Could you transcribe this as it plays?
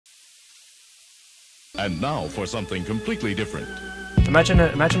And now for something completely different. Imagine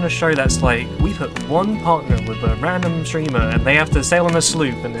a show that's like, we put one partner with a random streamer and they have to sail on a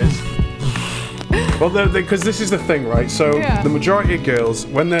sloop and it's... Well, because this is the thing, right? So the majority of girls,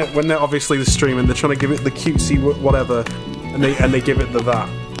 when they're obviously the streaming, they're trying to give it the cutesy whatever, and they give it the that.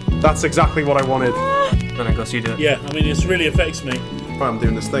 That's exactly what I wanted. Then I guess you do it. Yeah, I mean, this really affects me. I'm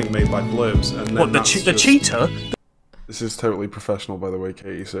doing this thing made by Blurbs, and then what, the cheater? This is totally professional, by the way,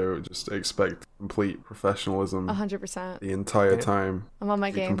 Katie, so just expect complete professionalism 100%. the entire time. I'm on my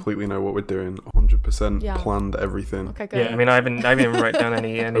You game. completely know what we're doing. 100% planned everything. Okay, good. Yeah, I mean, I haven't even write down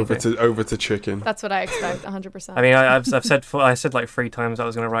anything. Over to chicken. That's what I expect, 100%. I mean, I've said like 3 times I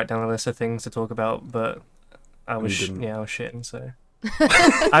was going to write down a list of things to talk about, but I was shitting, so...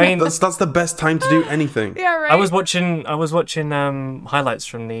 I mean, that's the best time to do anything. Yeah, right. I was watching highlights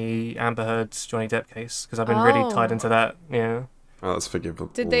from the Amber Heard Johnny Depp case because I've been really tied into that. Yeah. Oh, that's forgivable.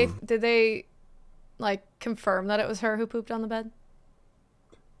 Did they like confirm that it was her who pooped on the bed?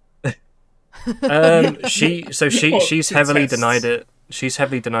 She's heavily denied it. She's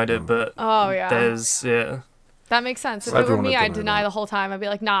heavily denied it, but that makes sense. If it were me, I'd deny the whole time. I'd be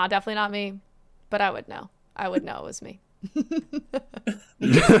like, nah, definitely not me. But I would know. I would know it was me.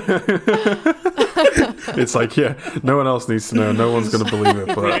 It's like, yeah, no one else needs to know. No one's going to believe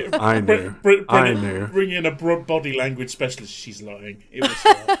it, but I knew. I knew. Bring in a body language specialist. She's lying. It was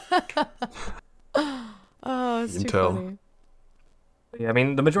her. Oh, it's too funny. Yeah, I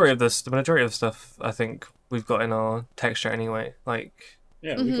mean, the majority of the stuff I think we've got in our texture anyway. Like,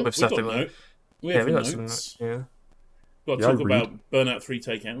 we've got some notes. Yeah. Got to talk about Burnout 3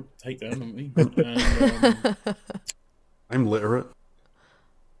 takedown, haven't we? I'm literate.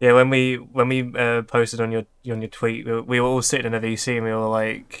 Yeah, when we posted on your tweet, we were all sitting in a VC and we were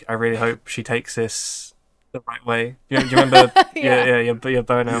like, I really hope she takes this the right way. Do you remember? your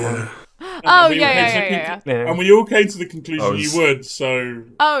burnout one. Oh yeah. And we all came to the conclusion you would. So.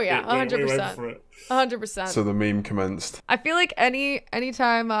 Oh yeah, 100%. 100%. So the meme commenced. I feel like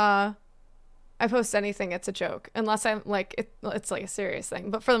anytime I post anything, it's a joke, unless I'm like it's like a serious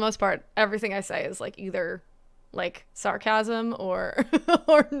thing. But for the most part, everything I say is like either like sarcasm or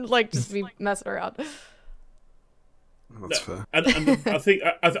like just me messing around. That's fair. And I think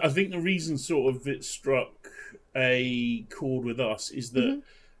the reason sort of it struck a chord with us is that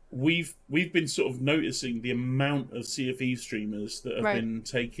we've been sort of noticing the amount of Sea of Thieves streamers that have been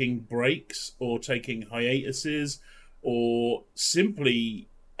taking breaks or taking hiatuses or simply.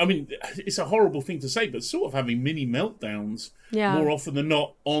 I mean, it's a horrible thing to say, but sort of having mini meltdowns more often than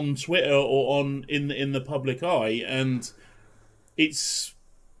not on Twitter or in the public eye, and it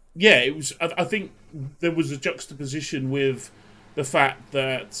was. I think there was a juxtaposition with the fact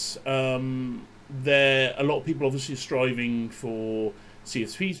that a lot of people obviously are striving for Sea of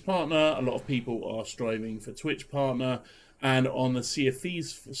Thieves partner, a lot of people are striving for Twitch partner, and on the Sea of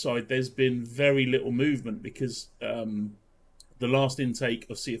Thieves side, there's been very little movement because. The last intake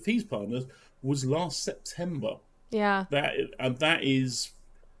of Sea of Thieves partners was last September. Yeah. That is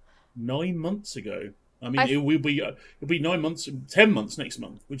 9 months ago. I mean, it'll be 9 months, 10 months next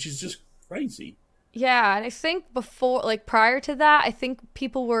month, which is just crazy. Yeah, and I think prior to that, I think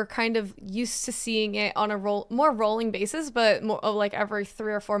people were kind of used to seeing it on a more rolling basis, but more like every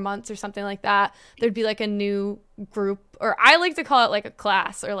 3 or 4 months or something like that, there'd be like a new group, or I like to call it like a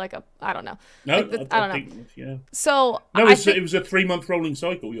class or like I don't know. No, I don't know. Yeah. So no, it was a 3-month rolling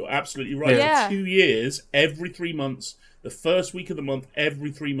cycle. You're absolutely right. Yeah. For 2 years, every 3 months, the first week of the month,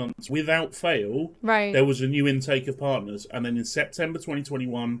 every 3 months, without fail, there was a new intake of partners, and then in September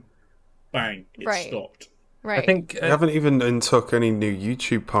 2021. Bang! It stopped. Right. I think I haven't even took any new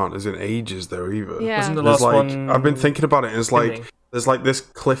YouTube partners in ages, though. Either. Yeah. Wasn't the last one? I've been thinking about it. And it's like there's like this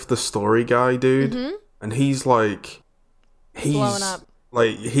Cliff the Story guy, dude, and he's blowing up.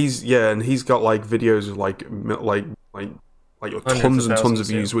 Like and he's got like videos of like tons and tons of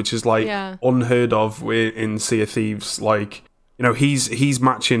views, which is like unheard of in Sea of Thieves. Like he's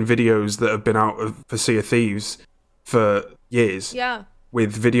matching videos that have been out for Sea of Thieves for years. Yeah.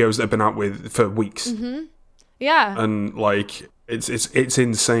 With videos that have been out for weeks. Yeah. And like it's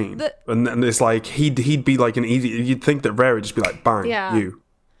insane. And it's like he'd be like an easy. You'd think that Rare would just be like, bang, you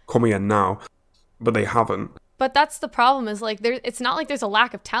come here now, but they haven't. But that's the problem is like it's not like there's a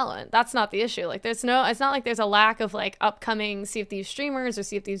lack of talent. That's not the issue. Like it's not like there's a lack of like upcoming Sea of Thieves streamers or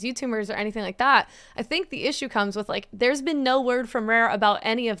Sea of Thieves YouTubers or anything like that. I think the issue comes with like there's been no word from Rare about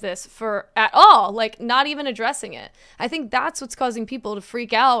any of this at all, like not even addressing it. I think that's what's causing people to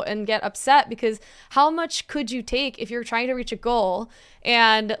freak out and get upset, because how much could you take if you're trying to reach a goal?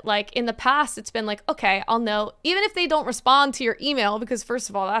 And like in the past, it's been like, okay, I'll know, even if they don't respond to your email, because first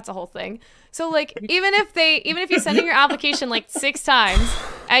of all, that's a whole thing. So like, even if you send in your application like 6 times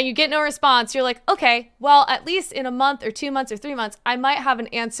and you get no response, you're like, okay, well, at least in a month or 2 months or 3 months, I might have an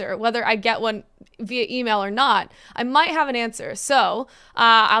answer, whether I get one via email or not. I might have an answer. So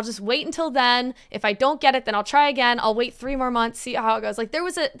I'll just wait until then. If I don't get it, then I'll try again. I'll wait 3 more months, see how it goes. Like there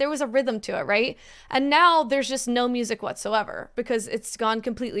was a rhythm to it, right? And now there's just no music whatsoever because it's gone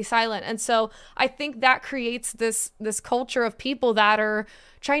completely silent. And so I think that creates this culture of people that are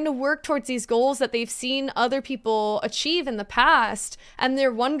trying to work towards these goals that they've seen other people achieve in the past. And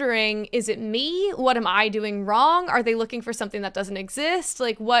they're wondering, is it me? What am I doing wrong? Are they looking for something that doesn't exist?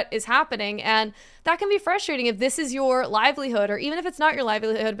 Like what is happening? And that can be frustrating if this is your livelihood, or even if it's not your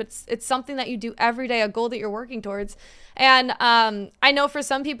livelihood, but it's something that you do every day, a goal that you're working towards. And I know for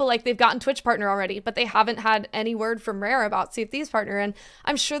some people, like they've gotten Twitch partner already, but they haven't had any word from Rare about Sea of Thieves partner. And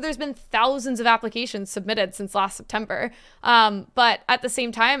I'm sure there's been thousands of applications submitted since last September. But at the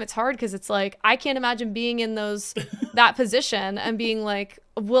same time, it's hard because it's like, I can't imagine being in that position and being like,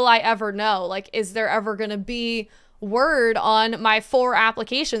 will I ever know? Like, is there ever going to be word on my 4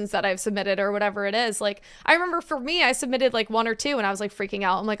 applications that I've submitted or whatever it is? Like I remember for me, I submitted like 1 or 2 and I was like freaking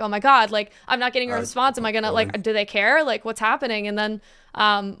out. I'm like, oh my God, like I'm not getting a response. Am I gonna like, do they care? Like what's happening? And then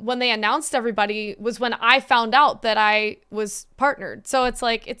when they announced everybody was when I found out that I was partnered. So it's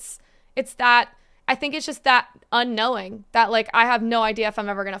like, it's that, I think it's just that unknowing that like, I have no idea if I'm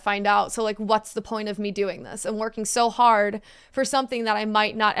ever going to find out. So like, what's the point of me doing this and working so hard for something that I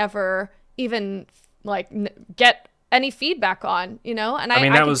might not ever even like get any feedback on, you know? And I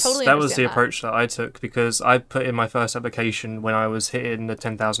mean, that was the approach that I took, because I put in my first application when I was hitting the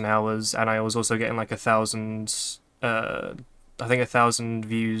 10,000 hours, and I was also getting like 1,000, I think 1,000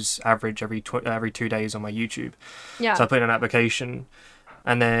 views average every 2 days on my YouTube. Yeah. So I put in an application,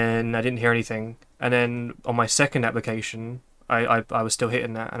 and then I didn't hear anything, and then on my second application, I was still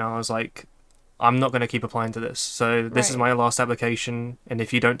hitting that, and I was like, I'm not going to keep applying to this. So this is my last application, and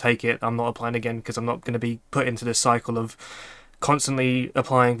if you don't take it, I'm not applying again, because I'm not going to be put into this cycle of constantly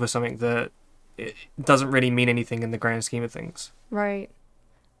applying for something that it doesn't really mean anything in the grand scheme of things. Right.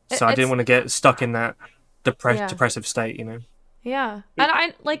 So I didn't want to get stuck in that depressive state, you know? Yeah. And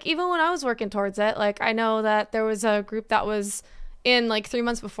I like, even when I was working towards it, like I know that there was a group that was in like 3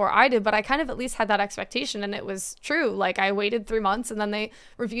 months before I did, but I kind of at least had that expectation, and it was true. Like I waited 3 months and then they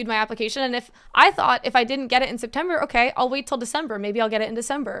reviewed my application. And if I didn't get it in September, okay, I'll wait till December. Maybe I'll get it in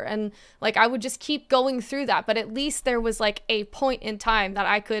December. And like, I would just keep going through that. But at least there was like a point in time that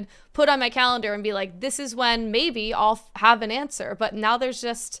I could put on my calendar and be like, this is when maybe I'll have an answer. But now it's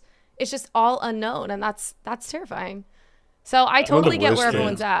just all unknown. And that's terrifying. So I totally get where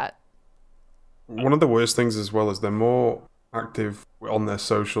everyone's at. One of the worst things as well is they're more active on their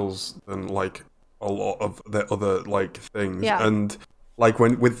socials than like a lot of their other like things. Yeah. And like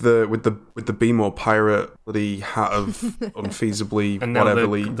when with the Be More Pirate bloody hat of unfeasibly and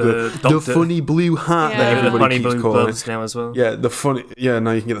whateverly the funny blue hat that everybody keeps calling it now as well. Yeah,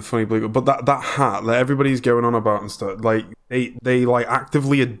 now you can get the funny blue, but that hat that everybody's going on about and stuff, like they like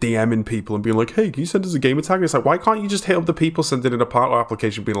actively are DMing people and being like, hey, can you send us a gamer tag? And it's like, why can't you just hit up the people sending in a partner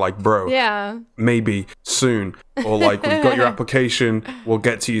application being like, bro, maybe soon, or like, we've got your application, we'll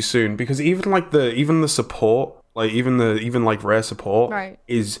get to you soon. Because even the support, like even like Rare support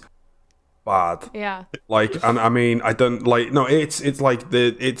is bad. Yeah. Like, and I mean, I don't like, no, it's like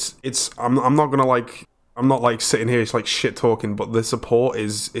I'm not like sitting here, it's like shit talking, but the support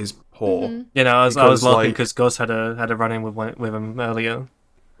is poor. Mm-hmm. You know, I was laughing because Goss had a run-in with him earlier.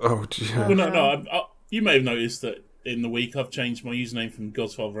 Oh, gee. Well, no, you may have noticed that in the week I've changed my username from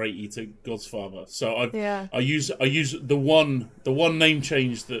Godfather80 to Godsfather. So I use the one name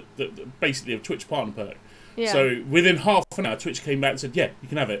change that basically a Twitch partner perk. Yeah. So within half an hour, Twitch came back and said, yeah, you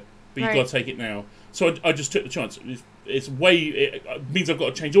can have it, but you've got to take it now. So I just took the chance. It means I've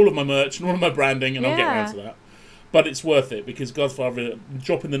got to change all of my merch and all of my branding, and I'll get around to that. But it's worth it, because Godfather,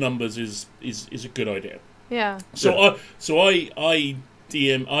 dropping the numbers is a good idea. Yeah. So I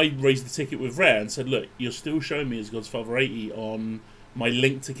raised the ticket with Rare and said, look, you're still showing me as Godfather80 on my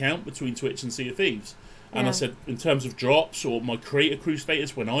linked account between Twitch and Sea of Thieves. And I said, in terms of drops or my creator crew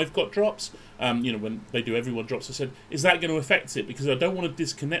status, when I've got drops, when they do everyone drops, I said, is that going to affect it? Because I don't want to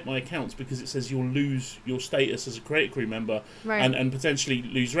disconnect my accounts because it says you'll lose your status as a creator crew member and potentially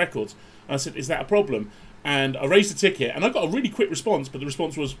lose records. And I said, is that a problem? And I raised a ticket, and I got a really quick response, but the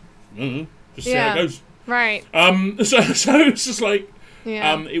response was, just see how it goes. Right. So it's just like,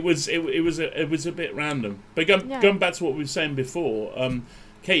 it was a bit random. But going back to what we were saying before,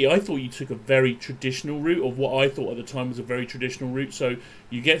 Katie, I thought you took a very traditional route, of what I thought at the time was a very traditional route. So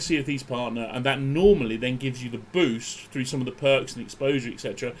you get Sea of Thieves partner, and that normally then gives you the boost through some of the perks and exposure,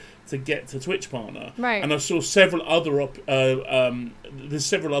 etc., to get to Twitch partner. Right. And I saw several other there's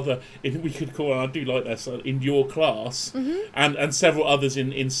several other, we could call, and I do like this, in your class, and several others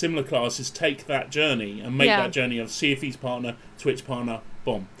in similar classes take that journey and make that journey of Sea of Thieves partner, Twitch partner,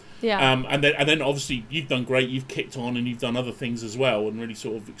 boom. Yeah. And then obviously you've done great. You've kicked on and you've done other things as well, and really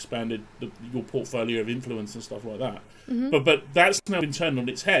sort of expanded your portfolio of influence and stuff like that. But that's now been turned on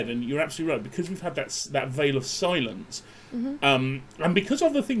its head, and you're absolutely right, because we've had that veil of silence, and because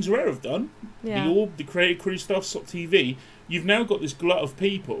other things Rare have done, the Orb, the Creative Crew stuff, SOT TV, you've now got this glut of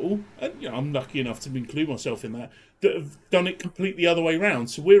people, and I'm lucky enough to include myself in that have done it completely the other way around.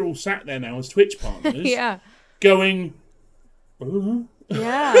 So we're all sat there now as Twitch partners, going.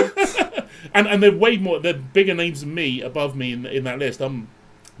 Yeah. and they're way more, they're bigger names than me, above me in that list.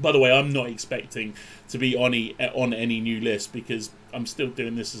 By the way, I'm not expecting to be on any new list, because I'm still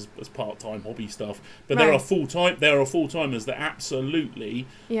doing this as part-time hobby stuff. But there are full-timers that absolutely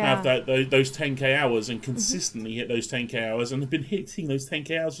have those 10k hours and consistently hit those 10k hours, and have been hitting those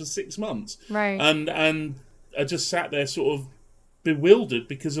 10k hours for 6 months. Right. And I just sat there sort of bewildered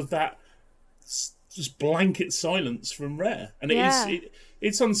because of that just blanket silence from Rare, and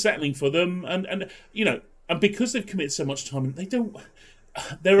it's unsettling for them, and because they've committed so much time, they don't.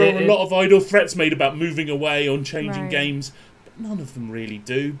 There are a lot of idle threats made about moving away on changing games, but none of them really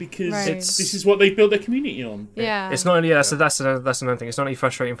do, because this is what they've built their community on. Yeah, it's not only so that's another thing. It's not only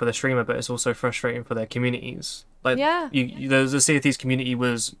frustrating for the streamer, but it's also frustrating for their communities. Like the Sea of Thieves community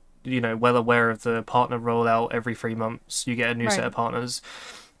was well aware of the partner rollout. Every 3 months you get a new set of partners,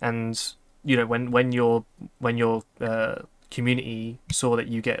 and when your community saw that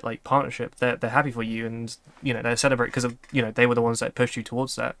you get like partnership, they're happy for you, and they celebrate because of they were the ones that pushed you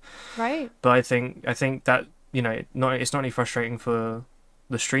towards that. Right. But I think that it's not only frustrating for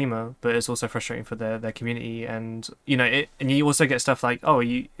the streamer, but it's also frustrating for their community, and and you also get stuff like,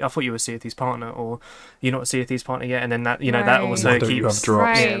 I thought you were Sea of Thieves partner, or you're not Sea of Thieves partner yet, and then that that also why don't keeps you have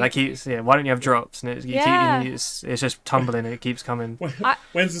drops? that keeps why don't you have drops, and it's just tumbling, and it keeps coming.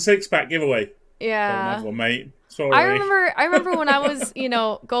 When's the 6-pack giveaway? Yeah. Don't have one, mate. Sorry. I remember when I was,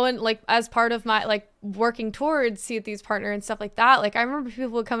 going like as part of my like working towards Sea of Thieves partner and stuff like that. Like I remember people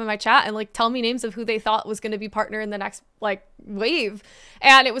would come in my chat and like tell me names of who they thought was going to be partner in the next like wave,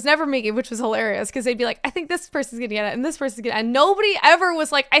 and it was never me, which was hilarious, because they'd be like, I think this person's gonna get it, and this person's gonna, and nobody ever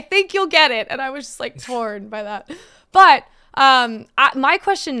was like, I think you'll get it, and I was just like torn by that. But my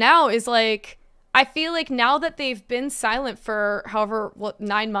question now is like, I feel like now that they've been silent for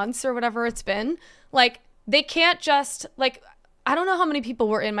 9 months or whatever it's been, like. They can't just, like, I don't know how many people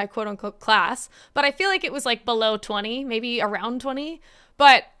were in my quote-unquote class, but I feel like it was, like, below 20, maybe around 20.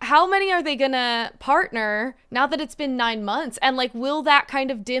 But how many are they going to partner now that it's been 9 months? And, like, will that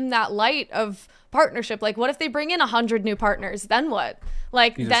kind of dim that light of partnership? Like, what if they bring in 100 new partners? Then what?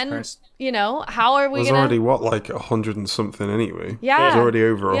 Like, Jesus then, Christ. How are we going to... There's already, 100 and something anyway? Yeah. There's already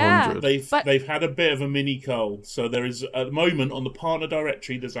over 100. They've had a bit of a mini cull. So there is, at the moment, on the partner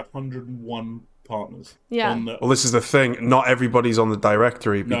directory, there's 101 partners. Yeah. Well, this is the thing. Not everybody's on the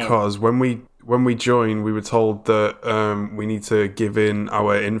directory, because when we joined, we were told that we need to give in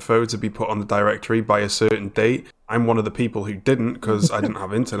our info to be put on the directory by a certain date. I'm one of the people who didn't, because I didn't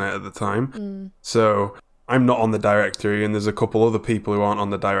have internet at the time. So I'm not on the directory, and there's a couple other people who aren't on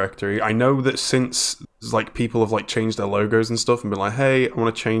the directory. I know that since like people have like changed their logos and stuff and been like, hey, I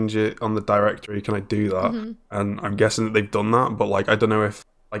want to change it on the directory, can I do that? And I'm guessing that they've done that, but like I don't know if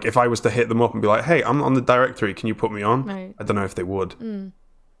like if I was to hit them up and be like, hey, I'm on the directory, can you put me on? Right. I don't know if they would.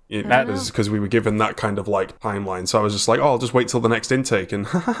 That is because we were given that kind of like timeline. So I was just like, I'll just wait till the next intake, and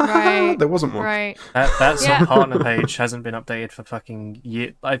there wasn't one. Right. That sort of partner page hasn't been updated for fucking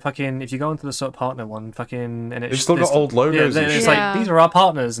year. Like fucking, if you go into the sort of partner one, fucking, and it's still got old logos. Yeah, it's like these are our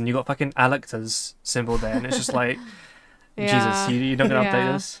partners, and you got fucking Alecta's symbol there, and it's just like. Jesus, you're not going to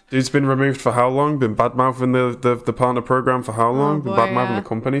update this? Dude's been removed for how long? Been bad-mouthing the partner program for how long? Been bad-mouthing the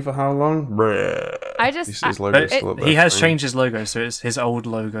company for how long? He has changed his logo, so it's his old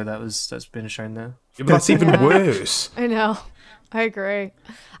logo that's been shown there. Yeah, but that's even worse. I know. I agree.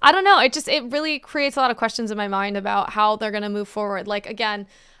 I don't know. It really creates a lot of questions in my mind about how they're going to move forward. Like, again,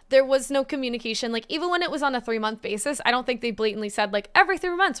 there was no communication. Like, even when it was on a 3-month basis, I don't think they blatantly said, like, every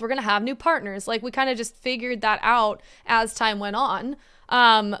 3 months we're going to have new partners. Like, we kind of just figured that out as time went on.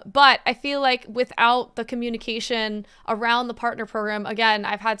 But I feel like without the communication around the partner program, again,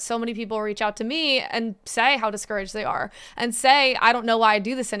 I've had so many people reach out to me and say how discouraged they are and say, I don't know why I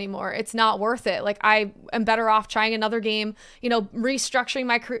do this anymore. It's not worth it. Like, I am better off trying another game, restructuring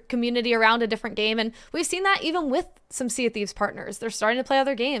my community around a different game. And we've seen that even with some Sea of Thieves partners. They're starting to play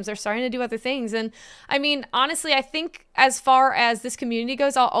other games. They're starting to do other things. And I mean, honestly, I think as far as this community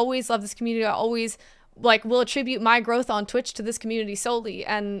goes, I'll always love this community. I'll always will attribute my growth on Twitch to this community solely,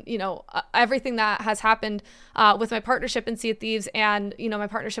 and everything that has happened with my partnership in Sea of Thieves and my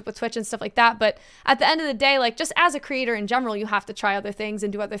partnership with Twitch and stuff like that. But at the end of the day, like, just as a creator in general, you have to try other things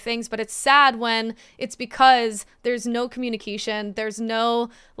and do other things. But it's sad when it's because there's no communication, there's no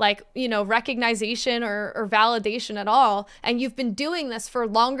recognition or validation at all, and you've been doing this for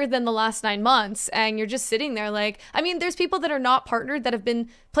longer than the last 9 months, and you're just sitting there like, I mean, there's people that are not partnered that have been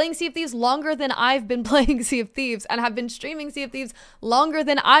playing Sea of Thieves longer than I've been playing Sea of Thieves, and have been streaming Sea of Thieves longer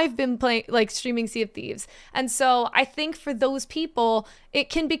than I've been streaming Sea of Thieves. And so I think for those people, it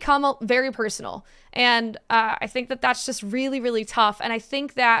can become very personal. And I think that that's just really, really tough. And I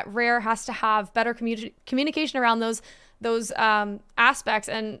think that Rare has to have better communication around those aspects,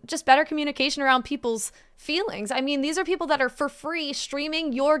 and just better communication around people's feelings. I mean, these are people that are for free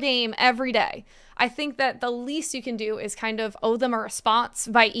streaming your game every day. I think that the least you can do is kind of owe them a response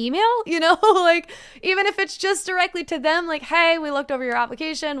by email, like, even if it's just directly to them, like, hey, we looked over your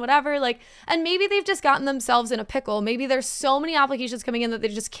application, whatever, like, and maybe they've just gotten themselves in a pickle. Maybe there's so many applications coming in that they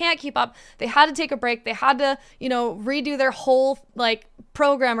just can't keep up. They had to take a break. They had to, redo their whole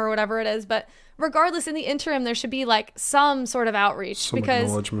program or whatever it is. But regardless, in the interim, there should be some sort of outreach,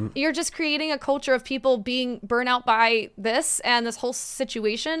 because you're just creating a culture of people being burnt out by this and this whole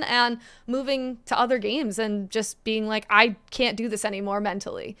situation and moving to other games and just being like, I can't do this anymore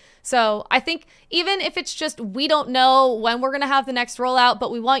mentally. So I think even if it's just, we don't know when we're going to have the next rollout,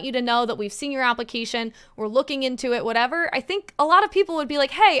 but we want you to know that we've seen your application, we're looking into it, whatever. I think a lot of people would be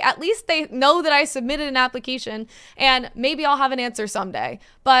like, hey, at least they know that I submitted an application and maybe I'll have an answer someday.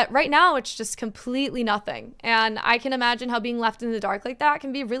 But right now it's just completely nothing. And I can imagine how being left in the dark like that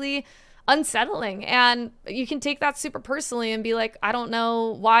can be really unsettling. And you can take that super personally and be like, I don't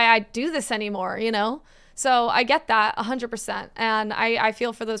know why I do this anymore, So I get that 100%. And I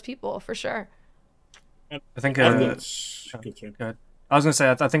feel for those people for sure. I think I was going to say,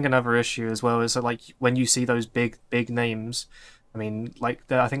 I think another issue as well is that, when you see those big names, I mean,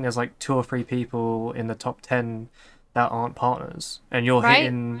 I think there's 2 or 3 people in the top 10 that aren't partners, and you're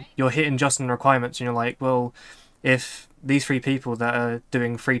hitting just in the requirements, and you're like, well, if these 3 people that are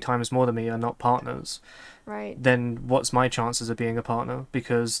doing 3 times more than me are not partners, right, then what's my chances of being a partner?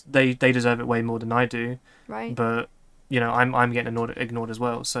 Because they deserve it way more than I do, right? But I'm getting ignored as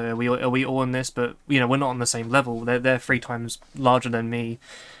well. So are we all in this? But we're not on the same level. They're 3 times larger than me,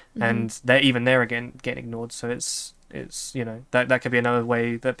 and they're again getting ignored. So it's that could be another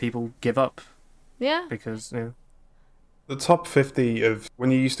way that people give up. Yeah, because the top 50 of,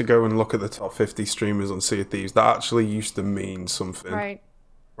 when you used to go and look at the top 50 streamers on Sea of Thieves, that actually used to mean something,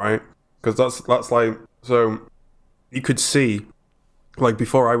 right? Because that's so you could see,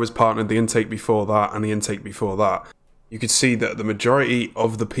 before I was partnered, the intake before that and the intake before that, you could see that the majority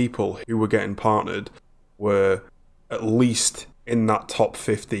of the people who were getting partnered were at least in that top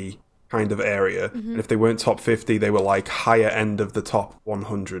 50 kind of area. And if they weren't top 50, they were higher end of the top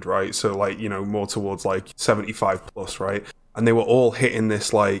 100, right? So more towards 75 plus, right? And they were all hitting this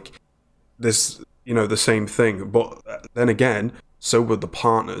the same thing. But then again, so were the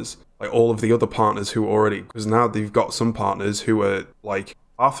partners, all of the other partners who already, because now they've got some partners who are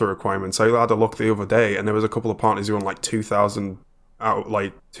half the requirements. I had a look the other day, and there was a couple of partners who were on 2,000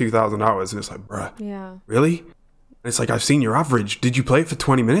 hours, and it's bruh, yeah, really? And it's I've seen your average. Did you play it for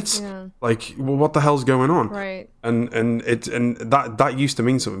 20 minutes? Yeah. Well, what the hell's going on? Right. And that used to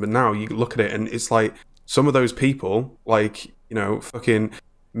mean something, but now you look at it and it's some of those people, fucking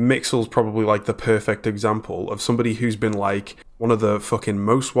Mixel's probably the perfect example of somebody who's been one of the fucking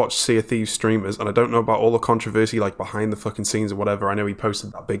most watched Sea of Thieves streamers, and I don't know about all the controversy behind the fucking scenes or whatever. I know he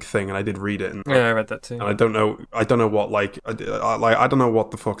posted that big thing, and I did read it. And, yeah, I read that too. And I don't know what I don't know what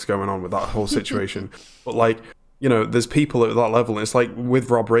the fuck's going on with that whole situation, but there's people at that level, and it's with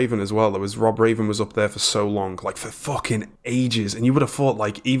Rob Raven as well. Rob Raven was up there for so long, for fucking ages, and you would have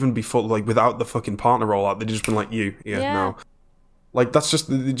thought, even before, without the fucking partner rollout, they'd just been you, now. It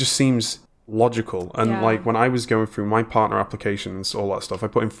just seems logical. And like when I was going through my partner applications, all that stuff, I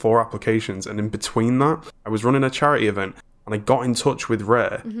put in 4 applications, and in between that, I was running a charity event, and I got in touch with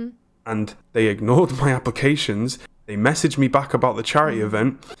Rare, and they ignored my applications. They messaged me back about the charity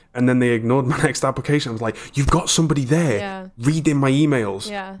event, and then they ignored my next application. I was like, you've got somebody there reading my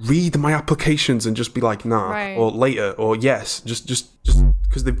emails, read my applications, and just be like, nah, or later, or yes, just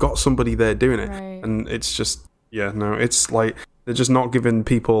because they've got somebody there doing it. And it's just, it's like, they're just not giving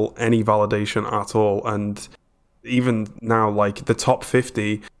people any validation at all. And even now, like, the top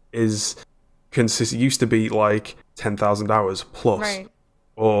 50 used to be like 10,000 hours plus,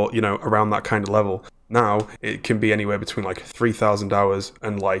 or, around that kind of level. Now it can be anywhere between like 3,000 hours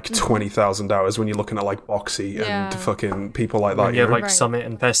and like 20,000 hours when you're looking at like Boxy and fucking people like that. Yeah, like Summit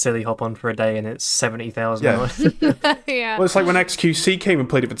and Peircee hop on for a day and it's 70,000 hours. Well, it's like when XQC came and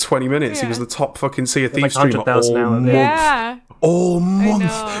played it for 20 minutes. He was the top fucking Sea of Thieves streamer all month. All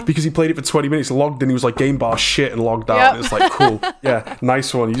month, because he played it for 20 minutes, logged in, he was like game bar shit and logged out. And it's like, cool,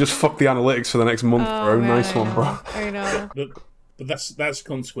 nice one. You just fucked the analytics for the next month, bro. Nice one, bro. I know. But that's a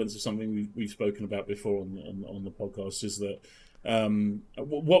consequence of something we've spoken about before on the podcast, is that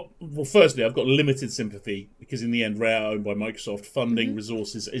well, firstly, I've got limited sympathy because in the end, Rare, owned by Microsoft, funding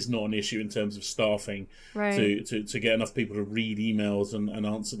resources is not an issue in terms of staffing to get enough people to read emails and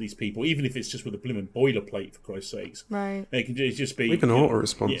answer these people, even if it's just with a blimmin' boilerplate, for Christ's sakes. Right. It can just be like an auto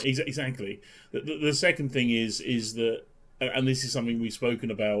response. Yeah, exactly. The second thing is that, and this is something we've spoken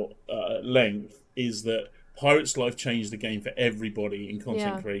about at length, is that Pirates Life changed the game for everybody in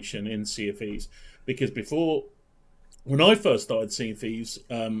content creation in Sea of Thieves. Because before, when I first started Sea of Thieves,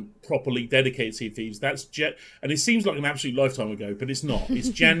 properly dedicated Sea of Thieves, and it seems like an absolute lifetime ago, but it's not. It's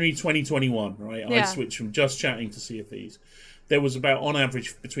January 2021, right? I switched from just chatting to Sea of Thieves. There was about, on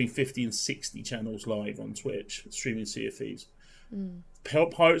average, between 50 and 60 channels live on Twitch streaming Sea of Thieves.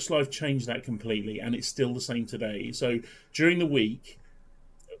 Pirates Life changed that completely, and it's still the same today. So during the week,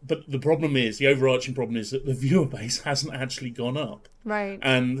 but the overarching problem is that the viewer base hasn't actually gone up. Right.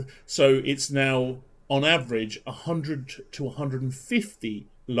 And so it's now, on average, 100 to 150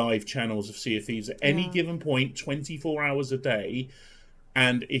 live channels of Sea of Thieves at any given point, 24 hours a day.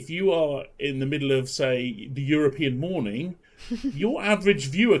 And if you are in the middle of, say, the European morning, your average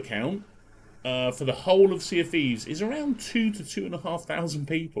viewer count for the whole of Sea of Thieves is around 2,000 to 2,500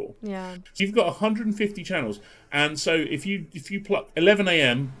 people. Yeah. So you've got 150 channels, and so if you pluck 11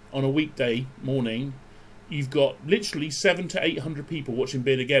 a.m. on a weekday morning, you've got literally 700 to 800 people watching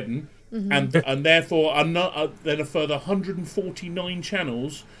Beardageddon, and therefore then a further 149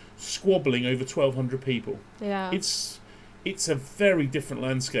 channels squabbling over 1,200 people. Yeah. It's a very different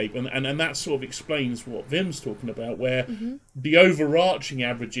landscape, and that sort of explains what Vim's talking about, where the overarching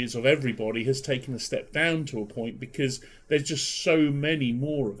averages of everybody has taken a step down to a point because there's just so many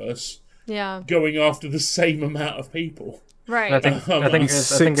more of us going after the same amount of people. Right. I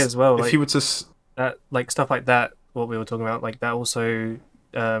think as well, like, if you were to like stuff like that, what we were talking about, like that also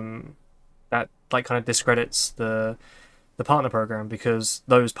that like kind of discredits the partner program, because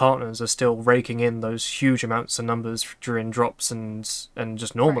those partners are still raking in those huge amounts of numbers during drops and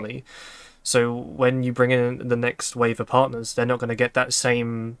just normally. Right. So when you bring in the next wave of partners, they're not going to get that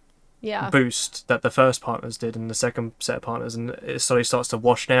same boost that the first partners did and the second set of partners, and it slowly starts to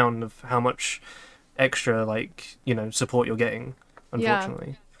wash down of how much extra support you're getting,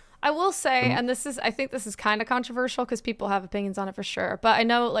 unfortunately. I will say, and I think this is kind of controversial because people have opinions on it for sure, but I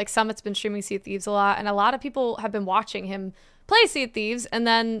know like Summit's been streaming Sea of Thieves a lot, and a lot of people have been watching him play Sea of Thieves, and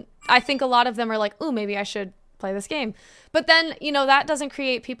then I think a lot of them are like, ooh, maybe I should play this game. But then, that doesn't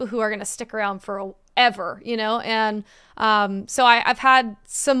create people who are going to stick around forever, and so I've had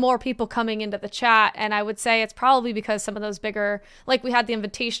some more people coming into the chat, and I would say it's probably because some of those bigger, like we had the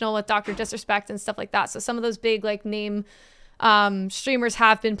Invitational with Dr. Disrespect and stuff like that, so some of those big like name streamers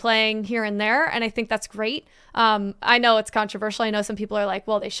have been playing here and there, and I think that's great. I know it's controversial. I know some people are like,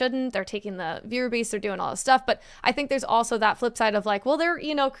 well, they shouldn't. They're taking the viewer base. They're doing all this stuff. But I think there's also that flip side of like, well, they're,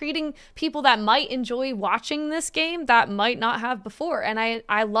 creating people that might enjoy watching this game that might not have before. And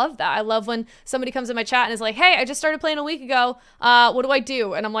I love that. I love when somebody comes in my chat and is like, hey, I just started playing a week ago. What do I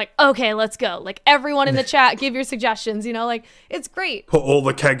do? And I'm like, okay, let's go. Like everyone in the chat, give your suggestions, like it's great. Put all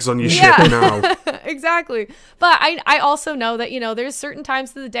the kegs on your ship now. Exactly. But I also know that, there's certain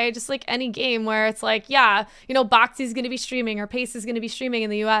times of the day, just like any game, where it's like, Boxy's going to be streaming or Pace is going to be streaming in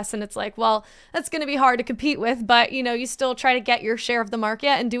the US. And it's like, well, that's going to be hard to compete with. But, you still try to get your share of the market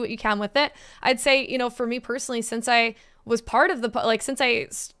and do what you can with it. I'd say, for me personally, since I was part of since I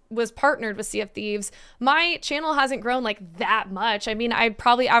was partnered with Sea of Thieves, my channel hasn't grown like that much. I mean, I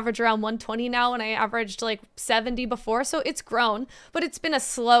probably average around 120 now, and I averaged like 70 before, so it's grown, but it's been a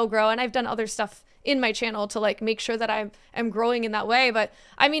slow grow, and I've done other stuff in my channel to like make sure that I'm growing in that way. But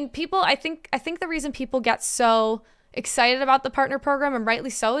I mean, people, I think the reason people get so excited about the partner program, and rightly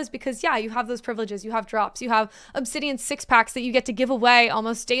so, is because yeah, you have those privileges, you have drops, you have Obsidian 6-packs that you get to give away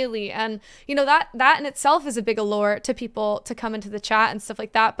almost daily, and you know that in itself is a big allure to people to come into the chat and stuff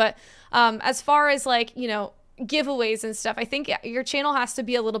like that. But as far as like, you know, giveaways and stuff, I think your channel has to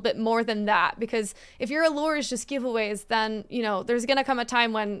be a little bit more than that, because if your allure is just giveaways, then you know there's gonna come a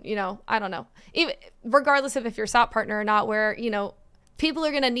time when, you know, I don't know, even regardless of if you're a SOP partner or not, where you know people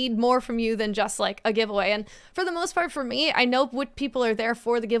are going to need more from you than just like a giveaway. And for the most part, for me, I know what people are there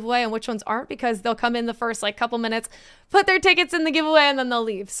for the giveaway and which ones aren't, because they'll come in the first like couple minutes, put their tickets in the giveaway, and then they'll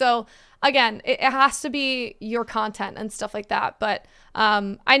leave. So again, it has to be your content and stuff like that. But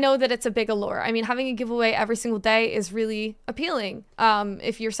I know that it's a big allure. I mean, having a giveaway every single day is really appealing.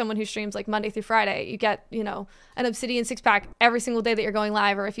 If you're someone who streams like Monday through Friday, you get, you know, an Obsidian 6-pack every single day that you're going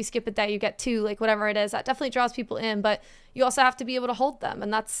live, or if you skip a day, you get 2, like whatever it is. That definitely draws people in, but you also have to be able to hold them.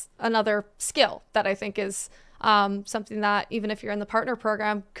 And that's another skill that I think is something that even if you're in the partner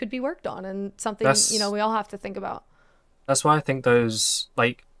program could be worked on, and something, you know, we all have to think about. That's why I think those,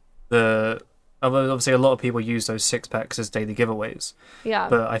 like, obviously a lot of people use those 6-packs as daily giveaways. Yeah.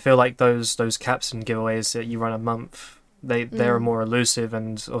 But I feel like those captain giveaways that you run a month, they're more elusive,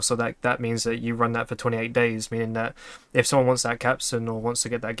 and also that means that you run that for 28 days, meaning that if someone wants that captain or wants to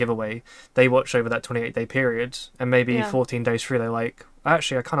get that giveaway, they watch over that 28-day period, and maybe 14 days through they're like,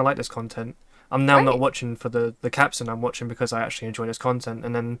 actually I kind of like this content. I'm not watching for the captain, I'm watching because I actually enjoy this content.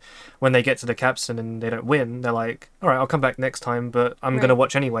 And then when they get to the captain and they don't win, they're like, all right, I'll come back next time, but I'm going to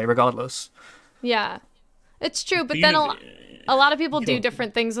watch anyway, regardless. Yeah, it's true. But then a lot of people do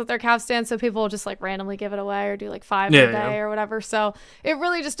different things with their capstans, so people will just like randomly give it away or do like 5 a day or whatever. So it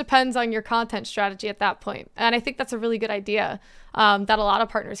really just depends on your content strategy at that point. And I think that's a really good idea that a lot of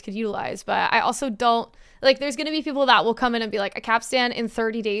partners could utilize. But I also don't, like, there's going to be people that will come in and be like, a capstan in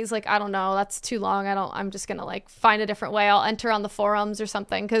 30 days, like, I don't know, that's too long. I'm just going to like find a different way. I'll enter on the forums or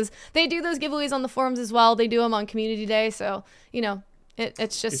something, because they do those giveaways on the forums as well. They do them on community day. So, you know,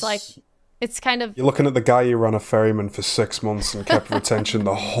 it's just like, it's kind of... You're looking at the guy who ran a ferryman for 6 months and kept retention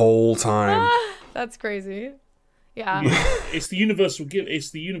the whole time. That's crazy. Yeah. It's the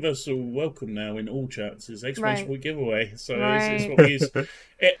universal welcome now in all chats. It's exclamation point giveaway. So it's what we use.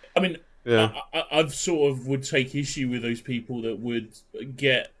 I mean, I've sort of would take issue with those people that would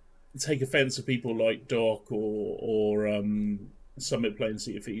take offense to people like Doc or Summit playing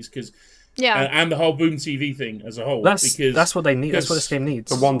Sea of Thieves, because and the whole Boom TV thing as a whole. That's what they need. That's what this game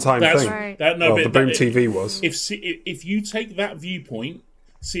needs. The one-time thing. Right. The Boom TV was. If you take that viewpoint,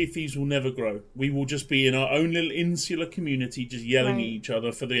 Sea of Thieves will never grow. We will just be in our own little insular community, just yelling at each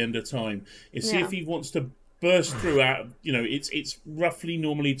other for the end of time. If Sea of Thieves wants to burst throughout, you know, it's roughly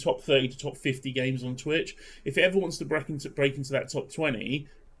normally top 30 to top 50 games on Twitch. If it ever wants to break into that top 20,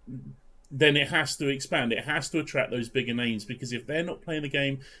 then it has to expand. It has to attract those bigger names, because if they're not playing the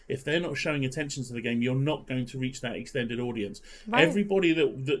game, if they're not showing attention to the game, you're not going to reach that extended audience. Right. Everybody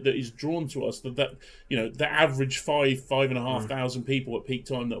that is drawn to us, that you know, the average 5,500 people at peak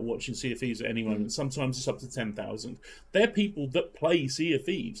time that are watching Sea of Thieves at any moment. Sometimes it's up to 10,000. They're people that play Sea of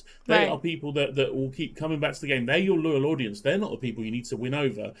Thieves. They are people that will keep coming back to the game. They're your loyal audience. They're not the people you need to win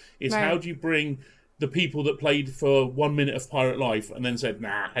over. It's how do you bring the people that played for 1 minute of Pirate Life and then said,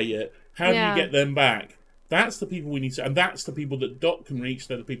 nah, hate it. How do you get them back? That's the people we need to, and that's the people that Dot can reach.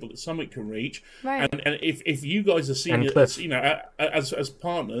 They're the people that Summit can reach. Right. And if you guys are seeing it, you know, as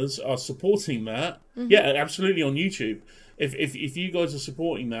partners are supporting that, absolutely on YouTube. If you guys are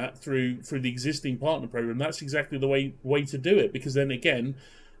supporting that through the existing partner program, that's exactly the way to do it. Because then again,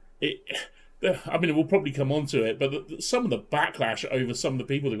 I mean, we'll probably come on to it, but some of the backlash over some of the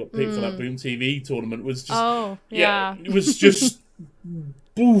people that got picked for that Boom TV tournament was just it was just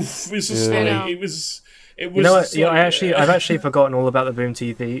boof. It's just like it was. It was. You know what? Yeah, I've actually forgotten all about the Boom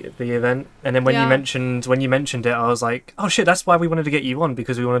TV the event, and then when you mentioned it, I was like, oh shit, that's why we wanted to get you on,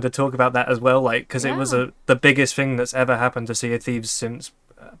 because we wanted to talk about that as well, like because it was the biggest thing that's ever happened to Sea of Thieves since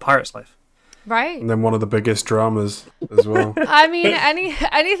Pirate's Life. Right. And then one of the biggest dramas as well. I mean,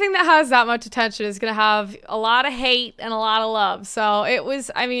 anything that has that much attention is going to have a lot of hate and a lot of love. So it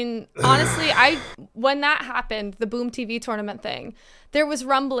was, I mean, honestly, when that happened, the Boom TV tournament thing, there was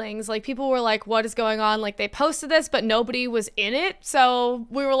rumblings. Like, people were like, what is going on? Like, they posted this, but nobody was in it. So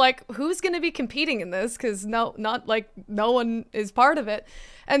we were like, who's going to be competing in this? Because no one is part of it.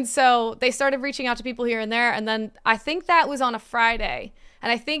 And so they started reaching out to people here and there. And then I think that was on a Friday.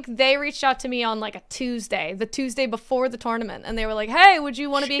 And I think they reached out to me on like a Tuesday, the Tuesday before the tournament. And they were like, hey, would you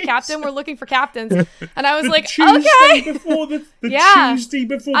want to be a captain? We're looking for captains. And I was like, okay. Before the yeah. Tuesday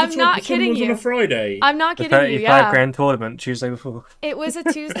before the I'm not kidding was you. on a Friday. I'm not The kidding you. 35 Yeah. grand tournament Tuesday before. It was a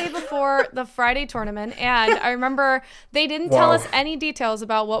Tuesday before the Friday tournament, and I remember they didn't tell us any details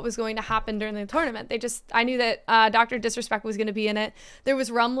about what was going to happen during the tournament. I knew that Dr. Disrespect was going to be in it. There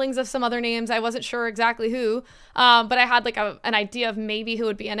was rumblings of some other names. I wasn't sure exactly who, but I had like an idea of maybe who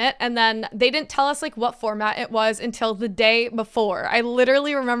would be in it. And then they didn't tell us like what format it was until the day before. I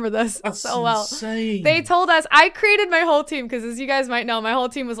literally remember this so well. Insane. They told us, I created my whole team because, as you guys might know, my whole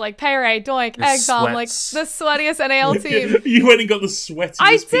team was like Peircee, Doink, Eggcom, like the sweatiest NAL team. You went and got the sweatiest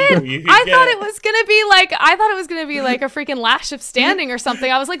I did. people you could I get. thought it was gonna be like a freaking last shift standing or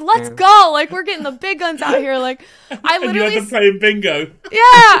something. I was like, let's go! Like, we're getting the big guns out here. Like, I And you literally, had to play in bingo. yeah,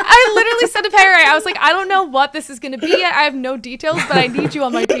 I literally said to Peircee, I was like, I don't know what this is gonna be yet. I have no details, but I need you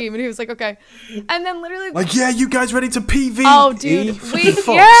on my team. And he was like, okay. And then literally, Like, yeah, you guys ready to PV? oh, dude, For we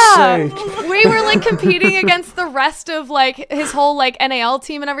fuck's sake. we were like competing against the rest of like his whole like NAL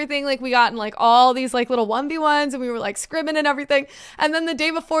team and everything. Like, we got in like all these like little 1v1s, and we were like scrimming and everything. And then the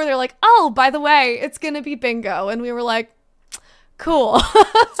day before, they're like, oh, by the way, it's gonna be bingo, and we were like, cool.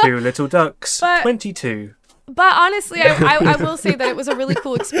 2 little ducks, But- 22. But honestly, I will say that it was a really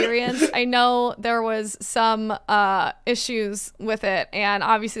cool experience. I know there was some issues with it, and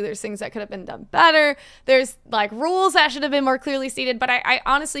obviously there's things that could have been done better. There's like rules that should have been more clearly stated, but I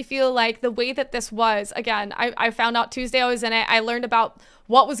honestly feel like the way that this was, again, I found out Tuesday I was in it. I learned about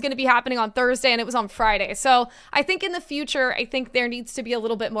what was going to be happening on Thursday, and it was on Friday. So I think in the future, I think there needs to be a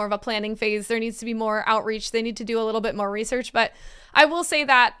little bit more of a planning phase. There needs to be more outreach. They need to do a little bit more research. But I will say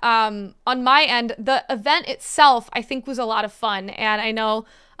that on my end, the event itself, I think, was a lot of fun. And I know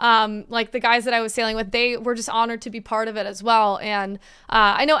like the guys that I was sailing with, they were just honored to be part of it as well. And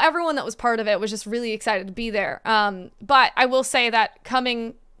I know everyone that was part of it was just really excited to be there. But I will say that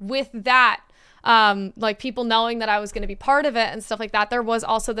coming with that, like people knowing that I was going to be part of it and stuff like that, there was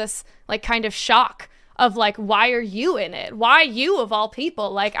also this like kind of shock of like, why are you in it? Why you of all people?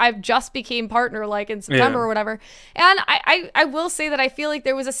 Like, I've just became partner like in September or whatever. And I will say that I feel like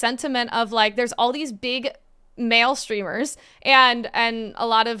there was a sentiment of like, there's all these big male streamers and a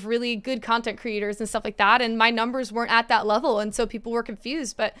lot of really good content creators and stuff like that, and my numbers weren't at that level, and so people were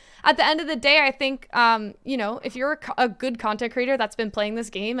confused. But at the end of the day, I think you know, if you're a good content creator that's been playing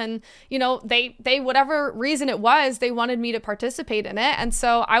this game, and you know, they whatever reason it was, they wanted me to participate in it, and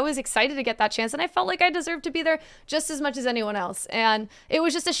so I was excited to get that chance, and I felt like I deserved to be there just as much as anyone else. And it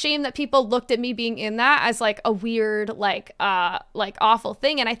was just a shame that people looked at me being in that as like a weird like awful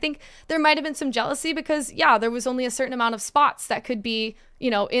thing. And I think there might have been some jealousy because there was only a certain amount of spots that could be, you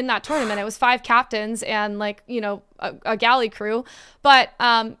know, in that tournament. It was 5 captains and like, you know, a galley crew. But,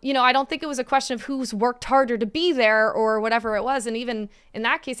 you know, I don't think it was a question of who's worked harder to be there or whatever it was. And even in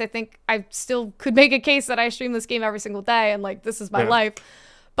that case, I think I still could make a case that I stream this game every single day and like, this is my life.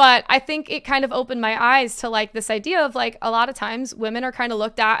 But I think it kind of opened my eyes to like this idea of like, a lot of times women are kind of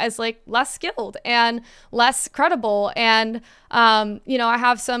looked at as like less skilled and less credible. And, you know, I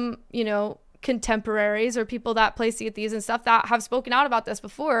have some, you know, contemporaries or people that play Sea of Thieves and stuff that have spoken out about this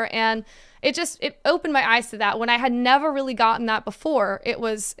before, and it opened my eyes to that when I had never really gotten that before. It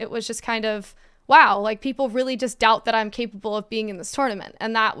was just kind of, wow, like people really just doubt that I'm capable of being in this tournament,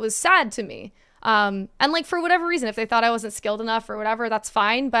 and that was sad to me. And like for whatever reason, if they thought I wasn't skilled enough or whatever, that's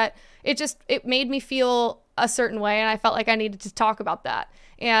fine, but it made me feel a certain way, and I felt like I needed to talk about that.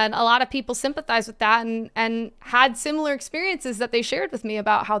 And a lot of people sympathized with that and had similar experiences that they shared with me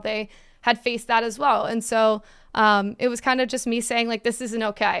about how they had faced that as well. And so it was kind of just me saying like, this isn't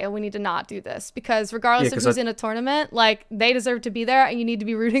okay and we need to not do this, because regardless of who's in a tournament, like they deserve to be there and you need to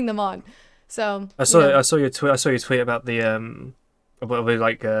be rooting them on. So I saw your tweet about the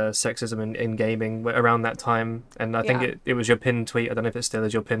like sexism in gaming around that time, and I think it was your pinned tweet. I don't know if it still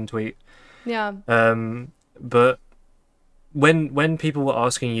is your pinned tweet. Yeah. But when people were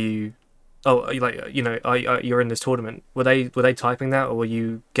asking you, oh, like, you know, you're in this tournament, were they typing that, or were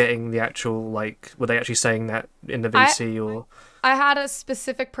you getting the actual, like, were they actually saying that in the VC? Or I had a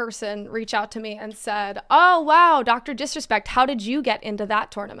specific person reach out to me and said, oh wow, Dr. Disrespect, how did you get into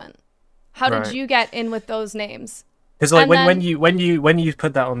that tournament? How did you get in with those names? Because like when you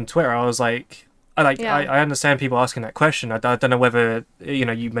put that on Twitter, I was like, I understand people asking that question. I don't know whether, you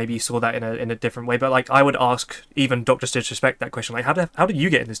know, you maybe saw that in a different way, but like I would ask even Dr. Disrespect that question, like how did you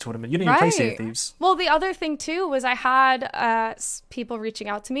get in this tournament? You didn't even play Sea of Thieves. Well, the other thing too was I had people reaching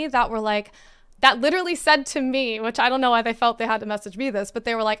out to me that were like, that literally said to me, which I don't know why they felt they had to message me this, but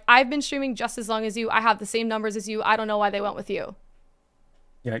they were like, I've been streaming just as long as you. I have the same numbers as you. I don't know why they went with you.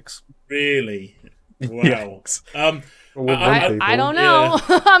 Yikes. Really? Wow. Yikes. I don't know.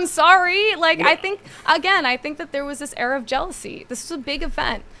 Yeah. I'm sorry. Like, I think that there was this air of jealousy. This was a big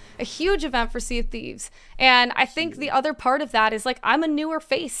event, a huge event for Sea of Thieves. And I think the other part of that is, like, I'm a newer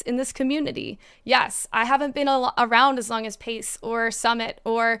face in this community. Yes, I haven't been around as long as Pace or Summit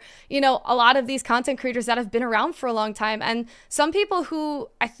or, you know, a lot of these content creators that have been around for a long time. And some people who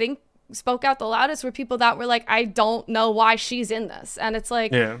I think spoke out the loudest were people that were like, I don't know why she's in this. And it's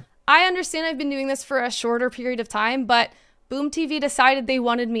like, yeah. I understand I've been doing this for a shorter period of time, but Boom TV decided they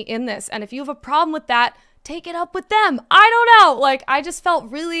wanted me in this. And if you have a problem with that, take it up with them. I don't know. Like, I just felt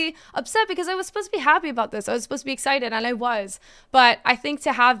really upset because I was supposed to be happy about this. I was supposed to be excited, and I was. But I think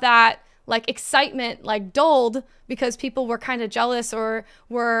to have that, like, excitement, like, dulled because people were kind of jealous or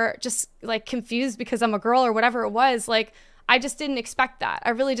were just, like, confused because I'm a girl or whatever it was, like, I just didn't expect that. I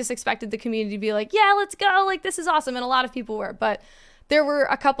really just expected the community to be like, yeah, let's go. Like, this is awesome. And a lot of people were. But there were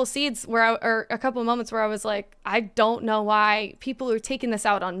a couple seeds or a couple moments where I was like, I don't know why people are taking this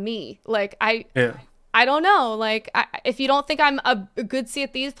out on me. Like, I don't know. Like, if you don't think I'm a good Sea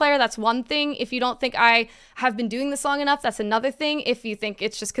of Thieves player, that's one thing. If you don't think I have been doing this long enough, that's another thing. If you think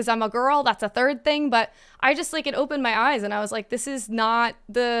it's just because I'm a girl, that's a third thing. But I just, like, it opened my eyes and I was like, this is not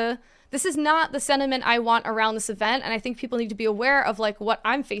the sentiment I want around this event. And I think people need to be aware of, like, what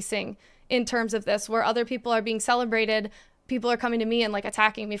I'm facing in terms of this, where other people are being celebrated. People are coming to me and, like,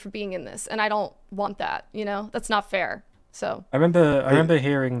 attacking me for being in this. And I don't want that, you know? That's not fair. So I remember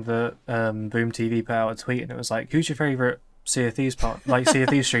hearing that Boom TV put out a tweet and it was like, who's your favorite Sea of Thieves Sea of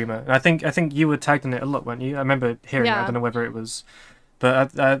Thieves streamer? And I think you were tagged in it a lot, weren't you? I remember hearing it. I don't know whether it was,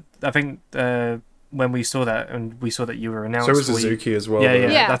 but I think when we saw that and we saw that you were announced, so was Azuki as well.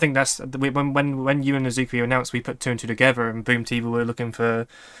 Yeah. I think that's when you and Azuki were announced, we put two and two together, and Boom TV were looking for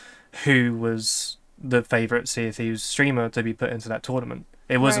who was the favorite Sea of Thieves streamer to be put into that tournament.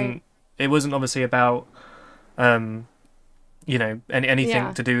 It wasn't obviously about you know,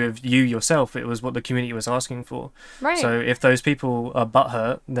 anything to do with you yourself. It was what the community was asking for. Right. So if those people are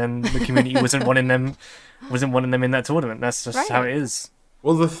butthurt, then the community wasn't wanting them in that tournament. That's just how it is.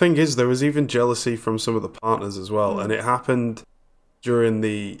 Well, the thing is, there was even jealousy from some of the partners as well, and it happened during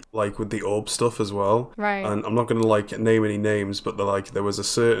the, like, with the orb stuff as well. Right. And I'm not going to, like, name any names, but there was a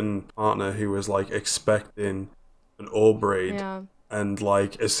certain partner who was, like, expecting an orb raid, and,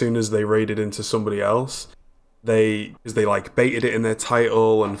 like, as soon as they raided into somebody else, because they like baited it in their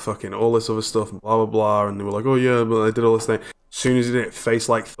title and fucking all this other stuff and blah blah blah, and they were like, oh yeah, but I did all this thing. As soon as he did it, Face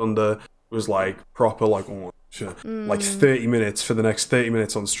Like Thunder was like proper, like, oh shit. Like 30 minutes for the next 30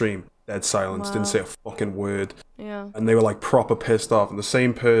 minutes on stream, dead silence, didn't say a fucking word. Yeah. And they were like proper pissed off. And the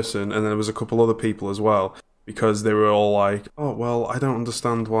same person, and then there was a couple other people as well, because they were all like, oh well, I don't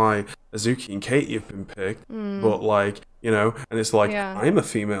understand why Azuki and Katie have been picked, but, like, you know, and it's like, I'm a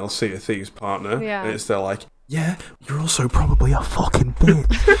female Sea of Thieves partner, and it's they're like, yeah, you're also probably a fucking bitch.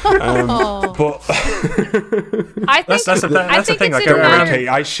 But I think that's the thing. Like, okay,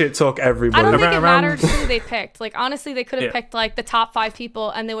 I shit talk everybody. I don't think it mattered who they picked. Like, honestly, they could have picked, like, the top 5 people,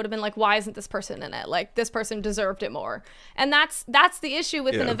 and they would have been like, why isn't this person in it? Like, this person deserved it more. And that's the issue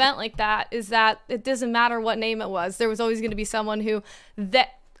with an event like that, is that it doesn't matter what name it was. There was always going to be someone who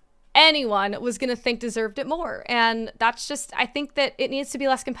anyone was going to think deserved it more. And that's just, I think that it needs to be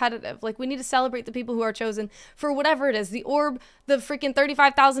less competitive. Like, we need to celebrate the people who are chosen for whatever it is, the orb, the freaking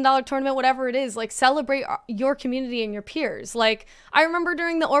 $35,000 tournament, whatever it is. Like, celebrate your community and your peers. Like, I remember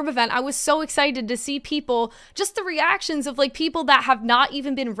during the orb event, I was so excited to see people, just the reactions of, like, people that have not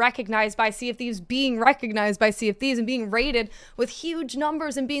even been recognized by Sea of Thieves being recognized by Sea of Thieves and being rated with huge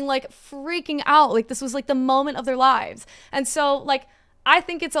numbers and being, like, freaking out. Like, this was, like, the moment of their lives. And so, like, I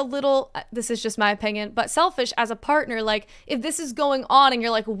think it's a little, this is just my opinion, but selfish as a partner. Like, if this is going on and you're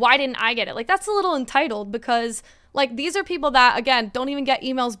like, why didn't I get it? Like, that's a little entitled, because, like, these are people that, again, don't even get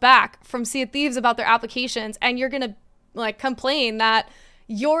emails back from Sea of Thieves about their applications, and you're gonna, like, complain that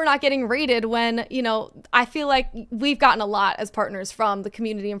you're not getting rated when, you know, I feel like we've gotten a lot as partners from the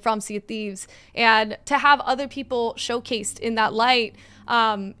community and from Sea of Thieves, and to have other people showcased in that light,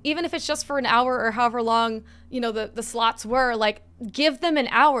 even if it's just for an hour or however long, you know, the slots were, like, give them an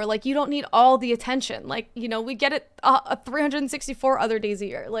hour. Like, you don't need all the attention. Like, you know, we get it 364 other days a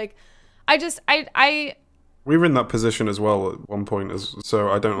year. Like, I we were in that position as well at one point,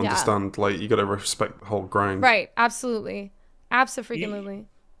 so I don't understand. Like, you got to respect the whole grind. Right. Absolutely. Absolutely.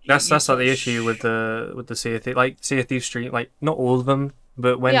 That's like the issue with the Sea of Thieves, like Sea of Thieves stream. Like, not all of them,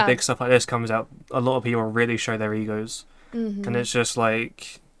 but when big stuff like this comes out, a lot of people really show their egos, and it's just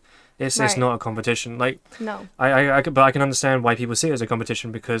like, It's Right. not a competition. Like, No. but I can understand why people see it as a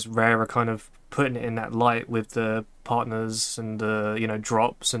competition, because Rare are kind of putting it in that light with the partners and the, you know,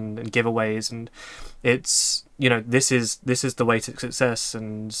 drops and giveaways, and it's, you know, this is the way to success,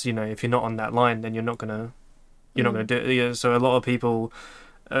 and, you know, if you're not on that line, then you're not gonna do it. You know, so a lot of people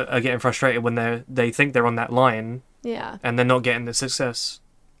are getting frustrated when they think they're on that line, Yeah. and they're not getting the success.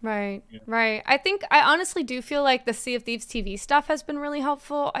 Right, right. I honestly do feel like the Sea of Thieves TV stuff has been really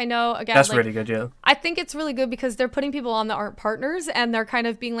helpful. I know, again, That's like, really good, yeah. I think it's really good because they're putting people on that aren't partners, and they're kind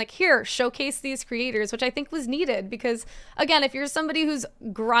of being like, here, showcase these creators, which I think was needed because, again, if you're somebody who's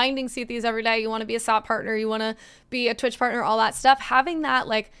grinding Sea of Thieves every day, you want to be a SOT partner, you want to be a Twitch partner, all that stuff, having that,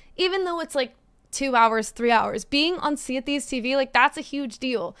 like, even though it's like 2 hours, 3 hours, being on Sea of Thieves TV, like, that's a huge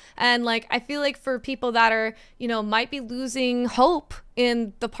deal. And, like, I feel like for people that are, you know, might be losing hope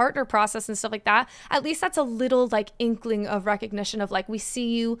in the partner process and stuff like that, at least that's a little, like, inkling of recognition of, like, we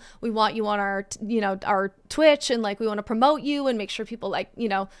see you, we want you on our, you know, our Twitch, and, like, we want to promote you and make sure people, like, you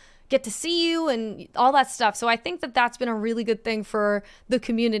know, get to see you and all that stuff. So I think that that's been a really good thing for the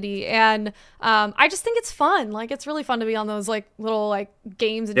community, and I just think it's fun. Like, it's really fun to be on those, like, little, like,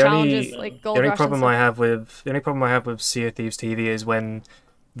 games and challenges, like Gold the only Rush problem and I have with Sea of Thieves TV is when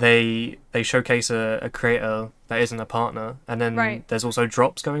they showcase a creator that isn't a partner, and then Right. there's also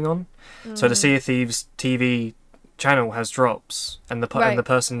drops going on. So the Sea of Thieves TV channel has drops, and Right. and the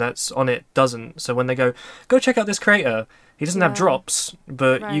person that's on it doesn't. So when they go check out this creator, he doesn't have Yeah. drops,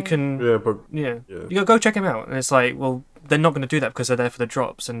 but you Right. can Yeah. you go check him out, and it's like, well, they're not going to do that because they're there for the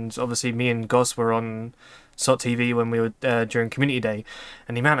drops. And obviously me and Goss were on SOT TV when we were during Community Day,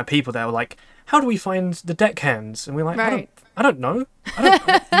 and the amount of people that were like, how do we find the deckhands? And we're like, Right. I don't know. You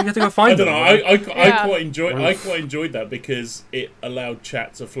have to go I find don't them. know. I Yeah. quite enjoyed that because it allowed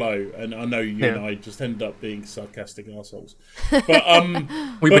chat to flow, and I know you and I just ended up being sarcastic assholes. But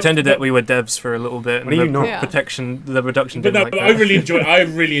We pretended that we were devs for a little bit, and What are you the not? Yeah. the reduction But didn't no, like but that. I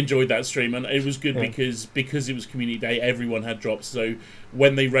really enjoyed that stream, and it was good Yeah. because it was Community Day. Everyone had drops, so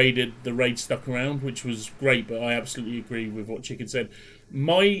when they raided, the raid stuck around, which was great. But I absolutely agree with what Chicken said.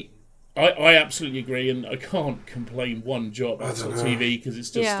 I absolutely agree, and I can't complain one jot about SOT TV because it's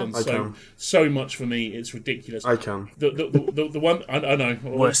just Yeah. done I can. so much for me. It's ridiculous. I can. The one I know.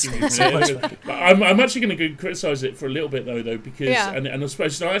 Worst thing. I'm actually going to criticise it for a little bit though because Yeah. and I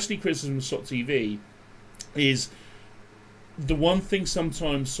suppose so actually criticism of SOT TV is the one thing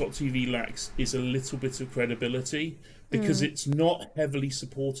sometimes SOT TV lacks is a little bit of credibility because it's not heavily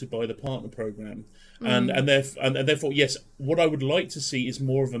supported by the partner program. And therefore, yes, what I would like to see is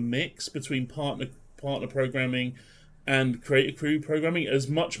more of a mix between partner programming and creator crew programming, as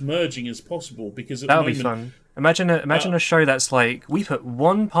much merging as possible. Because at That the would be moment, fun. Imagine a show that's like, we put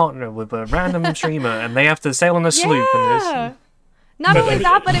one partner with a random streamer, and they have to sail on a sloop. And Yeah. Not only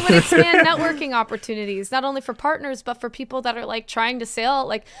that, but it would expand networking opportunities, not only for partners, but for people that are, like, trying to sail,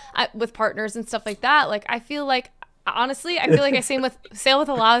 like, with partners and stuff like that. Like, I feel like, honestly, I sail with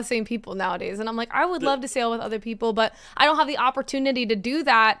a lot of the same people nowadays. And I'm like, I would love to sail with other people, but I don't have the opportunity to do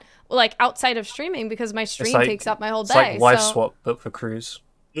that, like, outside of streaming because my stream like- takes up my whole it's day. like wife so. swap, but for cruise.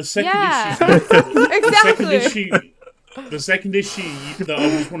 the second Yeah. issue, Exactly. the second issue that I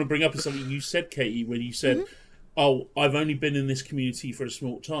just want to bring up is something you said, Katie, when you said, "Oh, I've only been in this community for a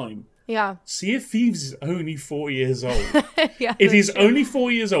small time." Yeah. Sea of Thieves is only 4 years old. Yeah. It that's is true. only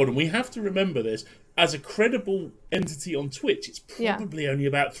 4 years old, and we have to remember this. As a credible entity on Twitch, it's Yeah. probably only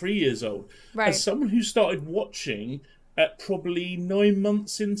about 3 years old. Right. As someone who started watching at probably 9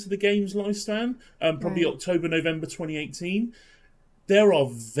 months into the game's lifespan, probably Right. October, November 2018, there are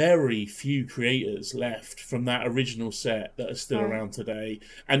very few creators left from that original set that are still Right. around today.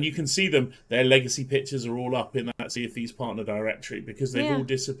 And you can see them, their legacy pictures are all up in that Sea of Thieves partner directory because they've Yeah. all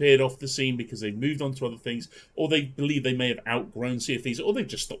disappeared off the scene because they've moved on to other things, or they believe they may have outgrown Sea of Thieves, or they've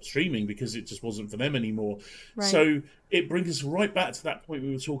just stopped streaming because it just wasn't for them anymore. Right. So it brings us right back to that point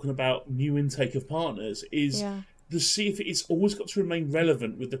we were talking about new intake of partners, is Yeah. the Sea of Thieves, it's always got to remain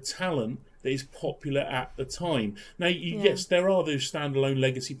relevant with the talent that is popular at the time. Now, yes, there are those standalone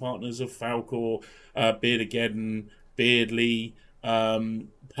legacy partners of Falcor, Beardageddon, Beardley,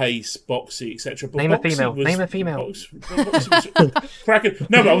 Pace, Boxy, etc. Name a female. Name a female. Boxy was Kraken.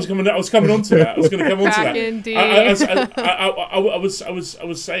 No, but I was coming on to that. I was going to come on to that. Kraken, dude. I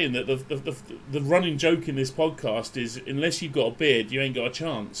was saying that the running joke in this podcast is, unless you've got a beard, you ain't got a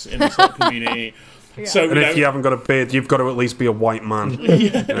chance in the SOT community. So, and if you haven't got a beard, you've got to at least be a white man.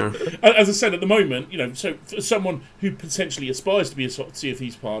 You know? As I said, at the moment, so for someone who potentially aspires to be a sort of Sea of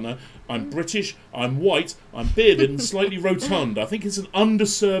Thieves partner, I'm British, I'm white, I'm bearded and slightly rotund. I think it's an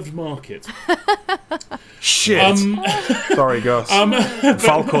underserved market. Shit. Sorry, Gus.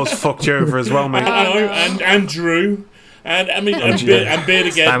 Falcor's fucked you over as well, mate. I know, and Drew. And I mean, and Beard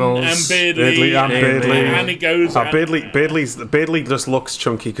again, Stammels, and Beardley, and it goes. Beardley just looks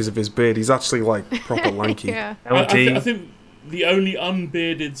chunky because of his beard. He's actually like proper lanky. Yeah. I think the only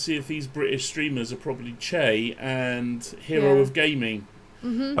unbearded Sea of Thieves British streamers are probably Che and Hero of Gaming,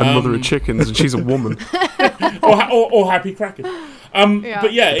 and Mother of Chickens, and she's a woman. or Happy Kraken.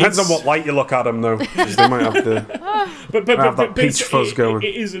 But yeah, depends on what light you look at them, though. 'Cause they might have that peach fuzz going.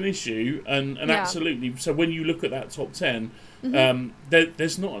 It is an issue, and absolutely. So when you look at that top 10,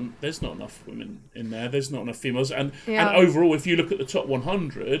 there's not enough women in there. There's not enough females, and overall, if you look at the top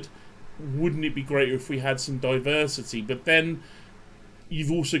 100, wouldn't it be greater if we had some diversity? But then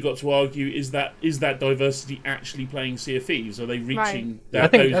you've also got to argue: is that diversity actually playing Sea of Thieves? Are they reaching those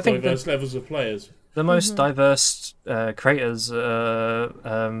diverse levels of players? The most diverse creators are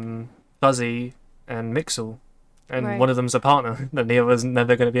Fuzzy and Mixel, and one of them's a partner. And the other's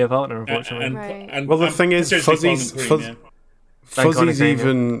never going to be a partner, unfortunately. Well, the thing is, Fuzzy's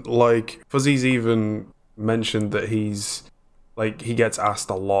even mentioned that he's like he gets asked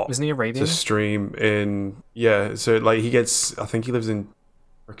a lot. Isn't he Arabian? To stream in so like he gets. I think he lives in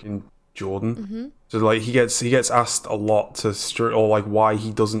freaking Jordan. So like he gets asked a lot to stream, or like why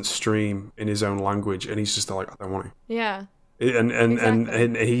he doesn't stream in his own language, and he's just like, I don't want to. Yeah.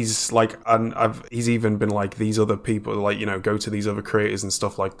 And he's like, he's even been like, these other people, like, go to these other creators and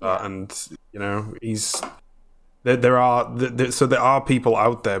stuff like that, and there are people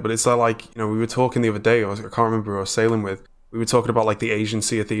out there, but it's like, we were talking the other day, I can't remember who I was sailing with, we were talking about like the Asian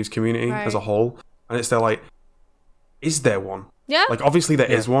Sea of Thieves community as a whole, and it's like, is there one? Yeah. Like, obviously there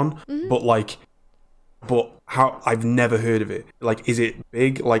is one, but how, I've never heard of it. Like, is it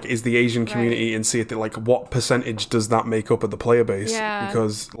big? Like, is the Asian community in Sea of Thieves, like, what percentage does that make up of the player base? Yeah.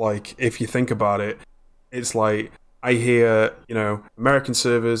 Because, like, if you think about it, it's like, I hear, American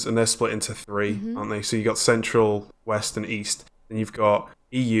servers, and they're split into three, aren't they? So you got Central, West, and East. Then you've got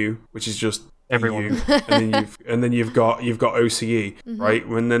EU, which is just everyone, EU, and then you've got OCE, right?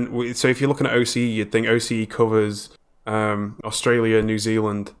 So if you're looking at OCE, you'd think OCE covers Australia, New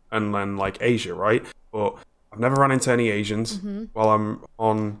Zealand, and then like Asia, right? But I've never run into any Asians while I'm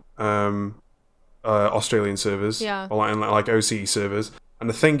on Australian servers, while I'm like OCE servers. And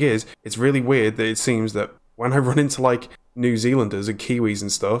the thing is, it's really weird that it seems that when I run into like New Zealanders and Kiwis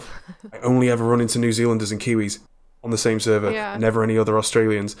and stuff, I only ever run into New Zealanders and Kiwis on the same server, never any other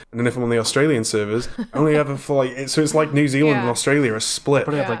Australians. And then if I'm on the Australian servers, I only ever for like, so it's like New Zealand and Australia are split.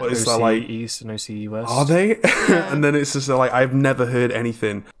 Probably have like OCE like, East and OCE West. Are they? And then it's just like, I've never heard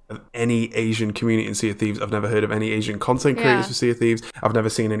anything of any Asian community in Sea of Thieves. I've never heard of any Asian content creators for Sea of Thieves. I've never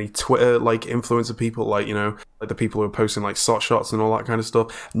seen any Twitter like influencer people, like, like the people who are posting like SOT shots and all that kind of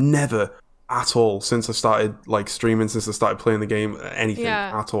stuff. Never at all since I started like streaming, since I started playing the game, anything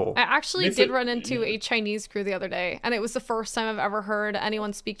at all. I actually did run into a Chinese crew the other day, and it was the first time I've ever heard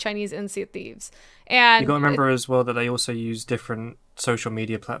anyone speak Chinese in Sea of Thieves. And you got to remember as well that they also use different social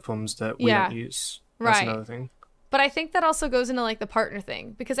media platforms that we don't use. That's another thing. But I think that also goes into like the partner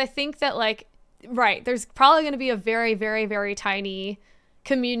thing, because I think that like, there's probably going to be a very, very, very tiny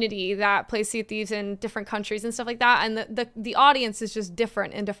community that plays Sea of Thieves in different countries and stuff like that, and the audience is just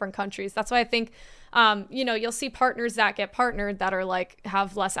different in different countries. That's why I think you'll see partners that get partnered that are like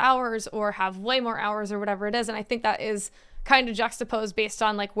have less hours or have way more hours or whatever it is, and I think that is kind of juxtaposed based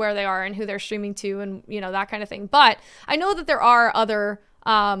on like where they are and who they're streaming to, and that kind of thing. But I know that there are other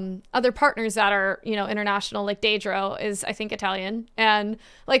partners that are international, like Daedro is, I think, Italian, and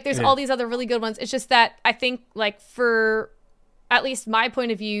like there's all these other really good ones. It's just that I think like for at least my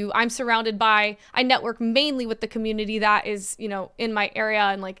point of view, I network mainly with the community that is, in my area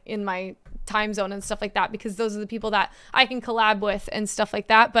and like in my time zone and stuff like that, because those are the people that I can collab with and stuff like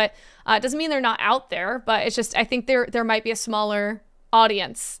that. But it doesn't mean they're not out there, but it's just, I think there might be a smaller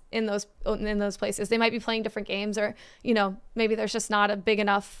audience in those places. They might be playing different games, or, maybe there's just not a big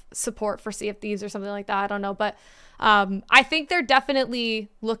enough support for Sea of Thieves or something like that. I don't know. But I think they're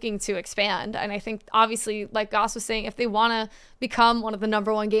definitely looking to expand. And I think, obviously, like Goss was saying, if they want to become one of the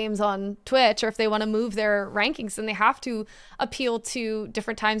 #1 games on Twitch, or if they want to move their rankings, then they have to appeal to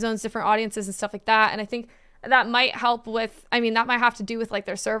different time zones, different audiences and stuff like that. And I think that might help with, that might have to do with like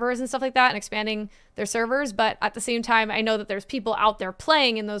their servers and stuff like that and expanding their servers. But at the same time, I know that there's people out there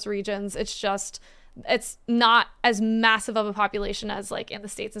playing in those regions. It's just it's not as massive of a population as like in the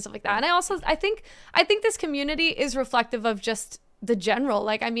States and stuff like that. And I think this community is reflective of just the general,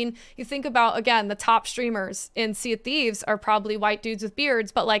 like, I mean, you think about, again, the top streamers in Sea of Thieves are probably white dudes with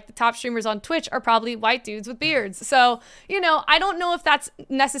beards, but like the top streamers on Twitch are probably white dudes with beards. So, you know, I don't know if that's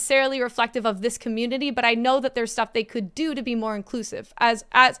necessarily reflective of this community, but I know that there's stuff they could do to be more inclusive, as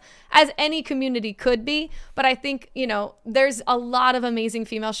any community could be. But I think, you know, there's a lot of amazing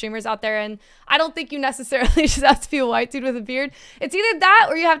female streamers out there, and I don't think you necessarily just have to be a white dude with a beard. It's either that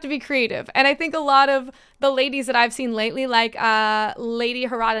or you have to be creative. And I think a lot of the ladies that I've seen lately, like Lady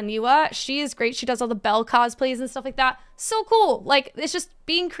Harada Niwa, she is great. She does all the Belle cosplays and stuff like that. So cool. Like, it's just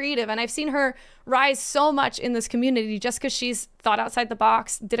being creative. And I've seen her rise so much in this community just because she's thought outside the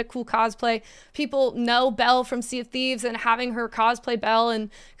box, did a cool cosplay. People know Belle from Sea of Thieves, and having her cosplay Belle and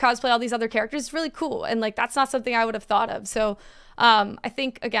cosplay all these other characters is really cool. And like, that's not something I would have thought of. So I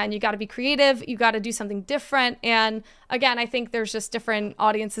think, again, you got to be creative. You got to do something different. And again, I think there's just different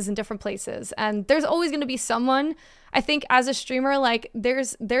audiences in different places. And there's always going to be someone, I think, as a streamer, like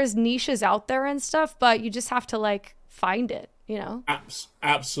there's niches out there and stuff, but you just have to like find it, you know?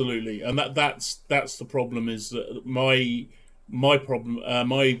 Absolutely. And that's the problem, is that my problem,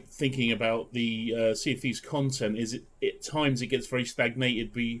 my thinking about the Sea of Thieves content is at times it gets very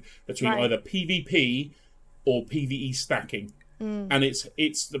stagnated between either PvP or PvE stacking. And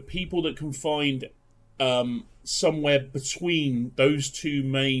it's the people that can find somewhere between those two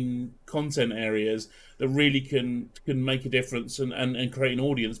main content areas that really can make a difference and create an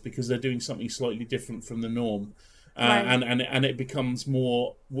audience, because they're doing something slightly different from the norm. And it becomes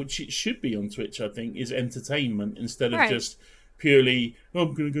more, which it should be on Twitch, I think, is entertainment instead of just purely, oh,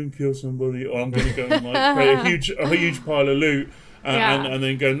 I'm going to go and kill somebody, or I'm going to go and like create a huge pile of loot and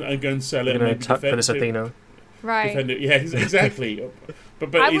then go and sell it. You're going to for this Athena. Right. Yeah, exactly.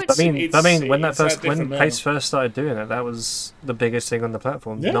 But I mean, when Peircee first started doing it, that was the biggest thing on the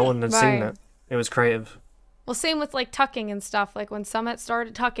platform. Yeah. No one had seen it. It was creative. Well, same with like tucking and stuff. Like when Summit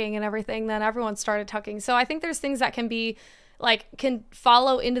started tucking and everything, then everyone started tucking. So I think there's things that can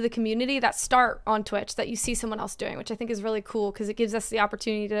follow into the community that start on Twitch that you see someone else doing, which I think is really cool because it gives us the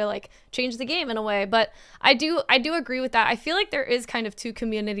opportunity to like change the game in a way. But I do agree with that. I feel like there is kind of two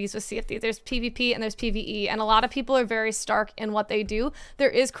communities with CFD. There's PvP and there's PvE, and a lot of people are very stark in what they do. There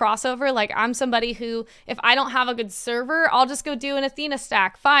is crossover. Like, I'm somebody who, if I don't have a good server, I'll just go do an Athena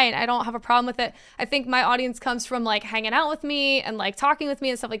stack. Fine, I don't have a problem with it. I think my audience comes from like hanging out with me and like talking with me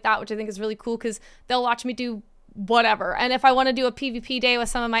and stuff like that, which I think is really cool because they'll watch me do whatever. And if I want to do a PvP day with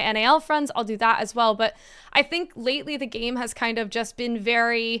some of my NAL friends, I'll do that as well. But I think lately the game has kind of just been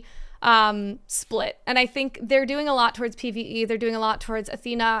very split. And I think they're doing a lot towards PvE. They're doing a lot towards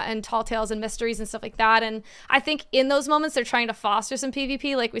Athena and Tall Tales and Mysteries and stuff like that. And I think in those moments, they're trying to foster some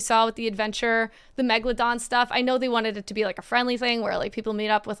PvP, like we saw with the adventure, the Megalodon stuff. I know they wanted it to be like a friendly thing where like people meet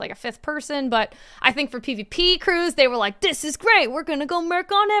up with like a fifth person, but I think for PvP crews, they were like, this is great. We're going to go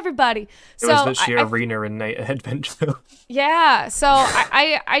murk on everybody. It was literally arena in adventure. Yeah. So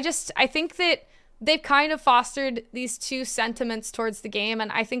I think that they've kind of fostered these two sentiments towards the game.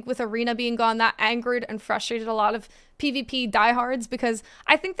 And I think with Arena being gone, that angered and frustrated a lot of PvP diehards, because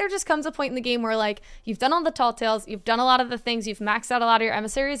I think there just comes a point in the game where like you've done all the Tall Tales, you've done a lot of the things, you've maxed out a lot of your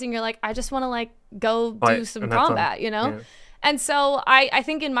emissaries, and you're like, I just want to like go do some combat, you know? Yeah. And so I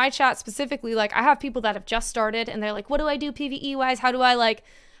think in my chat specifically, like I have people that have just started and they're like, what do I do PvE wise? How do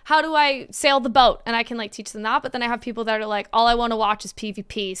I sail the boat? And I can like teach them that. But then I have people that are like, all I want to watch is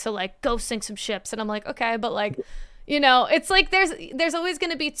PvP. So like go sink some ships. And I'm like, okay, but like, you know, it's like there's always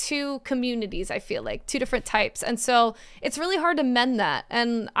going to be two communities, I feel like, two different types. And so it's really hard to mend that.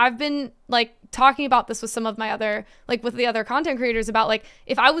 And I've been like talking about this with some of my other, like with the other content creators about like,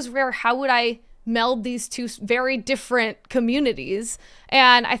 if I was Rare, how would I meld these two very different communities?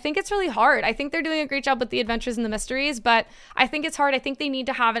 And I think it's really hard. I think they're doing a great job with the adventures and the mysteries, but I think it's hard. I think they need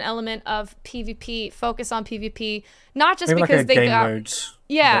to have an element of PvP, focus on PvP, not just maybe because like they game got modes,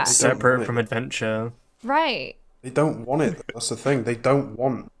 that's separate from adventure. Right. They don't want it. That's the thing. They don't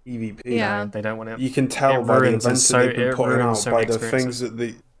want PvP. Yeah. No, they don't want it. You can tell by the events that they've been putting out, by the things that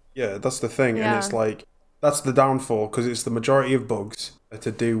that's the thing. Yeah. And it's like, that's the downfall, because it's the majority of bugs are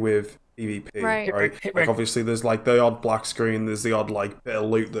to do with PvP, right? Like obviously there's like the odd black screen, there's the odd like bit of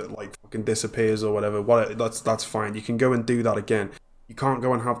loot that like fucking disappears or whatever. That's fine. You can go and do that again. You can't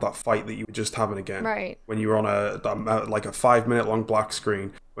go and have that fight that you were just having again. Right. When you were on like a 5-minute long black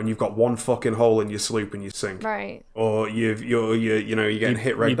screen, when you've got one fucking hole in your sloop and you sink. Right. Or you're getting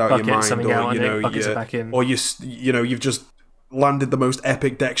hit right out your mind, or you've just landed the most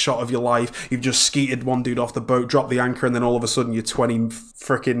epic deck shot of your life. You've just skeeted one dude off the boat, dropped the anchor, and then all of a sudden you're 20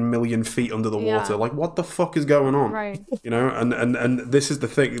 freaking million feet under the water. Like, what the fuck is going on? Right. You know, and this is the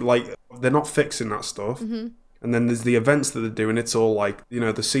thing. Like, they're not fixing that stuff. And then there's the events that they're doing. It's all like, you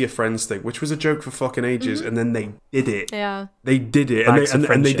know, the See Your Friends thing, which was a joke for fucking ages. And then they did it. Yeah. They did it.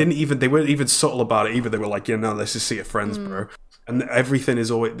 And they didn't even, they weren't even subtle about it either. They were like, yeah, no, let's just See Your Friends, bro. And everything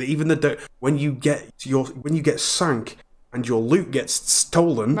is always, even when you get sank and your loot gets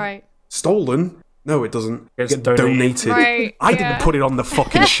stolen. No, it doesn't. It gets donated. Right, I didn't put it on the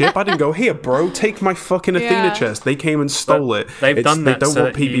fucking ship. I didn't go, here, bro, take my fucking Athena chest. They came and stole it. They've done that. They don't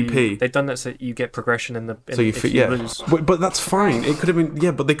want PvP. They've done that so you get progression in the. So you lose. But that's fine. It could have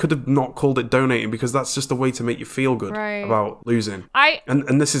been but they could have not called it donating because that's just a way to make you feel good about losing.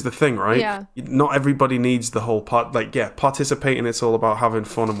 And this is the thing, right? Yeah. Not everybody needs the whole part. Like, participating. It's all about having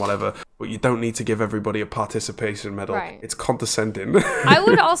fun and whatever. But you don't need to give everybody a participation medal. Right. It's condescending. I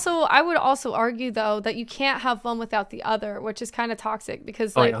would also argue though that you can't have one without the other, which is kind of toxic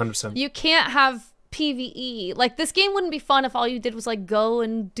because like 100%. You can't have PvE. Like, this game wouldn't be fun if all you did was like go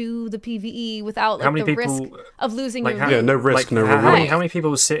and do the PvE without like the risk of losing your loot. No risk, no reward. How many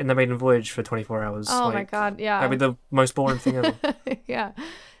people will sit in the maiden voyage for 24 hours? Oh my god, yeah. That'd be the most boring thing ever. Yeah.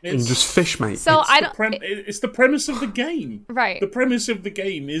 And just fish, mate. So it's the premise of the game. Right. The premise of the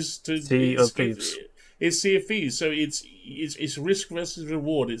game is to Sea of Thieves. It's Sea of Thieves, so it's risk versus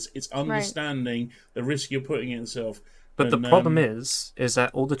reward. It's understanding the risk you're putting in yourself. But the problem is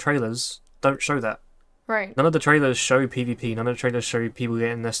that all the trailers don't show that. Right. None of the trailers show PvP. None of the trailers show people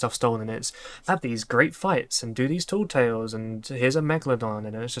getting their stuff stolen. It's have these great fights and do these tall tales and here's a megalodon,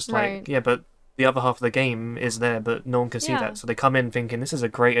 and it's just like but the other half of the game is there, but no one can see that. So they come in thinking this is a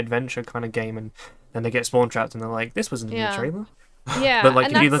great adventure kind of game, and then they get spawn trapped and they're like, this wasn't in the trailer. Yeah. But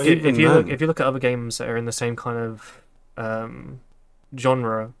like if you look at other games that are in the same kind of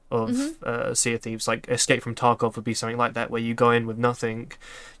genre of Sea of Thieves, like Escape from Tarkov would be something like that, where you go in with nothing,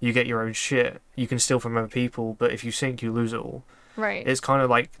 you get your own shit, you can steal from other people, but if you sink, you lose it all. Right. It's kind of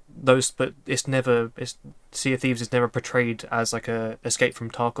like those, but Sea of Thieves is never portrayed as like a Escape from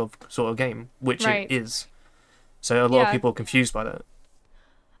Tarkov sort of game, which it is. So a lot of people are confused by that.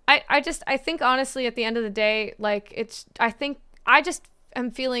 I think honestly at the end of the day, like I just am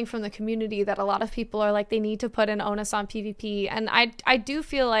feeling from the community that a lot of people are like, they need to put an onus on PvP, and I do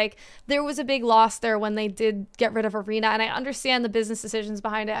feel like there was a big loss there when they did get rid of Arena, and I understand the business decisions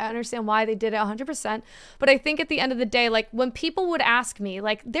behind it. I understand why they did it 100%, but I think at the end of the day, like when people would ask me,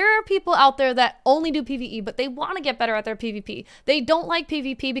 like there are people out there that only do PvE, but they want to get better at their PvP. They don't like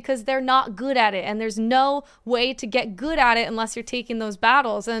PvP because they're not good at it, and there's no way to get good at it unless you're taking those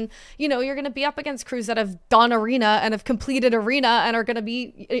battles. And you know, you're going to be up against crews that have done Arena and have completed Arena and are going to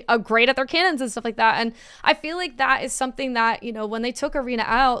be great at their cannons and stuff like that. And I feel like that is something that, you know, when they took Arena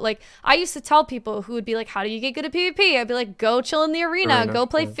out, like I used to tell people who would be like, how do you get good at PvP? I'd be like, go chill in the arena, go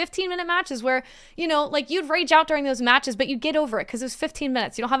play 15-minute matches where, you know, like you'd rage out during those matches, but you'd get over it because it was 15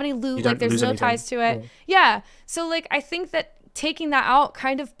 minutes. You don't have any loot, like there's no ties to it. Yeah. So like I think that taking that out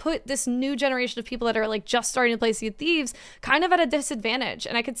kind of put this new generation of people that are like just starting to play Sea of Thieves kind of at a disadvantage.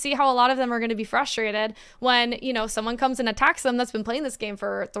 And I could see how a lot of them are going to be frustrated when, you know, someone comes and attacks them that's been playing this game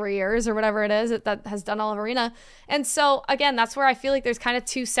for 3 years or whatever it is that has done all of Arena. And so again, that's where I feel like there's kind of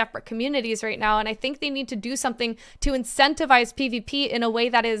two separate communities right now. And I think they need to do something to incentivize PvP in a way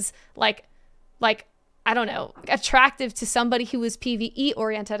that is like I don't know, attractive to somebody who is PvE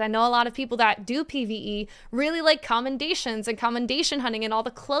oriented. I know a lot of people that do PvE really like commendations and commendation hunting and all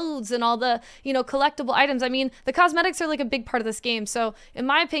the clothes and all the, you know, collectible items. I mean, the cosmetics are like a big part of this game. So in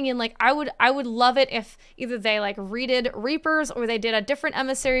my opinion, like I would love it if either they like redid Reapers or they did a different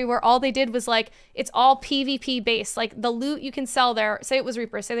emissary where all they did was like, it's all PvP based. Like the loot you can sell there, say it was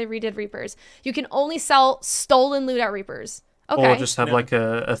Reapers, say they redid Reapers. You can only sell stolen loot at Reapers. Okay. Or just have like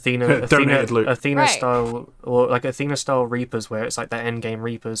a Athena style, or like Athena style Reapers where it's like that end game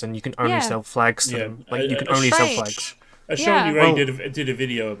Reapers and you can only sell flags to them. Like you can only sell flags. Shawnee Ray did a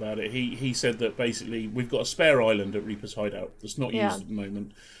video about it. He said that basically we've got a spare island at Reaper's Hideout that's not used at the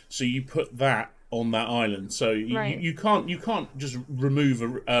moment. So you put that on that island. So you can't just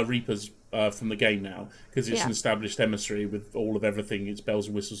remove Reaper's from the game now because it's an established emissary with all of everything. It's bells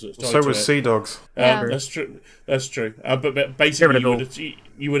and whistles. So was Sea Dogs. That's true. That's true. But basically,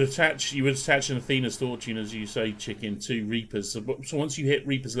 you would attach an Athena's Fortune, as you say, chicken, to Reapers. So once you hit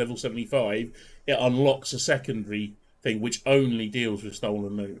Reapers level 75, it unlocks a secondary thing which only deals with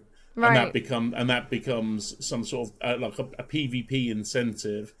stolen loot. Right. And that becomes some sort of like a PvP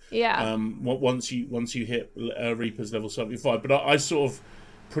incentive. Yeah. Once you hit Reapers level 75, but I sort of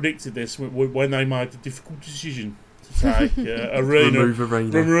predicted this when they made the difficult decision Arena. Remove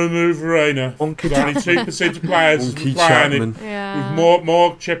Arena. Only 2% of players playing it. Yeah. With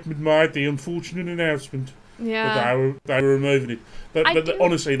Mark Chapman made the unfortunate announcement that they were removing it. But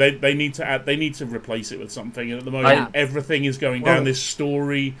honestly, they need to add. They need to replace it with something. And at the moment, everything is going down this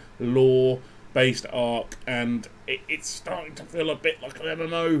story lore based arc, and it's starting to feel a bit like an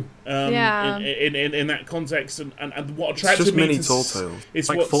MMO in that context. And what attracted me to Tall Tales. It's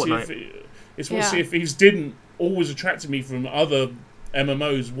like what Fortnite. Sea of Thieves didn't always attracted me from other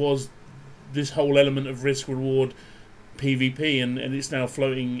MMOs was this whole element of risk reward PvP, and it's now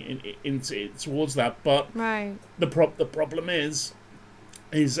floating towards that. But the problem is,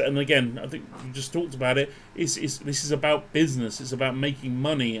 and again, I think you just talked about it, this is about business, it's about making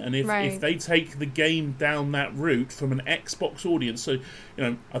money, and if they take the game down that route from an Xbox audience, so,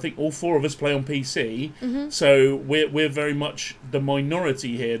 I think all four of us play on PC, so we're very much the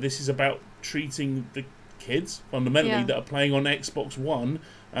minority here. This is about treating the kids, fundamentally, that are playing on Xbox One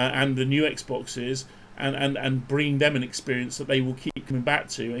and the new Xboxes, and bringing them an experience that they will keep coming back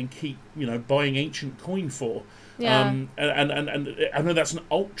to and keep, buying ancient coin for. And I know that's an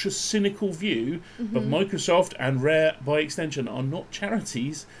ultra cynical view, but Microsoft and Rare, by extension, are not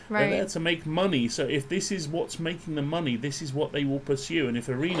charities. They're there to make money. So if this is what's making them money, this is what they will pursue. And if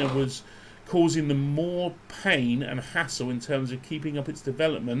Arena was causing them more pain and hassle in terms of keeping up its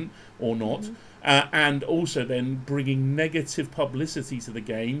development or not, and also then bringing negative publicity to the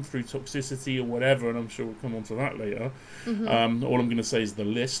game through toxicity or whatever, and I'm sure we'll come on to that later. All I'm going to say is the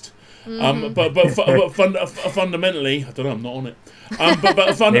list. But fundamentally, I don't know, I'm not on it.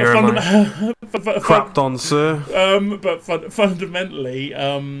 Crapped on, sir. But fundamentally,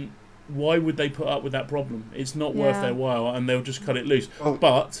 why would they put up with that problem? It's not worth their while, and they'll just cut it loose.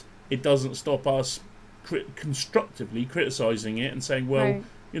 But it doesn't stop us constructively criticising it and saying, well,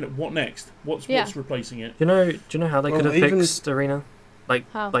 what next? What's replacing it? Do you know how they could have fixed Arena? Like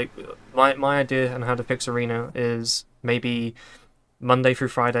my idea on how to fix Arena is maybe Monday through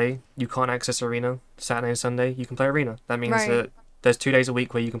Friday you can't access Arena. Saturday and Sunday you can play Arena. That means that there's 2 days a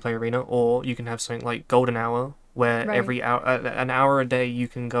week where you can play Arena, or you can have something like Golden Hour, where every hour, an hour a day, you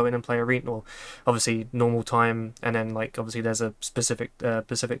can go in and play Arena. Or obviously normal time, and then obviously there's a specific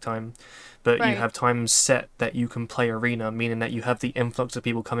Pacific time, but you have times set that you can play Arena, meaning that you have the influx of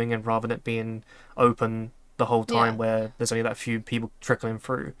people coming in rather than it being open the whole time where there's only that few people trickling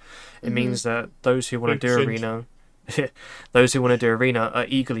through. It means that those who want to do Arena. Those who want to do Arena are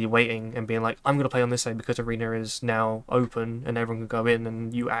eagerly waiting and being like, I'm going to play on this day because Arena is now open and everyone can go in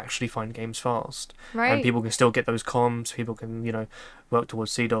and you actually find games fast. And people can still get those comms, people can, work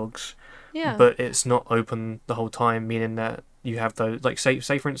towards Sea Dogs. But it's not open the whole time, meaning that you have those,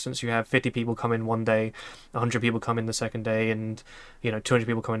 say for instance, you have 50 people come in one day, 100 people come in the second day, and 200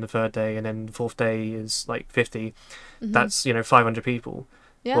 people come in the third day, and then the fourth day is 50. That's 500 people.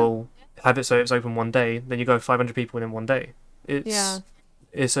 Well, have it so it's open one day, then you go 500 people in one day. It's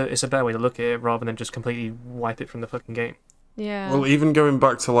a better way to look at it rather than just completely wipe it from the fucking game. Well, even going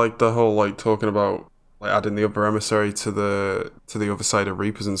back to the whole talking about adding the other emissary to the other side of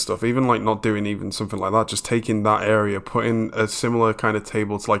Reapers and stuff, even not doing even something like that, just taking that area, putting a similar kind of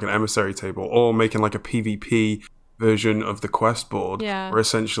table to an emissary table, or making a PvP version of the quest board, where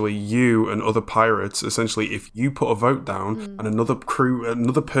essentially you and other pirates, essentially if you put a vote down and another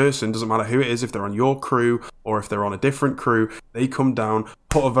person, doesn't matter who it is, if they're on your crew or if they're on a different crew, they come down,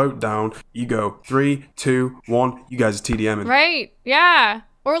 put a vote down, you go 3, 2, 1, you guys are TDMing.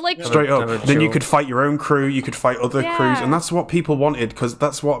 Or straight up. Then you could fight your own crew, you could fight other crews, and that's what people wanted, because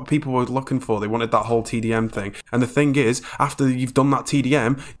that's what people were looking for. They wanted that whole TDM thing. And the thing is, after you've done that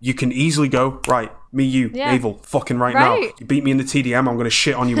TDM, you can easily go, right, me, you, Naval, fucking now. You beat me in the TDM, I'm going to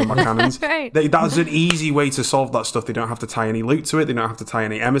shit on you with my cannons. That's an easy way to solve that stuff. They don't have to tie any loot to it, they don't have to tie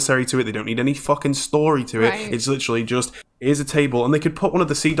any emissary to it, they don't need any fucking story to it. It's literally just, here's a table, and they could put one of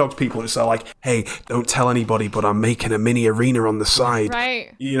the Sea Dogs people who's hey, don't tell anybody, but I'm making a mini arena on the side.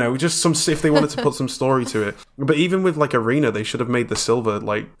 Just some, if they wanted to put some story to it. But even with Arena, they should have made the silver,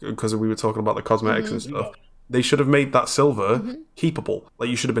 because we were talking about the cosmetics and stuff. They should have made that silver keepable.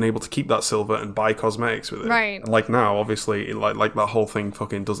 You should have been able to keep that silver and buy cosmetics with it. And now, obviously, that whole thing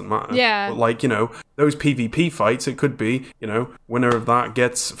fucking doesn't matter. But those PvP fights, it could be, winner of that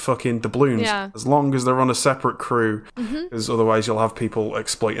gets fucking doubloons. As long as they're on a separate crew. Because otherwise you'll have people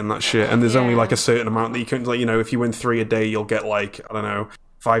exploiting that shit. And there's only a certain amount that you can, if you win 3 a day, you'll get I don't know,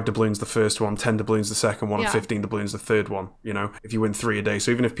 5 doubloons the first one, 10 doubloons the second one, and 15 doubloons the third one, if you win 3 a day. So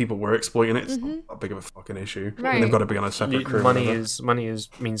even if people were exploiting it, it's not that big of a fucking issue. And they've got to be on a separate crew. Money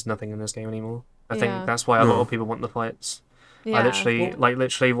means nothing in this game anymore. I think that's why a lot of people want the fights. I literally,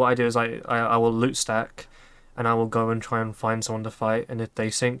 literally what I do is I will loot stack, and I will go and try and find someone to fight. And if they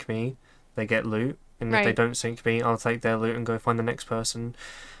sink me, they get loot. And if they don't sink me, I'll take their loot and go find the next person.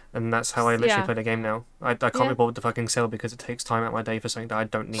 And that's how I literally play the game now. I can't be bothered to fucking sell because it takes time out of my day for something that I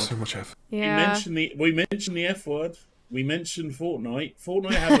don't need. So much effort. Yeah. We mentioned the F word. We mentioned Fortnite.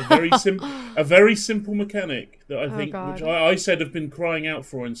 Fortnite has a very simple mechanic that I think, which I said have been crying out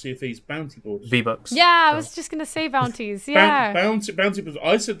for in Sea of Thieves, bounty boards. V-Bucks. Yeah, I was just gonna say bounties. Yeah. Bounty boards.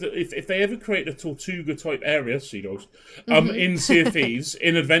 I said that if they ever create a Tortuga type area, Sea Dogs, in Sea of Thieves,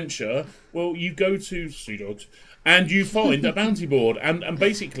 in Adventure, well, you go to Sea Dogs and you find a bounty board, and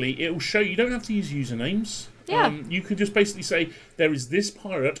basically it will show you don't have to use usernames. Yeah. You could just basically say there is this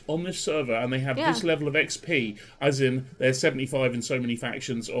pirate on this server and they have this level of XP, as in they're 75 in so many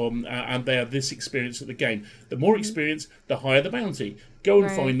factions, and they have this experience at the game. The more experience, the higher the bounty. Go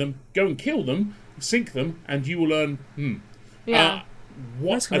and find them, go and kill them, sink them, and you will earn.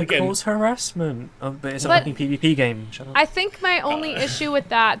 That's going to cause harassment. But it's a fucking PvP game. Shut up. I think my only issue with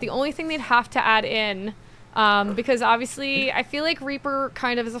that, the only thing they'd have to add in, because obviously I feel like Reaper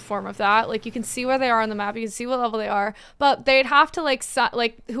kind of is a form of that. Like, you can see where they are on the map, you can see what level they are, but they'd have to like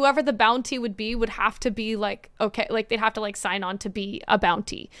whoever the bounty would be would have to be like, okay, like they'd have to like sign on to be a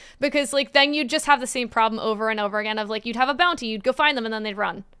bounty, because like then you'd just have the same problem over and over again of like you'd have a bounty, you'd go find them, and then they'd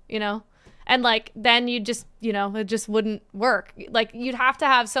run, you know? And like then you just, you know, it just wouldn't work. Like, you'd have to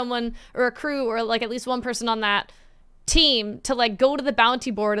have someone or a crew or like at least one person on that team to like go to the bounty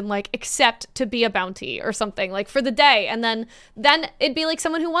board and like accept to be a bounty or something like for the day, and then it'd be like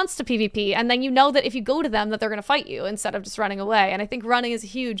someone who wants to PvP, and then you know that if you go to them that they're gonna fight you instead of just running away. And I think running is a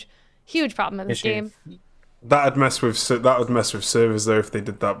huge problem in this game. That'd mess with servers though if they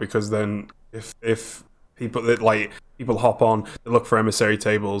did that, because then if people that like people hop on, they look for emissary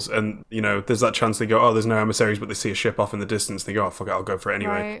tables, and you know there's that chance they go, oh, there's no emissaries, but they see a ship off in the distance, they go, oh fuck it, I'll go for it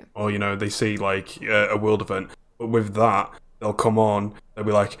anyway. Or you know they see like a world event. But with that, they'll come on, they'll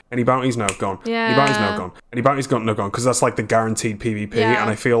be like, any bounties? No, gone. Any bounties? No, gone. Any bounties? Gone? No, gone. Because that's like the guaranteed PvP. And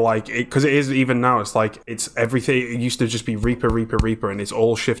I feel like, because it is even now, it's like, it's everything. It used to just be Reaper, and it's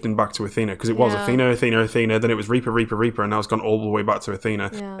all shifting back to Athena. Because it was Athena, then it was Reaper, and now it's gone all the way back to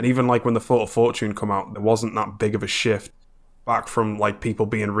Athena. And even like when the Fort of Fortune come out, there wasn't that big of a shift back from like people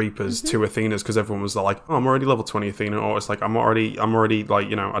being Reapers to Athenas, because everyone was like, oh, I'm already level 20 Athena, or it's like I'm already like,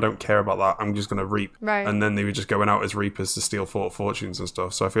 you know, I don't care about that, I'm just gonna reap. And then they were just going out as Reapers to steal Fort Fortunes and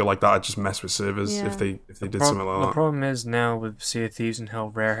stuff. So I feel like that'd just mess with servers if they did something like that. The problem is now with Sea of Thieves and how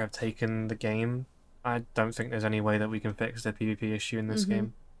Rare have taken the game, I don't think there's any way that we can fix the PvP issue in this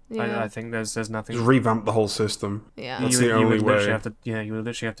game. I think there's nothing. Just revamp the whole system. That's the only way. You would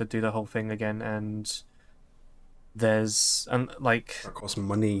literally have to do the whole thing again, and there's like that costs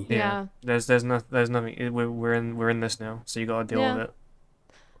money. There's nothing. We're in this now, so you gotta deal with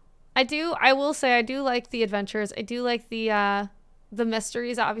it. I will say I do like the adventures. I do like the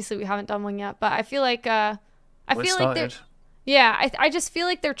mysteries. Obviously we haven't done one yet, but I feel like I just feel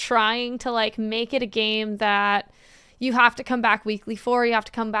like they're trying to like make it a game that you have to come back weekly for, you have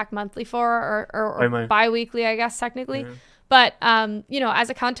to come back monthly for, or bi-weekly, I guess technically. But, you know, as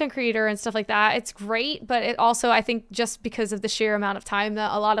a content creator and stuff like that, it's great. But it also, I think, just because of the sheer amount of time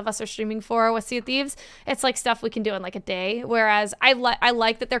that a lot of us are streaming for with Sea of Thieves, it's like stuff we can do in like a day. Whereas I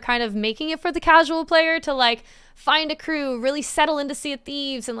like that they're kind of making it for the casual player to like find a crew, really settle into Sea of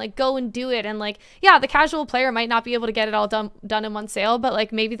Thieves and like go and do it. And like, yeah, the casual player might not be able to get it all done in one sale, but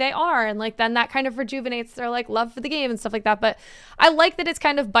like maybe they are. And like then that kind of rejuvenates their like love for the game and stuff like that. But I like that it's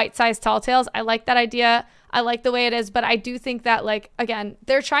kind of bite-sized tall tales. I like that idea. I like the way it is, but I do think that, like, again,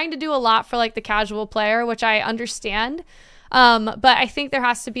 they're trying to do a lot for, like, the casual player, which I understand. But I think there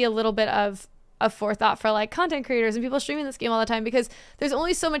has to be a little bit of forethought for, like, content creators and people streaming this game all the time, because there's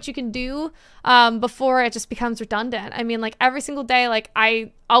only so much you can do before it just becomes redundant. I mean, like, every single day, like,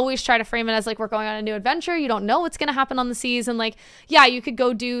 I always try to frame it as, like, we're going on a new adventure. You don't know what's going to happen on the seas. And, like, yeah, you could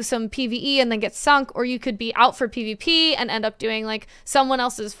go do some PvE and then get sunk, or you could be out for PvP and end up doing, like, someone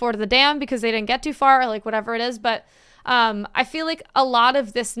else's Fort of the Dam because they didn't get too far, or, like, whatever it is. But I feel like a lot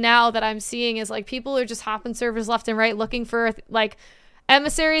of this now that I'm seeing is, like, people are just hopping servers left and right looking for, like,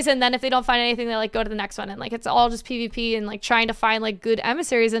 emissaries, and then if they don't find anything, they like go to the next one, and like it's all just PvP and like trying to find like good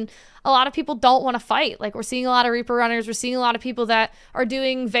emissaries. And a lot of people don't want to fight. Like, we're seeing a lot of Reaper runners, we're seeing a lot of people that are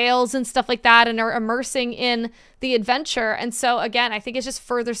doing veils and stuff like that and are immersing in the adventure. And so again, I think it's just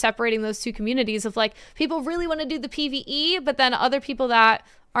further separating those two communities of like, people really want to do the PvE, but then other people that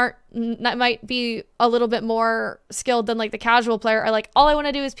might be a little bit more skilled than like the casual player are like, all I want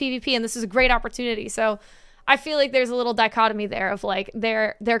to do is PvP, and this is a great opportunity. So I feel like there's a little dichotomy there of like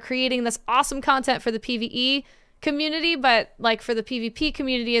they're creating this awesome content for the PvE community, but like for the PvP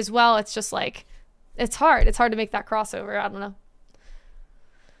community as well, it's just like it's hard to make that crossover. I don't know.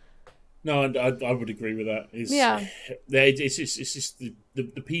 No, I would agree with that. It's just the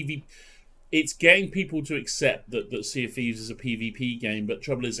PvP. It's getting people to accept that Sea of Thieves is a PvP game, but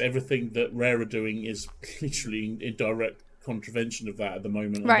trouble is everything that Rare are doing is literally in direct contravention of that at the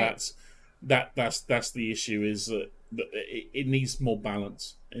moment. Right. And that's the issue, is that it needs more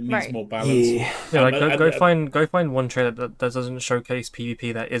balance. It needs more balance. Yeah, like go find one trailer that doesn't showcase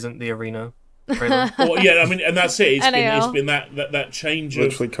PvP that isn't the arena trailer. Well, yeah, I mean, and that's it. It's NAL. been that change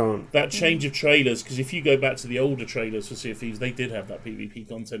Literally of can't. that change of trailers, because if you go back to the older trailers for Sea of Thieves, they did have that PvP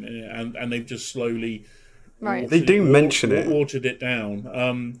content in it, and they've just slowly They do mention it. watered it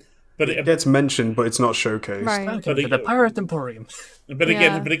down. But It gets mentioned, but it's not showcased. Right. Okay, the Pirate Emporium. But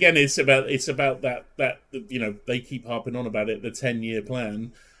again, it's about that they keep harping on about it, the 10-year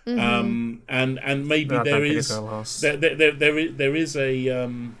plan, and maybe there is a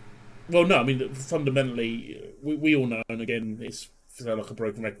well, no, I mean, fundamentally, we all know, and again, it's like a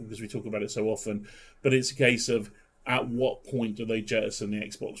broken record because we talk about it so often, but it's a case of at what point do they jettison the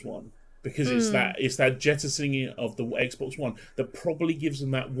Xbox One? Because it's that jettisoning of the Xbox One that probably gives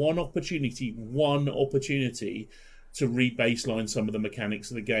them that one opportunity to re-baseline some of the mechanics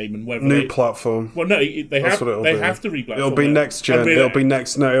of the game, and whether platform. Well, no, they have to re-platform. It'll be next gen. It'll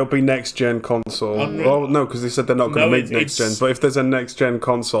be next gen console. Well, no, because they said they're not going to make next gen. But if there's a next gen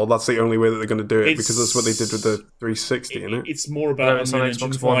console, that's the only way that they're going to do it, because that's what they did with the 360. Isn't it? It's more about Unreal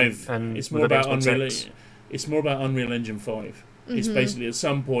Engine 5. It's more about Unreal. It's more about Unreal Engine 5. It's basically at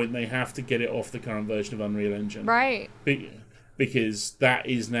some point they have to get it off the current version of Unreal Engine, Right. Because that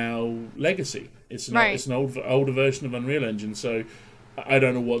is now legacy. It's an older version of Unreal Engine. So I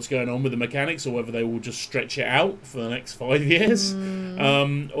don't know what's going on with the mechanics, or whether they will just stretch it out for the next 5 years,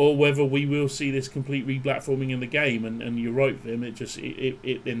 or whether we will see this complete re-platforming in the game. And you're right, Vim.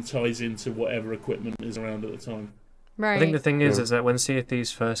 It then ties into whatever equipment is around at the time. Right. I think the thing is that when Sea of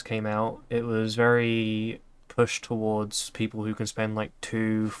Thieves first came out, it was very pushed towards people who can spend like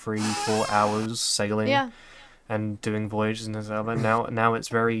 2, 3, 4 hours sailing and doing voyages and stuff. And now it's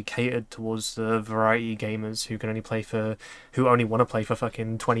very catered towards the variety gamers who only want to play for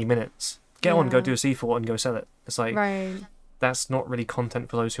fucking 20 minutes. Get on, go do a C4 and go sell it. It's like that's not really content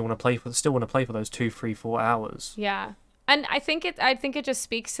for those who still want to play for those 2, 3, 4 hours. Yeah. And I think it just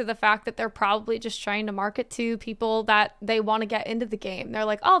speaks to the fact that they're probably just trying to market to people that they want to get into the game. They're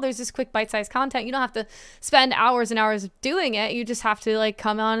like, oh, there's this quick bite-sized content. You don't have to spend hours and hours doing it. You just have to like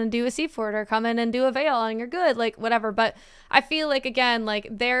come on and do a C4 or come in and do a Veil and you're good, like whatever. But I feel like, again, like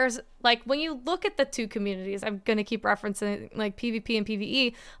there's like when you look at the two communities, I'm going to keep referencing like PvP and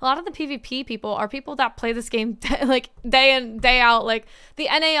PvE. A lot of the PvP people are people that play this game like day in, day out. Like the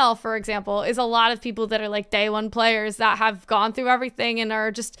NAL, for example, is a lot of people that are like day one players that have gone through everything and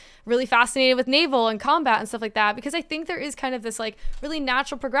are just really fascinated with naval and combat and stuff like that. Because I think there is kind of this like really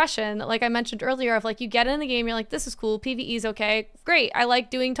natural progression, like I mentioned earlier, of like you get in the game, you're like, this is cool, PvE is okay, great, I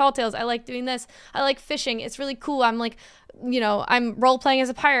like doing tall tales, I like doing this, I like fishing, it's really cool, I'm like, I'm role playing as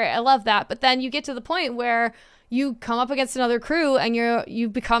a pirate, I love that. But then you get to the point where you come up against another crew and you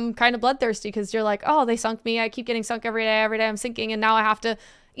become kind of bloodthirsty because you're like, oh, they sunk me, I keep getting sunk every day I'm sinking, and now I have to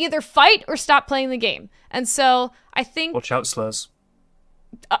either fight or stop playing the game. And so I think watch out, slurs.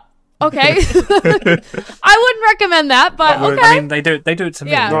 Okay. I wouldn't recommend that, but okay. I mean, they do it to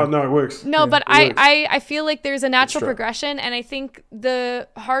me. Yeah. No, it works. No, but I feel like there's a natural true. progression, and I think the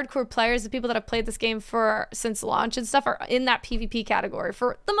hardcore players, the people that have played this game since launch and stuff, are in that PvP category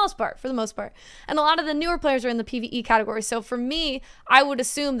for the most part. And a lot of the newer players are in the PvE category. So for me, I would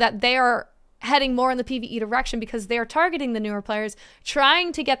assume that they are heading more in the PvE direction because they're targeting the newer players,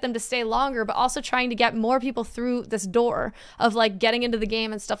 trying to get them to stay longer, but also trying to get more people through this door of like getting into the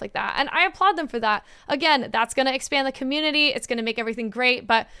game and stuff like that. And I applaud them for that. Again, that's going to expand the community. It's going to make everything great.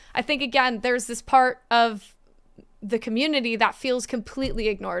 But I think, again, there's this part of the community that feels completely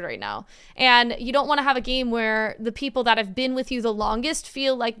ignored right now. And you don't want to have a game where the people that have been with you the longest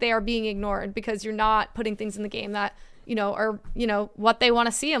feel like they are being ignored because you're not putting things in the game that are what they want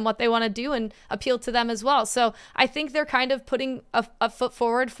to see and what they want to do and appeal to them as well. So I think they're kind of putting a foot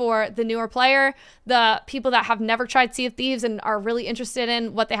forward for the newer player, the people that have never tried Sea of Thieves and are really interested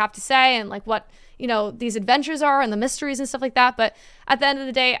in what they have to say and like what these adventures are and the mysteries and stuff like that. But at the end of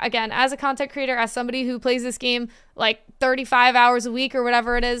the day, again, as a content creator, as somebody who plays this game like 35 hours a week or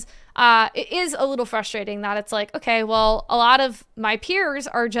whatever it is a little frustrating that it's like, okay, well, a lot of my peers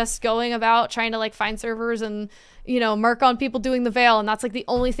are just going about trying to like find servers and murk on people doing the Veil, and that's like the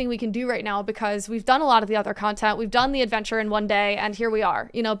only thing we can do right now because we've done a lot of the other content. We've done the adventure in one day, and here we are,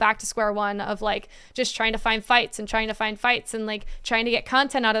 back to square one of like just trying to find fights and like trying to get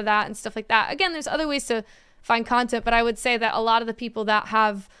content out of that and stuff like that. Again, there's other ways to find content, but I would say that a lot of the people that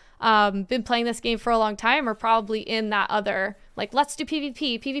have been playing this game for a long time are probably in that other, like, let's do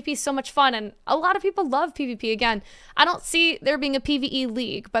PvP. PvP is so much fun, and a lot of people love PvP. Again, I don't see there being a PvE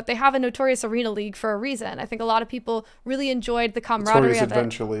league, but they have a Notorious Arena League for a reason. I think a lot of people really enjoyed the camaraderie Notorious of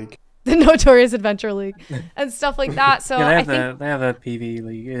Adventure League. The Notorious Adventure League and stuff like that. So yeah, I think they have a PvE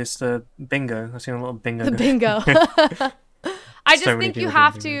league. It's the bingo. I've seen a lot of bingo. The bingo. I just So many think you people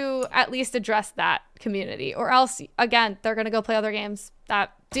have doing to at least address that community, or else, again, they're going to go play other games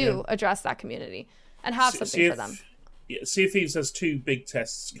that do address that community and have something for them. Sea of Thieves has two big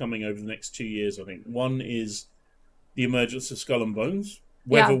tests coming over the next 2 years, I think. One is the emergence of Skull and Bones.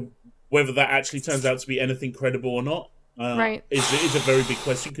 Whether that actually turns out to be anything credible or not is a very big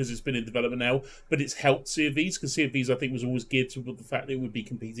question because it's been in development now. But it's helped Sea of Thieves because Sea of Thieves, I think, was always geared toward the fact that it would be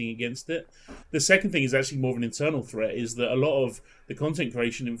competing against it. The second thing is actually more of an internal threat, is that a lot of the content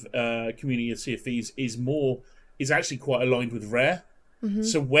creation community of Sea of Thieves is actually quite aligned with Rare. Mm-hmm.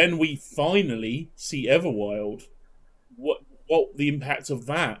 So when we finally see Everwild, what the impact of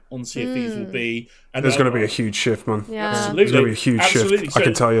that on Sea of Thieves will be. And there's going to be a huge shift, man. Yeah. Absolutely. There's going to be a huge shift, I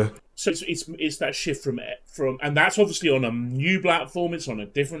can tell you. So it's that shift from, and that's obviously on a new platform. It's on a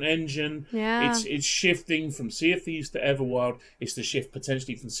different engine. Yeah. It's shifting from Sea of Thieves to Everwild. It's the shift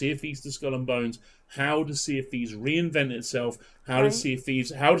potentially from Sea of Thieves to Skull and Bones. How does Sea of Thieves reinvent itself? How does Sea of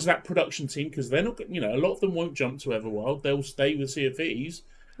Thieves? How does that production team? Because they're not, a lot of them won't jump to Everwild. They'll stay with Sea of Thieves.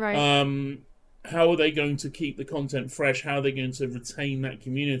 Right. How are they going to keep the content fresh? How are they going to retain that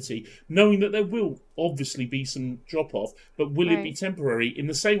community? Knowing that there will obviously be some drop-off, but will it be temporary? In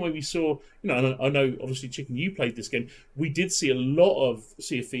the same way we saw, I know obviously, Chicken, you played this game. We did see a lot of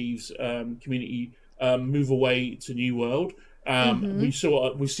Sea of Thieves community move away to New World.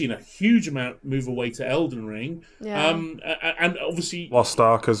 We've seen a huge amount move away to Elden Ring. And obviously... Lost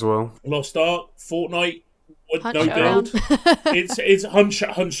Ark as well. Lost Ark, Fortnite, Hunt no Showdown. doubt. It's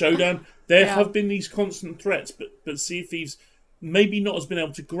Hunt Showdown. There have been these constant threats, but Sea of Thieves maybe not has been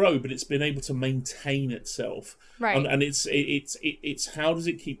able to grow, but it's been able to maintain itself. Right. And it's how does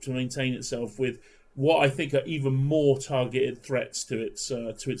it keep to maintain itself with what I think are even more targeted threats to its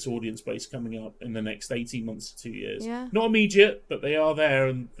audience base coming up in the next 18 months to 2 years. Yeah. Not immediate, but they are there,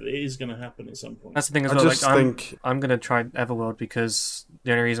 and it is going to happen at some point. That's the thing as well. I'm going to try Everworld because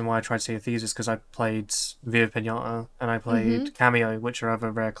the only reason why I tried Sea of Thieves is because I played Viva Pinata and I played Cameo, which are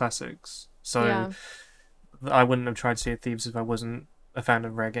other Rare classics. So I wouldn't have tried Sea of Thieves if I wasn't a fan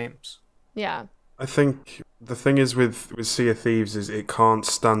of Rare games. Yeah. I think the thing is with Sea of Thieves is it can't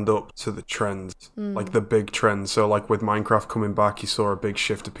stand up to the trends, like the big trends. So like with Minecraft coming back, you saw a big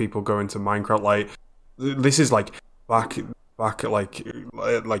shift of people going to Minecraft. Like this is like back at like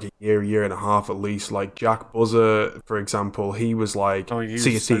a year and a half at least. Like Jack Buzzer, for example, he was like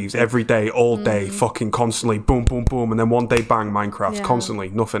Sea of Thieves every day, all day, fucking constantly, boom, boom, boom, and then one day bang, Minecraft, constantly,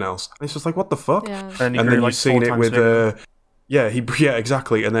 nothing else. And it's just like, what the fuck? Yeah. And then you've seen it with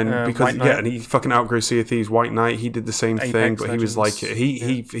exactly. And then because and he fucking outgrew Sea of Thieves. White Knight, he did the same thing, but he was like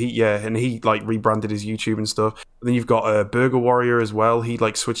he like rebranded his YouTube and stuff. And then you've got Burger Warrior as well. He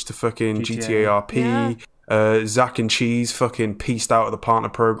like switched to fucking GTA RP. Yeah. Zack and Cheese fucking pieced out of the partner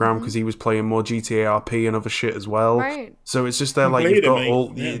program because he was playing more GTA RP and other shit as well. Right. So it's just there like you've got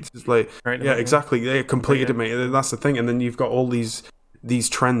all it's just like exactly. They completed it, mate. That's the thing. And then you've got all these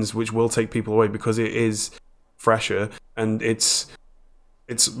trends which will take people away because it is fresher and it's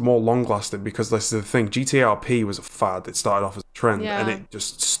more long lasting because that's the thing. GTA RP was a fad. It started off as a trend and it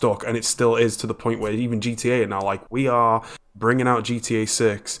just stuck, and it still is to the point where even GTA are now like, we are bringing out GTA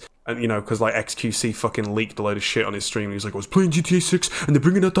 6. And because like XQC fucking leaked a load of shit on his stream. He was like, I was playing GTA 6 and they're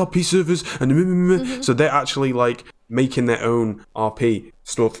bringing out RP servers and so they're actually like making their own RP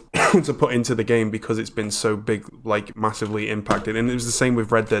stuff to put into the game because it's been so big, like massively impacted. And it was the same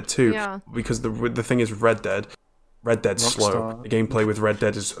with Red Dead 2 because the thing is with Red Dead's slow. The gameplay with Red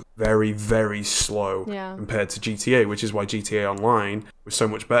Dead is very, very slow compared to GTA, which is why GTA Online was so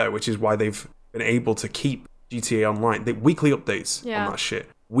much better, which is why they've been able to keep GTA Online. Weekly updates on that shit.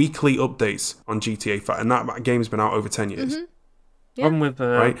 Weekly updates on GTA 5, and that game's been out over 10 years. Problem with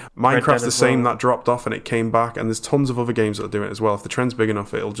right? Minecraft's the same, that dropped off and it came back, and there's tons of other games that are doing it as well. If the trend's big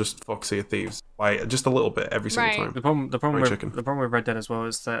enough, it'll just fuck Sea of Thieves by just a little bit every single time. The problem with Red Dead as well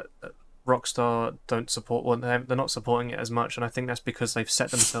is that Rockstar don't support they're not supporting it as much, and I think that's because they've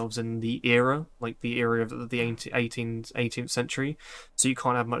set themselves in the era, like the era of the 18th century, so you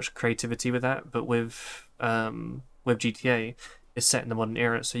can't have much creativity with that. But with with GTA is set in the modern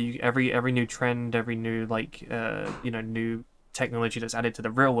era. So every new trend, every new new technology that's added to the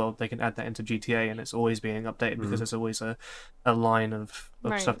real world, they can add that into GTA, and it's always being updated because there's always a line of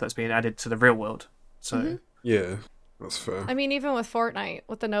stuff that's being added to the real world. So yeah, that's fair. I mean, even with Fortnite,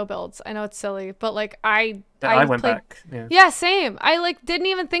 with the no builds, I know it's silly, but like I went played... back. Yeah, same. I like didn't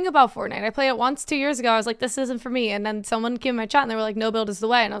even think about Fortnite. I played it once 2 years ago. I was like, this isn't for me. And then someone came in my chat and they were like, no build is the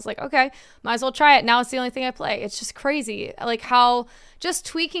way. And I was like, okay, might as well try it. Now it's the only thing I play. It's just crazy. Like how just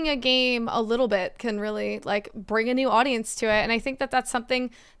tweaking a game a little bit can really like bring a new audience to it. And I think that that's something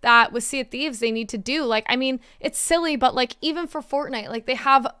that with Sea of Thieves they need to do. Like, I mean, it's silly, but like even for Fortnite, like they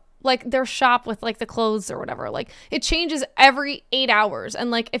have like their shop with like the clothes or whatever, like it changes every 8 hours. And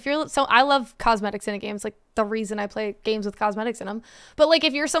like if you're I love cosmetics in a game. It's like the reason I play games with cosmetics in them. But like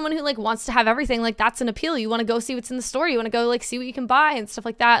if you're someone who like wants to have everything, like that's an appeal. You want to go see what's in the store, you want to go like see what you can buy and stuff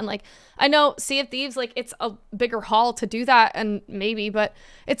like that. And like I know Sea of Thieves, like it's a bigger haul to do that, and maybe, but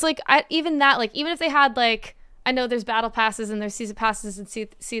it's like even that, like even if they had like, I know there's battle passes and there's season passes and Sea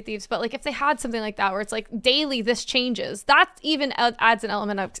of Thieves, but like if they had something like that where it's like daily this changes, that even adds an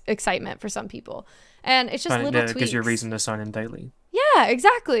element of excitement for some people. And it's just little tweaks. It gives you a reason to sign in daily. Yeah,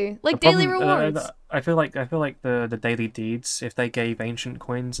 exactly. Like daily rewards. I feel like the daily deeds, if they gave ancient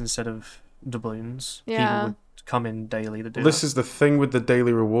coins instead of doubloons, people would come in daily to do This is the thing with the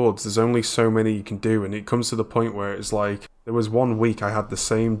daily rewards. There's only so many you can do, and it comes to the point where it's like there was 1 week I had the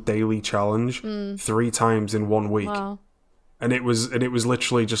same daily challenge 3 times in 1 week. Wow. And it was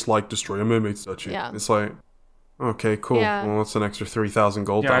literally just like destroy a mermaid statue. Yeah. It's like, okay, cool. Yeah. Well, that's an extra 3,000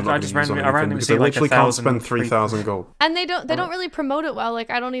 gold. Yeah, that I'm not I going just to use on randomly anything because see I like literally can't 1,000, spend 3,000 gold. And they don't really promote it well.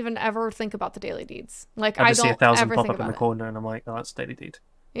 Like I don't even ever think about the daily deeds. Like I I just don't see 1,000 ever pop think up in about the it. corner, and I'm like, oh, that's daily deed.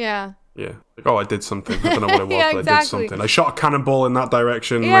 Yeah. Yeah. Like, oh, I did something. I don't know what it was, Yeah, but I did exactly. something. I shot a cannonball in that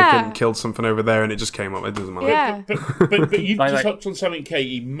direction, Yeah. and killed something over there, and it just came up. It doesn't matter. Yeah. But you've Like- just touched on something,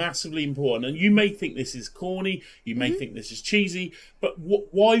 Katie, massively important. And you may think this is corny, you may think this is cheesy, but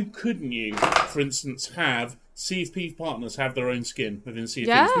why couldn't you, for instance, have Sea of Thieves partners have their own skin within Sea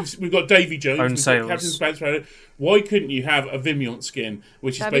of Thieves? We've got Davy Jones, Own we've sales. got Captain Sparrow. Why couldn't you have a Vimiont skin,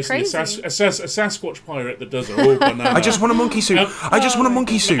 which That'd be is basically a crazy. Sasquatch pirate that does it all banana? I just want a monkey suit. I just want a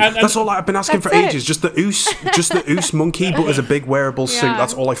monkey suit. That's all I've been asking for That's it. ages. Just the oos monkey, but as a big wearable suit. Yeah.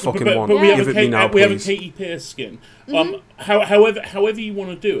 That's all I fucking want. But we have Give a it me now, we have a please. Katie Peirce skin. However you want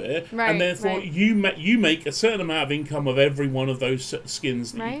to do it, Right, and therefore right. you make a certain amount of income of every one of those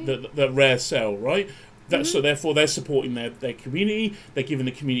skins Right. that Rare sell, right? So therefore they're supporting their community. They're giving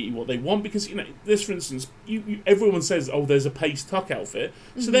the community what they want, because this, for instance, everyone says, oh, there's a Pace Tuck outfit,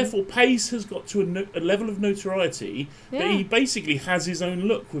 so therefore Pace has got to a level of notoriety that he basically has his own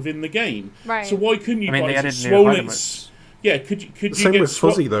look within the game. Right. So why couldn't you I mean, they buy added new Swollen? items. Yeah, could you Same get with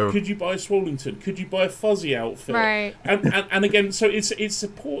Fuzzy, though. Could you buy a Swollington? Could you buy a Fuzzy outfit? Right. And again, so it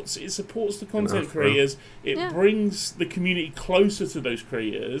supports the content creators. It brings the community closer to those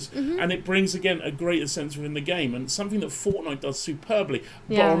creators, and it brings again a greater sense within the game, and something that Fortnite does superbly,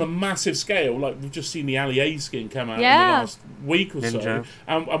 but on a massive scale. Like we've just seen the Ali skin come out in the last week or Ninja.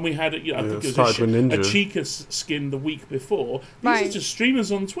 so, and we had I think it was started with Ninja. a Chica skin the week before. These Right. are just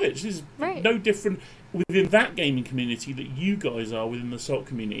streamers on Twitch. This is no different within that gaming community that you guys are within the SOC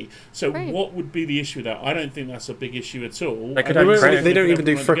community. So what would be the issue with that? I don't think that's a big issue at all. They could They have don't credit- even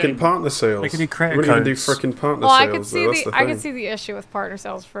do frickin' partner sales. They could do They credit wouldn't even do codes. frickin' partner Well, sales. I could see though. That's the the I could thing. see the issue with partner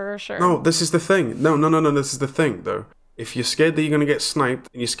sales for sure. No, this is the thing. No, this is the thing, though. If you're scared that you're going to get sniped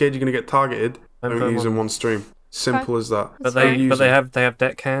and you're scared you're going to get targeted, Don't don't put use them them on stream. Simple as that. But That's fine. they have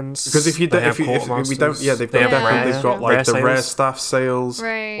deck cans. Because if you they don't, have if we don't, quartermasters, yeah, they've they got have Deco, rare- they've got like the rare rare sales. staff sales,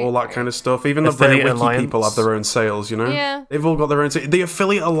 Right, all that kind of stuff. Even the Affiliate Rare Wiki Alliance. people have their own sales, you know. Yeah. They've all got their own. The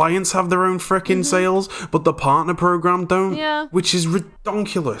Affiliate Alliance have their own frickin' sales, but the partner program don't. Yeah. Which is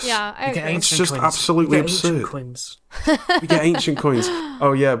redonkulous. Yeah, I You get agree. It's ancient just coins. absolutely You get ancient absurd. coins. We get ancient coins.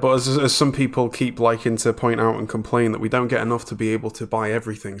 Oh yeah, but as some people keep liking to point out and complain that we don't get enough to be able to buy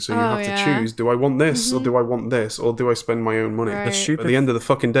everything, so you Oh, have yeah. to choose: do I want this, or do I want this, or do I spend my own money? Right. The At stupid the end of the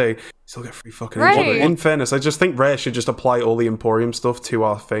fucking day, you still get free fucking Right. Emporium. In fairness, I just think Rare should just apply all the Emporium stuff to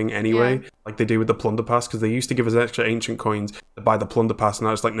our thing anyway, Yeah. like they do with the Plunder Pass, because they used to give us extra ancient coins to buy the Plunder Pass, and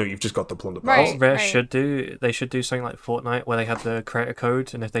I was like, no, you've just got the Plunder Pass. Right. What Rare should do, they should do something like Fortnite where they have the creator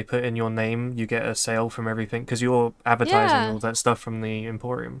code, and if they put in your name, you get a sale from everything because you're advertising Yeah. all that stuff from the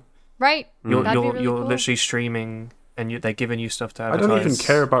Emporium. Right. You're That'd be really you're cool. literally streaming and they're giving you stuff to I advertise. don't even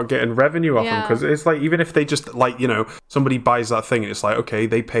care about getting revenue off them, because it's like, even if they just, like, you know, somebody buys that thing and it's like, okay,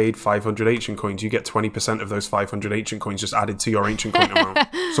 they paid 500 ancient coins, you get 20% of those 500 ancient coins just added to your ancient coin amount.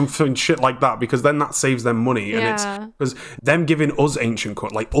 Something shit like that, because then that saves them money. And it's because them giving us ancient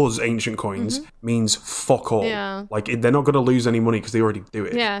coins means fuck all. Like, they're not going to lose any money because they already do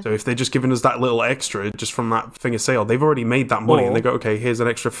it. So if they're just giving us that little extra just from that thing of sale, they've already made that money, and they go, okay, here's an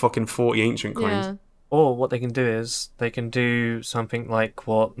extra fucking 40 ancient coins. Or what they can do is they can do something like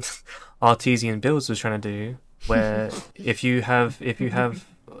what Artesian Builds was trying to do, where if you have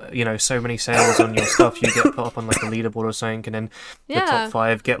you know, so many sales on your stuff, you get put up on like a leaderboard or something, and then the top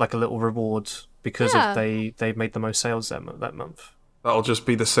 5 get like a little reward because of they made the most sales that month. That'll just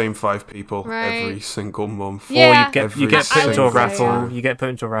be the same 5 people every single month. Or you get put into a raffle. You get put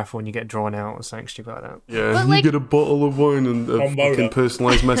into a raffle and you get drawn out or something stupid like that. Yeah, but, like, you get a bottle of wine and a fucking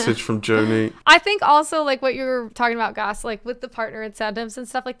personalized message from Joni. I think also, like what you were talking about, Gus, like with the partner incentives and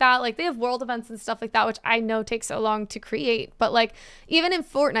stuff like that, like they have world events and stuff like that, which I know takes so long to create. But like even in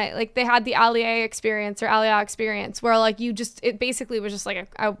Fortnite, like they had the Allier experience or Alia experience where like it basically was just like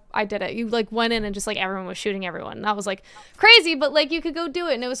I did it. You like went in and just like everyone was shooting everyone. And that was like crazy, but like you could go do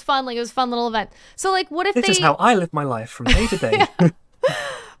it and it was fun. Like it was a fun little event. So like what if this is how I live my life from day to day.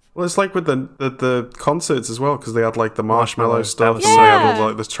 Well, it's like with the concerts as well, because they had like the marshmallow stuff, and they had all,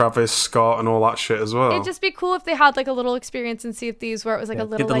 like the Travis Scott and all that shit as well. It'd just be cool if they had like a little experience in Sea of Thieves where it was like a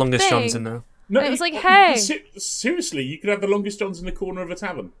little get the like longest thing. Johns in there. No, and it was like, hey, seriously, you could have the longest Johns in the corner of a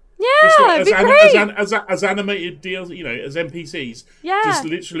tavern. Yeah, it'd be great. As animated deals, you know, as NPCs. Yeah, just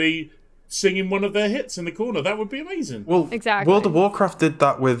literally singing one of their hits in the corner. That would be amazing. Well, exactly. World of Warcraft did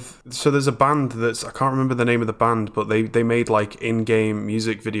that with... So there's a band that's... I can't remember the name of the band, but they made, like, in-game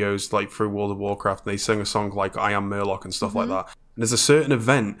music videos, like, through World of Warcraft. And they sing a song like I Am Murloc and stuff like that. And there's a certain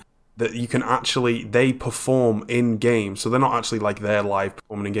event that you can actually... They perform in-game. So they're not actually, like, they're live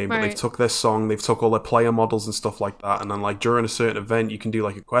performing in-game, but they've took their song, they've took all their player models and stuff like that. And then, like, during a certain event, you can do,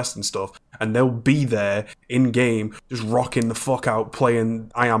 like, a quest and stuff. And they'll be there in-game, just rocking the fuck out,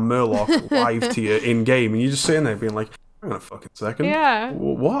 playing I Am Murloc live to you in-game. And you're just sitting there being like, hang on a fucking second. Yeah.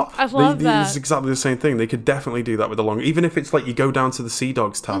 What? I love that. It's exactly the same thing. They could definitely do that with the long... Even if it's like you go down to the Sea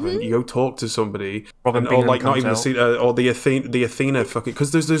Dogs Tavern, you go talk to somebody, or like not even the Sea... or the Athena fucking...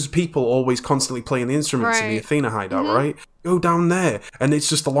 Because there's those people always constantly playing the instruments in the Athena hideout, right? Go down there, and it's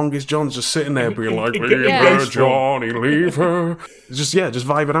just the longest John's just sitting there being like, leave her, Johnny, leave her. Just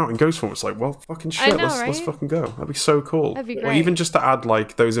vibing out in Ghost form. It's like, well, fucking shit, let's fucking go. That'd be so cool. That'd be great. Or even just to add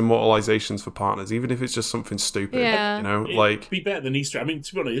like those immortalizations for partners, even if it's just something stupid, you know, like... It'd be better than Easter. I mean,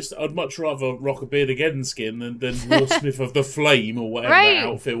 to be honest, I'd much rather rock a beard again skin than Warsmith of the Flame or whatever that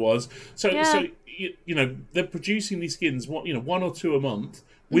outfit was. So you know, they're producing these skins, 1 or 2 a month.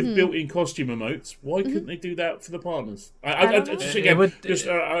 With built-in costume emotes, why couldn't they do that for the partners? Just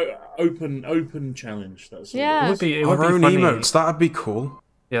open challenge. That's yeah. It would be our own funny. emotes. That'd be cool.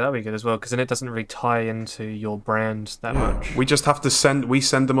 Yeah, that'd be good as well, because then it doesn't really tie into your brand that much. We just have to send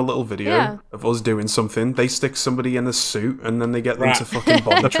them a little video of us doing something. They stick somebody in a suit, and then they get them to fucking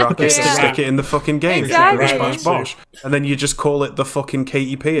body track it and stick it in the fucking game. Exactly. Bish, bash, bosh. And then you just call it the fucking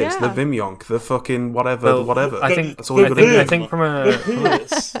Katy Pierce, the Vim Yonk, the fucking whatever. I think that's all you gotta do. I think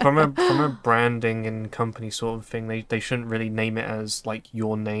from a branding and company sort of thing, they shouldn't really name it as like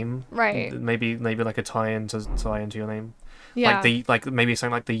your name. Right. Maybe like a tie into your name. Yeah. Like maybe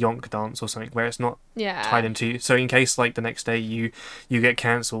something like the Yonk dance or something where it's not tied into you. So in case like the next day you get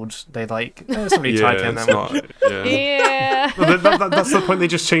cancelled, they like somebody tied in that one. That's the point. They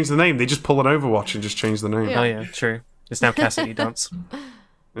just change the name. They just pull an Overwatch and just change the name. Oh yeah, true. It's now Cassidy Dance.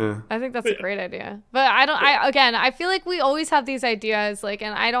 Yeah. I think that's a great idea. But I feel like we always have these ideas, like,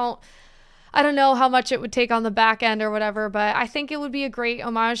 and I don't know how much it would take on the back end or whatever, but I think it would be a great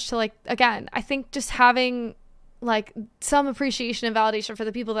homage to, like, again, I think just having like some appreciation and validation for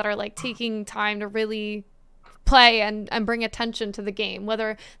the people that are like taking time to really play and bring attention to the game,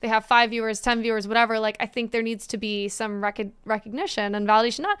 whether they have 5 viewers, 10 viewers, whatever. Like, I think there needs to be some recognition and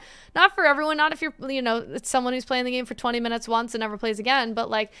validation, not for everyone, not if you're, you know, it's someone who's playing the game for 20 minutes once and never plays again,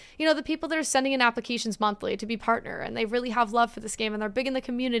 but like, you know, the people that are sending in applications monthly to be partner, and they really have love for this game, and they're big in the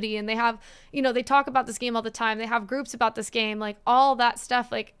community, and they have, you know, they talk about this game all the time, they have groups about this game, like all that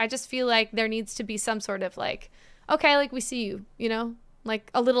stuff. Like, I just feel like there needs to be some sort of like, okay, like, we see you, you know, like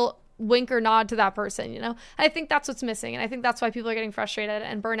a little wink or nod to that person, you know. And I think that's what's missing, and I think that's why people are getting frustrated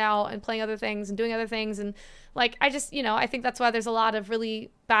and burn out and playing other things and doing other things. And like, I just, you know, I think that's why there's a lot of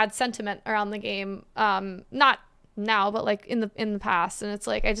really bad sentiment around the game. Not now, but like in the past. And it's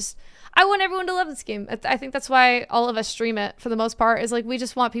like I want everyone to love this game. I think that's why all of us stream it for the most part, is like we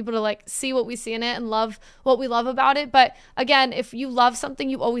just want people to like see what we see in it and love what we love about it. But again, if you love something,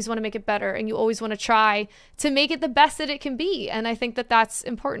 you always want to make it better, and you always want to try to make it the best that it can be. And I think that that's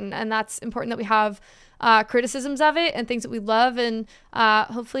important, and that's important that we have criticisms of it and things that we love, and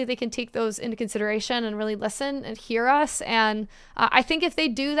hopefully they can take those into consideration and really listen and hear us. And I think if they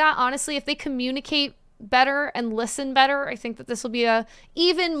do that, honestly, if they communicate better and listen better, I think that this will be a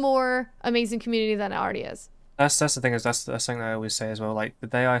even more amazing community than it already is. That's the thing, is that's the thing that I always say as well. Like, the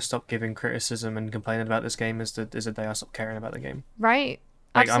day I stop giving criticism and complaining about this game is the day I stop caring about the game. Right.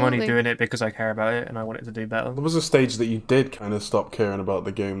 Like, Absolutely. I'm only doing it because I care about it and I want it to do better. There was a stage that you did kind of stop caring about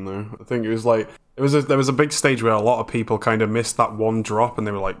the game, though. I think it was like there was a big stage where a lot of people kind of missed that one drop, and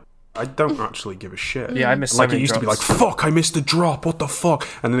they were like, I don't actually give a shit. Yeah, I missed like so it used drops. to be like, fuck, I missed a drop, what the fuck?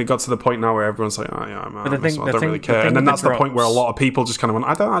 And then it got to the point now where everyone's like, oh yeah, I don't really care. And then that's the point where a lot of people just kind of went,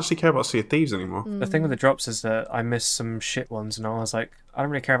 I don't actually care about Sea of Thieves anymore. The thing with the drops is that I missed some shit ones, and I was like, I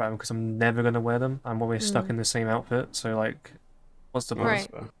don't really care about them because I'm never going to wear them. I'm always stuck in the same outfit, so like, what's the point? Right.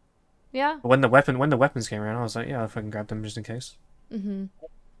 Yeah. But when the weapons came around, I was like, yeah, I'll fucking grab them just in case.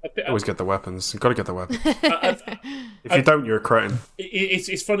 Always get the weapons. You've got to get the weapons. If you don't, you're a cretin.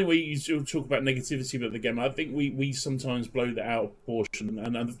 It's funny when you sort of talk about negativity about the game. I think we sometimes blow that out of proportion,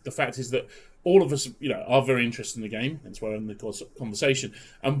 and the fact is that all of us, are very interested in the game. That's why we're in the conversation,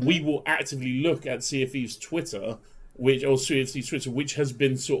 and we will actively look at Sea of Thieves Twitter, which has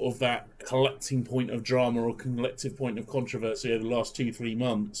been sort of that collecting point of drama or collective point of controversy over the last 2-3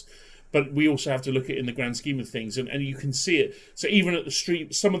 months. But we also have to look at it in the grand scheme of things, and you can see it. So even at the stream,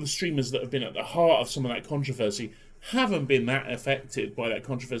 some of the streamers that have been at the heart of some of that controversy haven't been that affected by that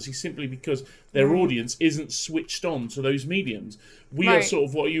controversy, simply because their audience isn't switched on to those mediums. We are sort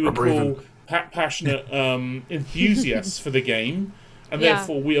of what you would call passionate enthusiasts for the game, and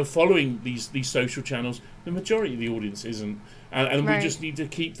therefore we are following these social channels. The majority of the audience isn't. And we just need to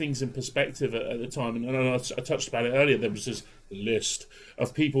keep things in perspective at the time. And I touched about it earlier. There was this list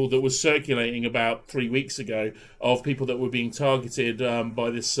of people that was circulating about 3 weeks ago of people that were being targeted by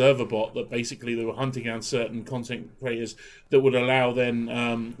this server bot, that basically they were hunting down certain content creators that would allow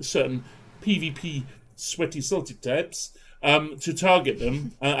then certain PvP sweaty salty types to target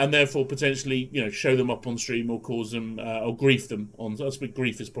them and therefore potentially show them up on stream or cause them or grief them on.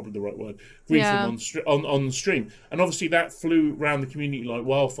 Grief is probably the right word. Grief them on the stream, and obviously that flew around the community like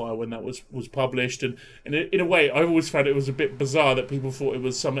wildfire when that was published. And in a way, I always found it was a bit bizarre that people thought it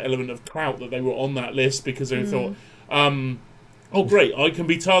was some element of clout that they were on that list, because they thought, oh great, I can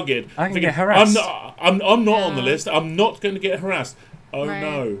be targeted. I can get harassed. I'm not on the list. I'm not going to get harassed. Oh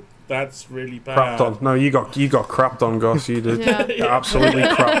no. That's really bad. Crapped on. No, you got crapped on, Goss. You did. You absolutely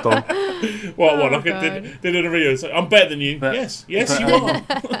crapped on. What? Like I did in a video. It's like, I'm better than you. Yes, you are.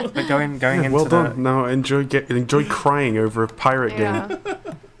 But going into well done. Now enjoy crying over a pirate game.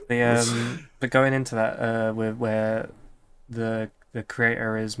 But going into that, where the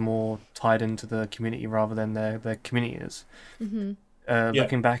creator is more tied into the community rather than the community is.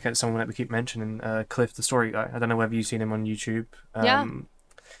 Looking back at someone that we keep mentioning, Cliff, the story guy. I don't know whether you've seen him on YouTube.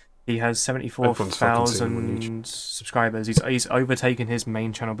 He has 74,000 subscribers. He's overtaken his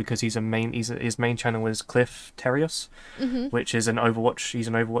main channel because his main channel is Cliff Terios, which is an Overwatch. He's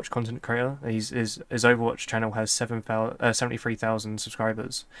an Overwatch content creator. His Overwatch channel has 73,000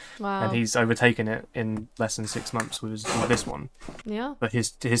 subscribers. Wow. And he's overtaken it in less than 6 months with this one. Yeah. But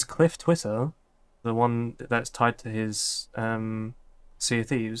his Cliff Twitter, the one that's tied to his Sea of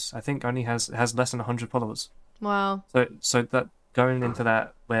Thieves, I think only has less than 100 followers. Wow. So that. Going into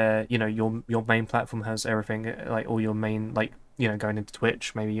that, where your main platform has everything, like all your main, like going into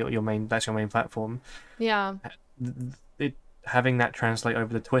Twitch, maybe your main platform. Yeah. Having that translate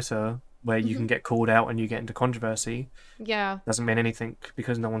over to Twitter, where you can get called out and you get into controversy. Yeah. Doesn't mean anything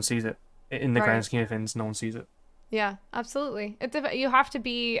because no one sees it. In the grand scheme of things, no one sees it. Yeah, absolutely. You have to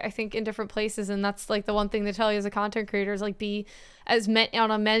be, I think, in different places, and that's like the one thing they tell you as a content creator is like be as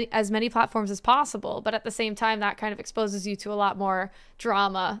many platforms as possible. But at the same time, that kind of exposes you to a lot more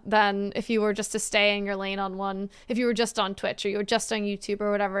drama than if you were just to stay in your lane on one. If you were just on Twitch or you were just on YouTube or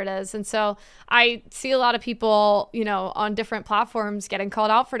whatever it is. And so I see a lot of people, on different platforms getting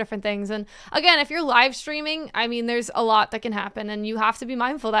called out for different things. And again, if you're live streaming, I mean, there's a lot that can happen, and you have to be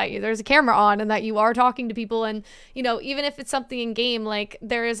mindful that there's a camera on and that you are talking to people. And even if it's something in game, like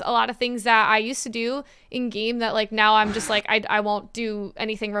there is a lot of things that I used to do in game that like now I'm just like I won't do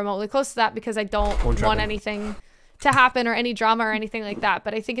anything remotely close to that because I don't want anything to happen or any drama or anything like that.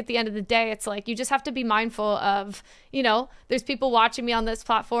 But I think at the end of the day, it's like you just have to be mindful of, you know, there's people watching me on this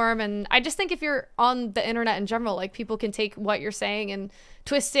platform. And I just think if you're on the internet in general, like people can take what you're saying and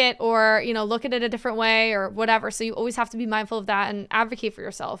twist it or, you know, look at it a different way or whatever. So you always have to be mindful of that and advocate for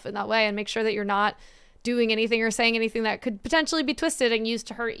yourself in that way and make sure that you're not doing anything or saying anything that could potentially be twisted and used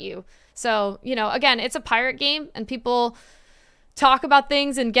to hurt you. So, you know, again, it's a pirate game and people talk about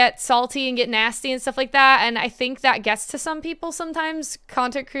things and get salty and get nasty and stuff like that. And I think that gets to some people sometimes,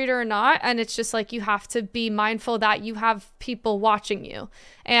 content creator or not. And it's just like you have to be mindful that you have people watching you.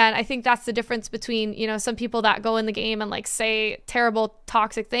 And I think that's the difference between, you know, some people that go in the game and like say terrible,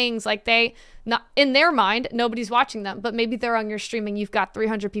 toxic things, like they, not in their mind, nobody's watching them, but maybe they're on your stream and you've got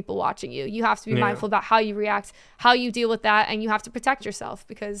 300 people watching you. You have to be mindful about how you react, how you deal with that, and you have to protect yourself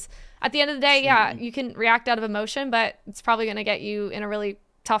because at the end of the day, yeah, you can react out of emotion, but it's probably going to get you in a really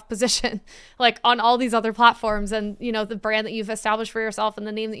tough position, like on all these other platforms and, you know, the brand that you've established for yourself and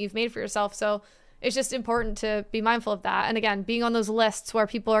the name that you've made for yourself. So it's just important to be mindful of that. And again, being on those lists where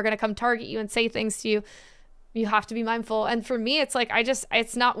people are going to come target you and say things to you, you have to be mindful. And for me, it's like,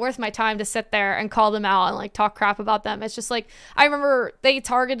 it's not worth my time to sit there and call them out and like talk crap about them. It's just like, I remember they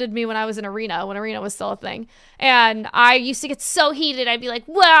targeted me when I was in Arena, when Arena was still a thing. And I used to get so heated. I'd be like,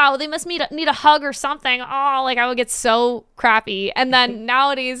 wow, they must need a hug or something. Oh, like I would get so crappy. And then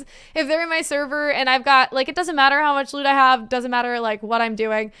nowadays, if they're in my server and I've got, like, it doesn't matter how much loot I have, doesn't matter like what I'm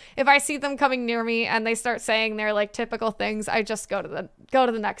doing. If I see them coming near me and they start saying their like typical things, I just go to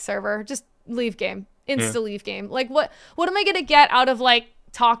the next server, just leave game. Leave game. Like what am I gonna get out of like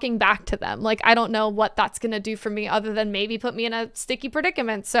talking back to them? Like I don't know what that's gonna do for me other than maybe put me in a sticky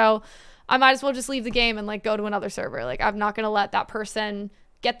predicament. So I might as well just leave the game and like go to another server. Like I'm not gonna let that person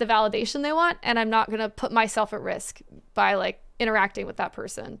get the validation they want, and I'm not gonna put myself at risk by like interacting with that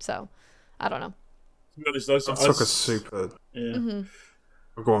person. So I don't know. To be honest, I took a super. Yeah.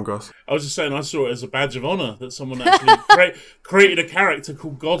 Oh, go on, Gus. I was just saying, I saw it as a badge of honor that someone actually created a character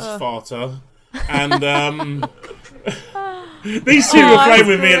called Godsfarter. And these two were playing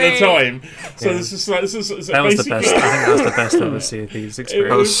with me at the time, so this is like that was the best. I think that was the best of the Sea of Thieves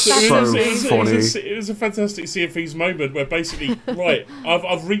experience. It was a fantastic Sea of Thieves moment where basically, right,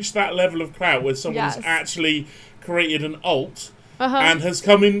 I've reached that level of clout where someone's actually created an alt and has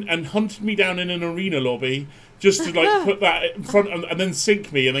come in and hunted me down in an arena lobby. Just to like put that in front and then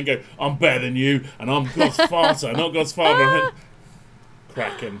sink me and then go, I'm better than you and I'm God's father, not God's father.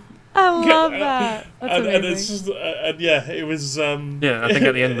 Cracking. I love that. That's amazing. And it's just, it was. Yeah, I think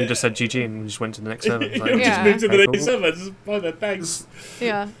at the end we just said GG and we just went to the next server. Like, we just moved to the next server. Just thanks.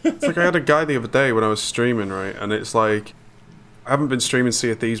 Yeah. It's like I had a guy the other day when I was streaming, right, and it's like I haven't been streaming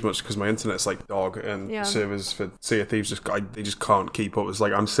Sea of Thieves much because my internet's like dog, and servers for Sea of Thieves they just can't keep up. It's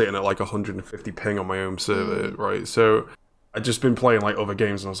like I'm sitting at like 150 ping on my own server, right? So I'd just been playing like other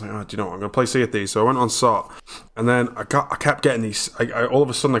games, and I was like, oh, do you know what? I'm gonna play Sea of Thieves. So I went on SOT, and then I kept getting these. All of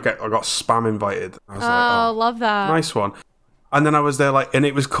a sudden, I got spam invited. I was like, oh, love that. Nice one. And then I was there like, and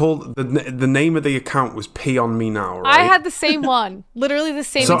it was called the name of the account was P on Me Now. Right? I had the same one, literally the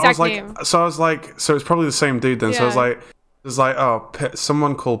same exact name. So I was like, so it's probably the same dude then. Yeah. So I was like,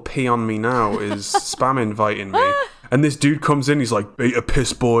 someone called P on Me Now is spam inviting me, and this dude comes in, he's like, beta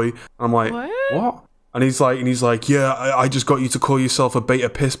piss boy. And I'm like, what? And he's like, yeah, I just got you to call yourself a beta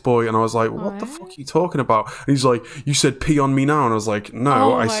piss boy. And I was like, what the fuck are you talking about? And he's like, you said P on me now. And I was like,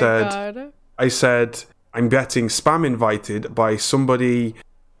 no, I said, I'm getting spam invited by somebody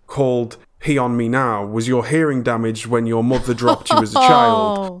called P on me now. Was your hearing damaged when your mother dropped you as a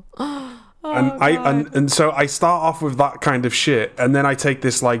child? And so I start off with that kind of shit, and then I take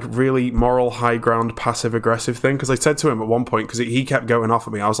this like really moral high ground passive aggressive thing, because I said to him at one point, because he kept going off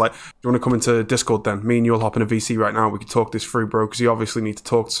at me, I was like, do you want to come into Discord then? Me and you'll hop in a VC right now, we can talk this through, bro, because you obviously need to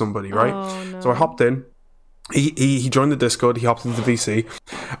talk to somebody, right? So I hopped in. He joined the Discord, he hopped into the VC,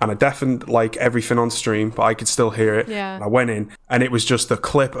 and I deafened like everything on stream, but I could still hear it. And I went in, and it was just a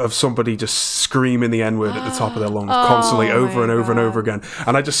clip of somebody just screaming the N-word at the top of their lungs constantly over and over and over again.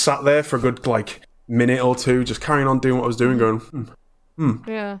 And I just sat there for a good like minute or two, just carrying on doing what I was doing, going,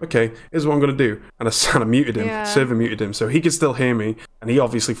 okay, here's what I'm going to do. And I muted him, server muted him, so he could still hear me, and he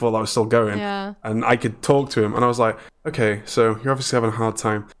obviously thought I was still going. And I could talk to him, and I was like, okay, so you're obviously having a hard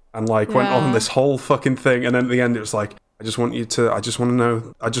time. And like went on this whole fucking thing, and then at the end it was like, I just want you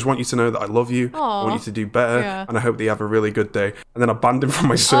to know that I love you. Aw. I want you to do better, Yeah. and I hope that you have a really good day. And then I banned him from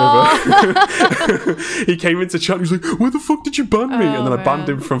my server. He came into chat and he was like, where the fuck did you ban me? And then I banned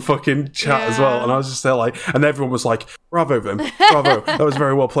him from fucking chat as well. And I was just there like, and everyone was like, bravo then, bravo, that was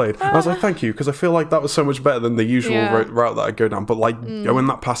very well played. And I was like, thank you, because I feel like that was so much better than the usual route that I go down. But like going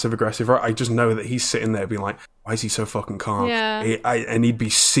that passive aggressive route, I just know that he's sitting there being like, why is he so fucking calm? Yeah. And he'd be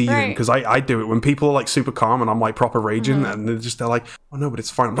seething, because I do it when people are like super calm and I'm like proper raging, and they're like, oh no, but it's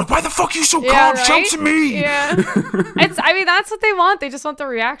fine. I'm like, why the fuck are you so calm? Right? Shout to me. Yeah. I mean, that's what they want. They just want the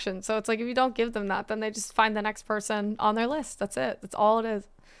reaction. So it's like, if you don't give them that, then they just find the next person on their list. That's it. That's all it is.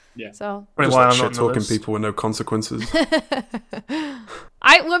 Yeah. So Just like shit talking people with no consequences.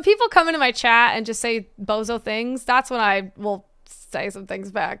 when people come into my chat and just say bozo things, that's when I will say some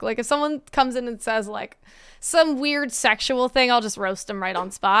things back. Like if someone comes in and says like some weird sexual thing, I'll just roast them right on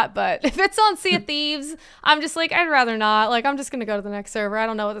spot. But if it's on Sea of Thieves, I'm just like, I'd rather not. Like, I'm just gonna go to the next server. I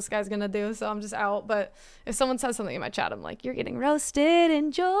don't know what this guy's gonna do, so I'm just out. But if someone says something in my chat, I'm like, you're getting roasted.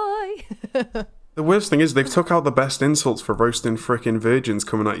 Enjoy. The worst thing is they've took out the best insults for roasting frickin' virgins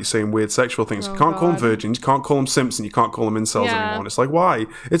coming at you saying weird sexual things. Oh, You can't call them God. virgins, you can't call them simps, and you can't call them incels Yeah. anymore. And it's like, why?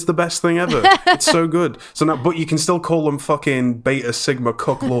 It's the best thing ever. It's so good. So now, but you can still call them fucking beta sigma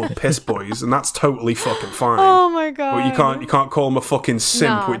cuck lord piss boys, and that's totally fucking fine. Oh my god. But you can't call them a fucking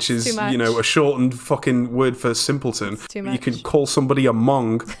simp, No, which it's is, too you know, much. a shortened fucking word for simpleton. too But you can much. call somebody a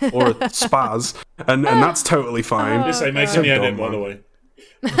mong or a spaz, and that's totally fine. This ain't making So the edit, dumb, by the man. way.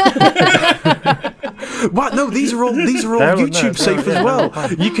 What? No, these are all YouTube safe as well.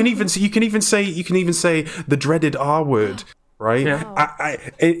 You can even say the dreaded R word, right? Yeah.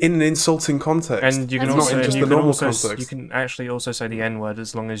 In an insulting context. And you can That's also, not in just you the can normal also context. you can actually also say the N word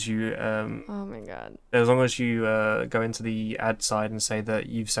as long as you Oh my god. go into the ad side and say that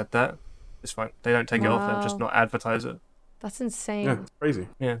you've said that. It's fine. They don't take it off. They'll just Wow. not advertise it. That's insane. Yeah, it's crazy.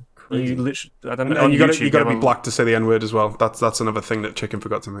 Yeah. Crazy. You literally, I don't And, know. and you got to YouTube, be black to say the N word as well. That's another thing that Chicken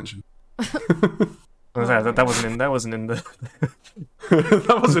forgot to mention. That wasn't in the.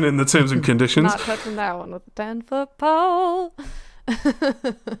 That wasn't in the terms and conditions. Not touching that one with a 10-foot pole.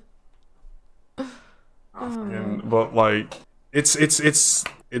 But like, it's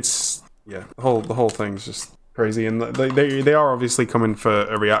yeah. The whole thing's just crazy, and they are obviously coming for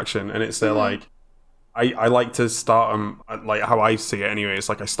a reaction, and it's their like. I like to start them like how I see it anyway. It's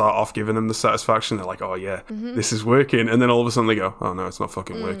like I start off giving them the satisfaction. They're like, "Oh yeah, this is working," and then all of a sudden they go, "Oh no, it's not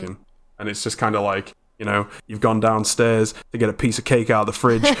fucking working." And it's just kind of like, you know, you've gone downstairs to get a piece of cake out of the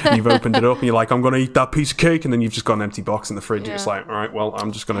fridge, and you've opened it up, and you're like, "I'm gonna eat that piece of cake," and then you've just got an empty box in the fridge. Yeah. It's like, all right, well,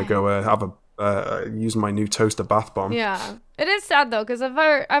 I'm just gonna go have a use my new toaster bath bomb. Yeah, it is sad though, because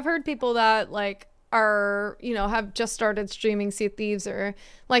I've heard people that like are, you know, have just started streaming Sea of Thieves, or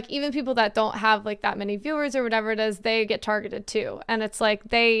like even people that don't have like that many viewers or whatever it is, they get targeted too. And it's like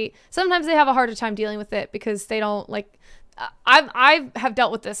sometimes they have a harder time dealing with it because they don't like. I have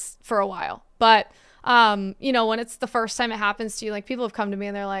dealt with this for a while, but you know, when it's the first time it happens to you, like people have come to me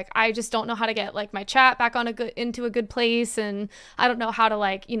and they're like, I just don't know how to get like my chat back on into a good place, and I don't know how to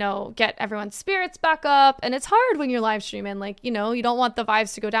like, you know, get everyone's spirits back up. And it's hard when you're live streaming, like, you know, you don't want the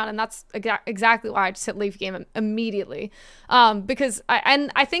vibes to go down, and that's exactly why I just hit leave game immediately, because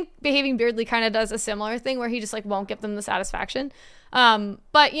I think Behaving Beardly kind of does a similar thing where he just like won't give them the satisfaction.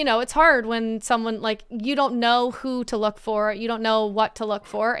 But you know, it's hard when someone like, you don't know who to look for, you don't know what to look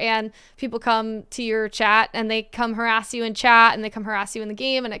for, and people come to your chat and they come harass you in chat and they come harass you in the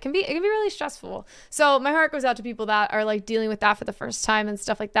game, and it can be really stressful. So my heart goes out to people that are like dealing with that for the first time and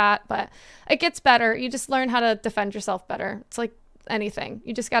stuff like that, but it gets better. You just learn how to defend yourself better. It's like anything,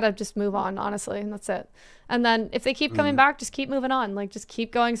 you just gotta just move on, honestly, and that's it. And then if they keep coming back, just keep moving on, like just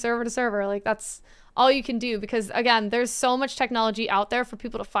keep going server to server. Like that's all you can do, because again, there's so much technology out there for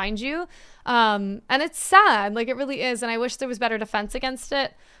people to find you, and it's sad, like it really is, and I wish there was better defense against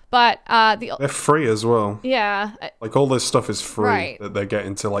it, but They're free as well. yeah, Like all this stuff is free Right. that they're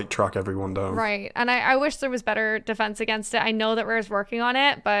getting to like track everyone down. right, and I wish there was better defense against it. I know that Rare's working on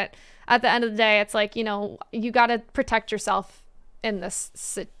it, but at the end of the day, it's like, you know, you got to protect yourself in this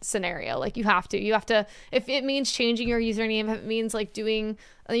scenario. Like you have to, if it means changing your username, if it means like doing,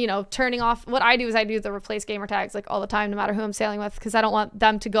 you know, turning off, what I do is I do the replace gamer tags like all the time, no matter who I'm sailing with, because I don't want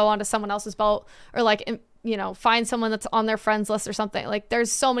them to go onto someone else's boat or like, you know, find someone that's on their friends list or something. Like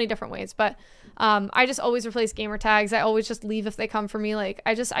there's so many different ways, but I just always replace gamer tags. I always just leave if they come for me. Like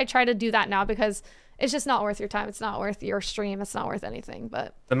I try to do that now, because it's just not worth your time. It's not worth your stream. It's not worth anything.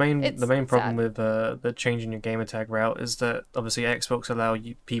 But The main problem sad. with the changing your gamer tag route is that obviously Xbox allow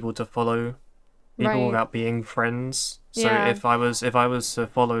people to follow people without being friends. So if I was to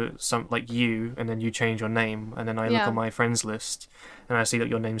follow some like you, and then you change your name, and then I look on my friends list and I see that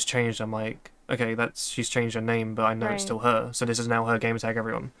your name's changed, I'm like, okay, she's changed her name, but I know it's still her. So this is now her gamertag,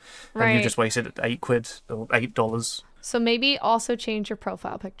 everyone. And you just wasted £8 or $8. So maybe also change your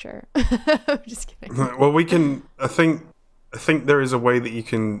profile picture. Just kidding. Well, we can. I think there is a way that you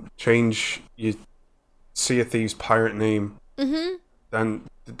can change your Sea of Thieves pirate name, then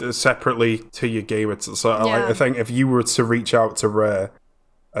separately to your gamer. So I think if you were to reach out to Rare,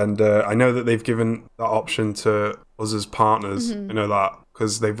 and I know that they've given that option to us as partners. I know that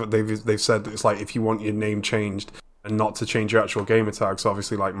because they've said it's like if you want your name changed and not to change your actual gamer tag. So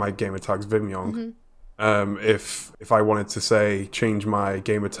obviously, like my gamer tag's Vimyong. If I wanted to say change my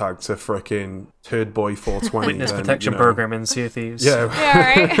gamer tag to frickin' Turdboy420, witness protection program in Sea of Thieves.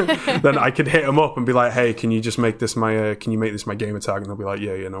 Right. Then I could hit them up and be like, hey, can you just make this my gamer tag? And they'll be like,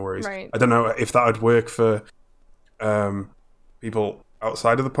 yeah, no worries. Right. I don't know if that would work for people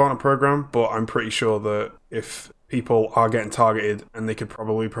outside of the partner program, but I'm pretty sure that if people are getting targeted and they could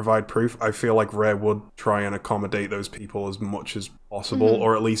probably provide proof, I feel like Rare would try and accommodate those people as much as possible,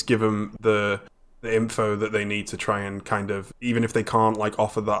 or at least give them the info that they need to try and kind of, even if they can't like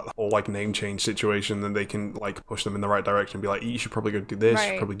offer that whole like name change situation, then they can like push them in the right direction and be like, you should probably go do this, you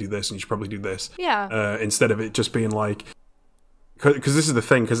should probably do this, and you should probably do this. Instead of it just being like, because this is the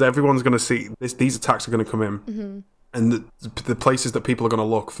thing, because everyone's going to see these attacks are going to come in, and the places that people are going to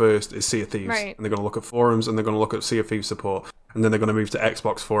look first is Sea of Thieves, and they're going to look at forums, and they're going to look at Sea of Thieves support, and then they're going to move to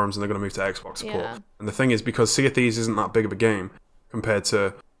Xbox forums, and they're going to move to Xbox support. And the thing is, because Sea of Thieves isn't that big of a game compared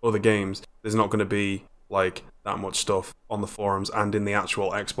to other games, there's not going to be like that much stuff on the forums and in the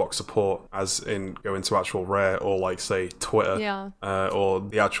actual Xbox support as in go into actual Rare or like say Twitter or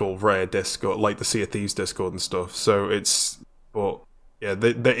the actual Rare Discord, like the Sea of Thieves Discord and stuff. So there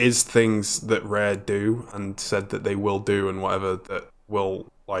is things that Rare do and said that they will do and whatever that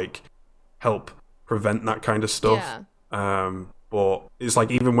will like help prevent that kind of stuff. But it's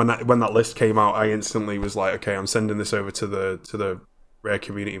like even when that list came out, I instantly was like, okay, I'm sending this over to the Rare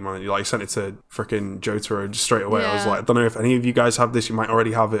community manager. Like, I sent it to freaking Jotaro just straight away. I was like, I don't know if any of you guys have this, you might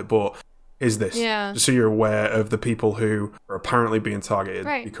already have it, but here's this. Just so you're aware of the people who are apparently being targeted,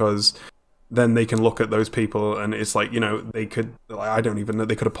 because then they can look at those people and it's like, you know, they could, like, I don't even know,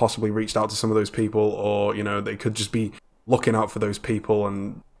 they could have possibly reached out to some of those people, or, you know, they could just be looking out for those people.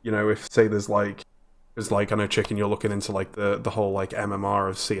 And, you know, if say there's like, I know Chicken, you're looking into like the whole like MMR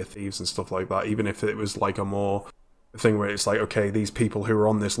of Sea of Thieves and stuff like that, even if it was like a more thing where it's like, okay, these people who are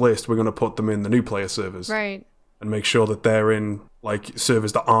on this list, we're going to put them in the new player servers, and make sure that they're in like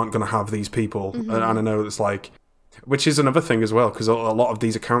servers that aren't going to have these people. And I know it's like, which is another thing as well, because a lot of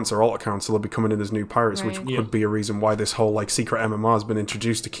these accounts are alt accounts, so they'll be coming in as new pirates, which could be a reason why this whole like secret MMR has been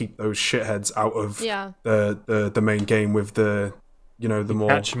introduced, to keep those shitheads out of the main game with the, you know, the more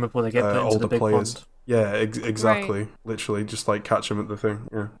catch them before they get put into older the big players. pond. Yeah, exactly. Literally, just like catch them at the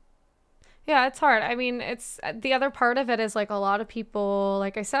thing. Yeah, it's hard. I mean, it's the other part of it is like a lot of people,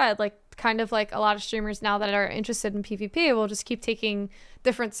 like I said, like kind of like a lot of streamers now that are interested in PvP will just keep taking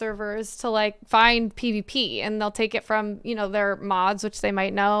different servers to like find PvP, and they'll take it from, you know, their mods, which they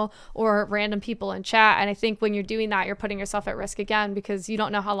might know, or random people in chat. And I think when you're doing that, you're putting yourself at risk again, because you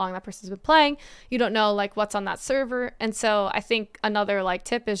don't know how long that person's been playing. You don't know like what's on that server. And so I think another like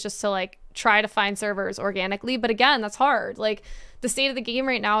tip is just to like try to find servers organically. But again, that's hard. Like, the state of the game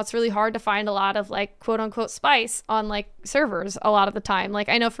right now, it's really hard to find a lot of like quote unquote spice on like servers a lot of the time. Like,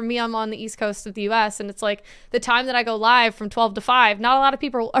 I know for me, I'm on the East Coast of the US, and it's like the time that I go live from 12 to 5, not a lot of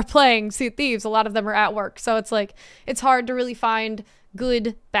people are playing Sea of Thieves. A lot of them are at work. So it's like, it's hard to really find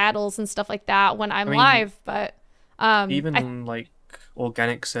good battles and stuff like that when I'm live. But even like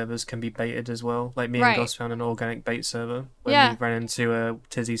organic servers can be baited as well. Like me and Goss found an organic bait server when we ran into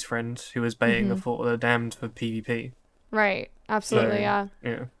Tizzy's friend who was baiting the Fort of the Damned for PvP. Right. Absolutely. So,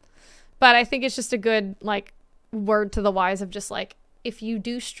 yeah. But I think it's just a good like word to the wise of just like, if you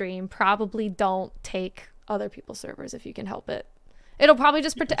do stream, probably don't take other people's servers if you can help it. It'll probably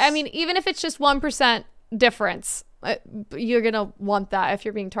just protect. I mean, even if it's just 1% difference, you're gonna want that if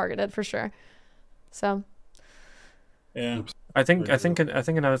you're being targeted for sure. So. Yeah. I think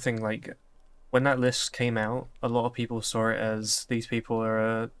another thing, like when that list came out, a lot of people saw it as these people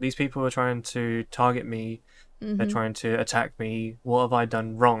are trying to target me. They're trying to attack me. What have I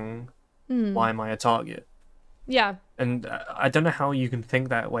done wrong? Why am I a target? Yeah. And I don't know how you can think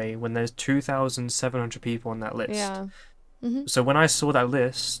that way when there's 2,700 people on that list. Yeah. So when I saw that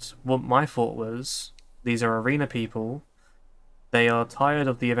list, what my thought was, these are arena people. They are tired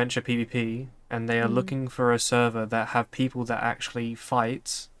of the adventure PvP. and they are looking for a server that have people that actually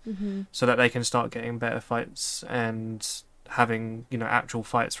fight, so that they can start getting better fights and having, you know, actual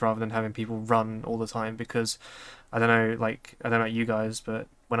fights rather than having people run all the time. Because I don't know, like, I don't know about you guys, but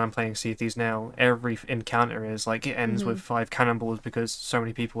when I'm playing Sea of Thieves now, every encounter is like it ends with 5 cannonballs because so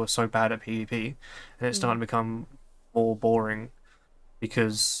many people are so bad at PvP, and it's starting to become more boring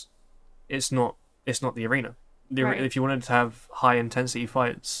because it's not the arena. If you wanted to have high intensity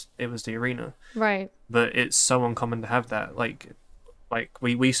fights, it was the arena. Right. But it's so uncommon to have that. Like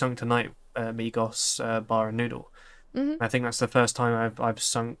we sunk tonight, Migos, Bar and Noodle. I think that's the first time I've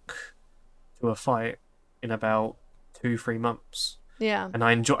sunk to a fight in about 2-3 months. Yeah. And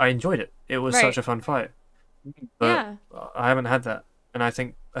I enjoyed it. It was such a fun fight. But I haven't had that, and I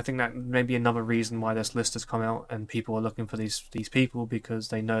think that may be another reason why this list has come out and people are looking for these people, because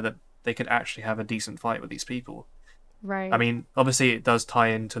they know that they could actually have a decent fight with these people. Right. I mean, obviously it does tie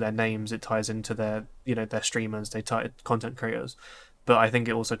into their names, it ties into their, you know, their streamers, they tie content creators, but I think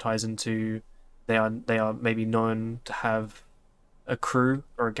it also ties into they are maybe known to have a crew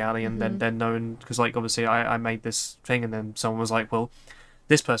or a galleon. They're known because, like, obviously I made this thing and then someone was like, well,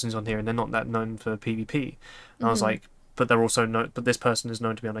 this person's on here and they're not that known for PvP, and I was like, but they're also but this person is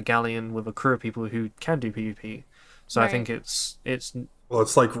known to be on a galleon with a crew of people who can do PvP. So I think it's well,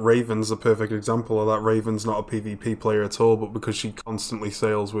 it's like Raven's a perfect example of that. Raven's not a PvP player at all, but because she constantly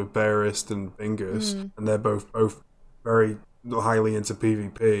sails with Peircee and Bingus, and they're both very highly into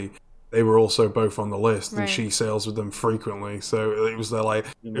PvP, they were also both on the list, and she sails with them frequently. So it was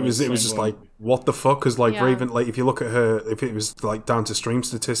it was just like, what the fuck? Because like Raven, like if you look at her, if it was like down to stream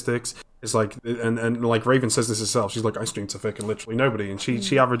statistics, it's like, and like Raven says this herself, she's like, I stream to fucking literally nobody, and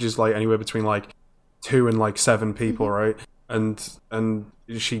she averages like anywhere between like 2 and like 7 people, right? And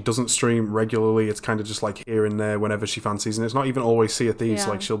she doesn't stream regularly. It's kind of just like here and there whenever she fancies, and it's not even always Sea of Thieves.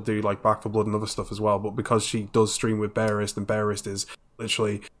 Like she'll do like Back 4 Blood and other stuff as well. But because she does stream with Peircee, and Peircee is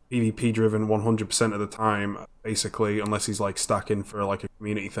literally PvP driven 100% of the time, basically, unless he's like stacking for like a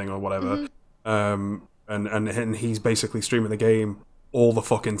community thing or whatever. And he's basically streaming the game all the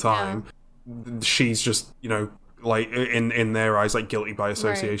fucking time. She's just, you know, like in their eyes, like guilty by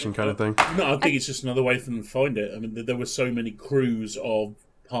association kind of thing. No, I think it's just another way for them to find it. I mean, there were so many crews of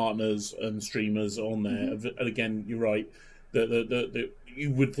partners and streamers on there. And again, you're right. You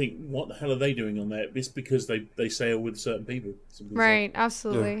would think, what the hell are they doing on there? It's because they sail with certain people. Right,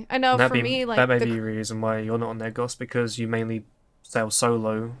 absolutely. I know for me, like, that may be the reason why you're not on there, Goss, because you mainly sail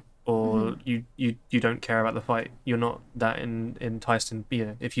solo, or you don't care about the fight. You're not that enticed in, you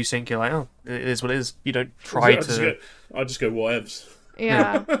know, if you sink, you're like, oh, it is what it is. You don't try to... I just go, whatevs.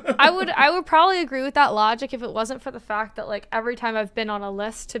 Yeah. I would probably agree with that logic if it wasn't for the fact that, like, every time I've been on a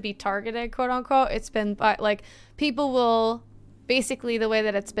list to be targeted, quote unquote, it's been by, like, people will... Basically, the way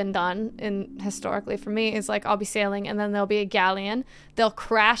that it's been done in historically for me is like, I'll be sailing and then there'll be a galleon. They'll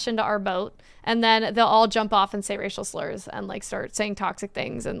crash into our boat and then they'll all jump off and say racial slurs and like start saying toxic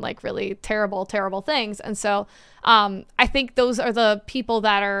things and like really terrible, terrible things. And so I think those are the people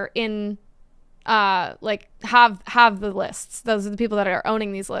that are in like have the lists. Those are the people that are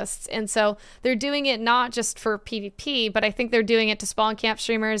owning these lists, and so they're doing it not just for PvP, but I think they're doing it to spawn camp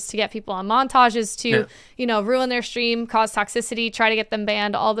streamers, to get people on montages, to you know, ruin their stream, cause toxicity, try to get them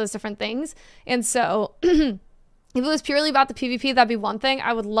banned, all those different things. And so if it was purely about the PvP, that'd be one thing.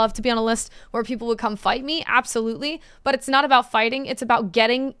 I would love to be on a list where people would come fight me, absolutely. But it's not about fighting. It's about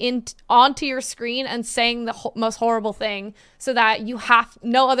getting onto your screen and saying the most horrible thing so that you have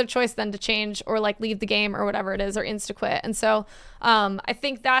no other choice than to change or like leave the game or whatever it is, or insta-quit. And so I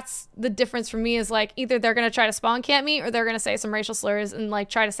think that's the difference for me, is like either they're going to try to spawn camp me or they're going to say some racial slurs and like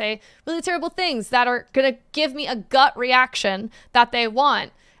try to say really terrible things that are going to give me a gut reaction that they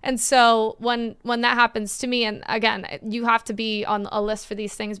want. And so when that happens to me, and again, you have to be on a list for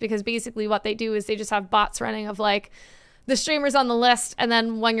these things, because basically what they do is they just have bots running of like the streamers on the list, and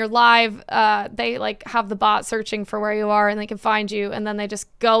then when you're live, they like have the bot searching for where you are and they can find you, and then they just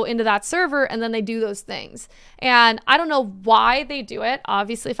go into that server and then they do those things. And I don't know why they do it.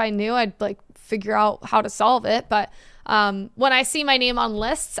 Obviously, if I knew, I'd like figure out how to solve it. But when I see my name on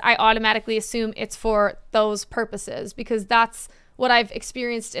lists, I automatically assume it's for those purposes, because that's what I've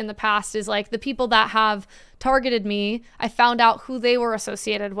experienced in the past. Is like the people that have targeted me, I found out who they were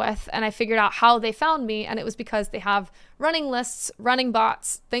associated with, and I figured out how they found me, and it was because they have running lists, running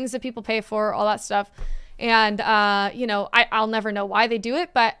bots, things that people pay for, all that stuff. And, you know, I'll never know why they do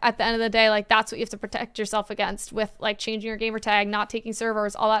it, but at the end of the day, like, that's what you have to protect yourself against with, like, changing your gamer tag, not taking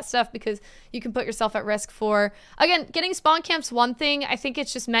servers, all that stuff, because you can put yourself at risk for, again, getting spawn camps one thing. I think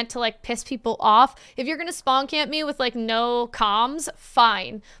it's just meant to, like, piss people off. If you're gonna spawn camp me with, like, no comms,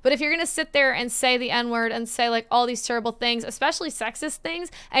 fine. But if you're gonna sit there and say the N-word and say, like, all these terrible things, especially sexist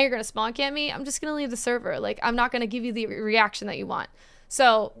things, and you're gonna spawn camp me, I'm just gonna leave the server. Like, I'm not gonna give you the reaction that you want.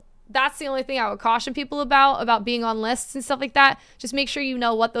 So that's the only thing I would caution people about being on lists and stuff like that. Just make sure you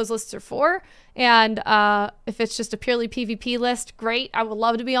know what those lists are for. And if it's just a purely PvP list, great. I would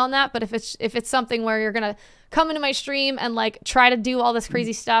love to be on that. But if it's something where you're gonna come into my stream and like try to do all this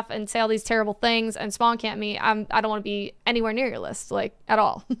crazy stuff and say all these terrible things and spawn camp me, I don't want to be anywhere near your list, like, at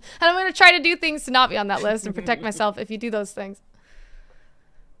all. And I'm gonna try to do things to not be on that list and protect myself if you do those things.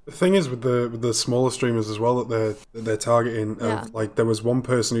 The thing is with the smaller streamers as well that they're targeting, like there was one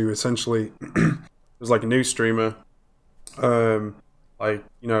person who essentially was like a new streamer, like,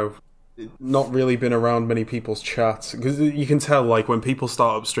 you know, not really been around many people's chats, because you can tell like when people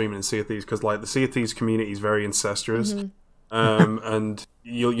start up streaming in Sea of Thieves, because like the Sea of Thieves community is very incestuous, and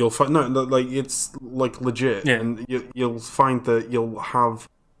you'll find like it's like legit, and you'll find that you'll have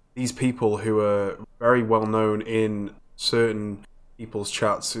these people who are very well known in certain people's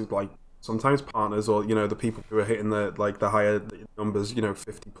chats, who like sometimes partners, or you know, the people who are hitting the like the higher numbers, you know,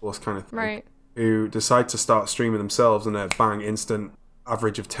 50 plus kind of thing, right, who decide to start streaming themselves, and they're bang instant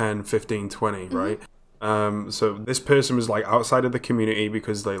average of 10, 15, 20, right? So this person was like outside of the community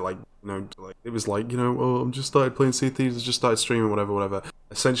because they like, you know, like it was like, you know, oh, I'm just started playing Sea of Thieves, I just started streaming, whatever.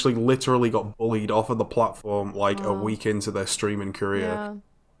 Essentially literally got bullied off of the platform like a week into their streaming career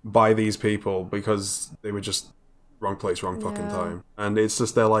by these people, because they were just wrong place, wrong fucking time. And it's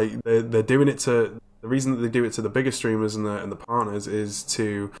just they're doing it to, the reason that they do it to the bigger streamers and the partners is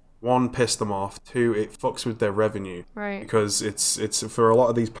to, one, piss them off, two, it fucks with their revenue, right? Because it's for a lot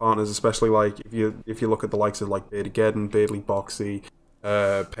of these partners, especially like if you look at the likes of like Beardegeddon, Beardly Boxy,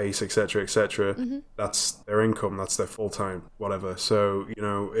 Pace, etc., that's their income, that's their full time, whatever. So you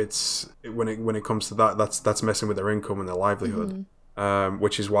know, when it comes to that's messing with their income and their livelihood.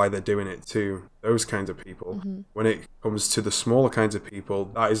 Which is why they're doing it to those kinds of people. When it comes to the smaller kinds of people,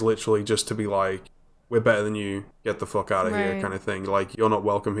 that is literally just to be like, we're better than you, get the fuck out of here, kind of thing. Like, you're not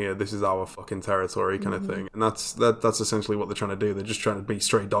welcome here, this is our fucking territory, kind of thing. And that's essentially what they're trying to do. They're just trying to be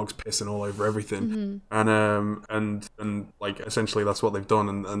stray dogs pissing all over everything. And like essentially that's what they've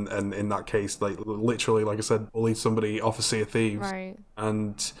done. And in that case, like literally, like I said, bullied somebody off of Sea of Thieves,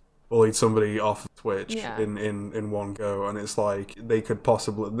 and bullied somebody off of Twitch in one go. And it's like, they could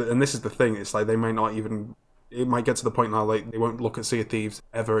possibly, and this is the thing, it's like they might not even, it might get to the point now like they won't look at Sea of Thieves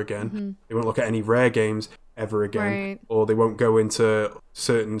ever again. They won't look at any rare games ever again, or they won't go into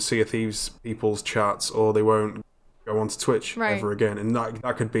certain Sea of Thieves people's chats, or they won't go onto Twitch ever again. And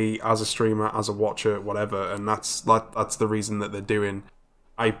that could be as a streamer, as a watcher, whatever. And that's the reason that they're doing,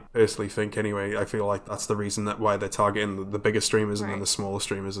 I personally think anyway, I feel like that's the reason that why they're targeting the bigger streamers and then the smaller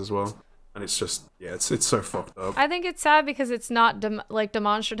streamers as well. And it's just, it's so fucked up. I think it's sad because it's not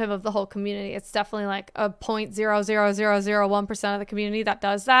demonstrative of the whole community. It's definitely like a 0.00001% of the community that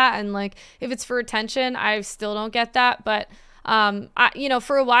does that. And like, if it's for attention, I still don't get that. But you know,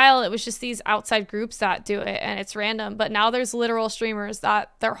 for a while it was just these outside groups that do it, and it's random. But now there's literal streamers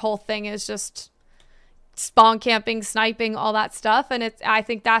that their whole thing is just spawn camping, sniping, all that stuff. And I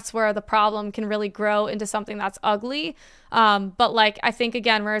think that's where the problem can really grow into something that's ugly. But like, I think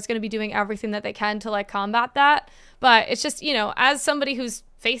again, Rare's going to be doing everything that they can to like combat that. But it's just, you know, as somebody who's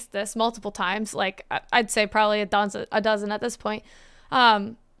faced this multiple times, like I'd say probably a dozen at this point,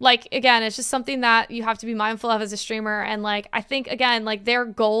 like, again, it's just something that you have to be mindful of as a streamer. And like, I think again, like their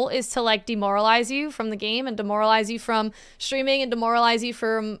goal is to like demoralize you from the game and demoralize you from streaming and demoralize you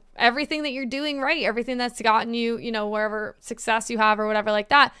from everything that you're doing right, everything that's gotten you, you know, wherever success you have or whatever like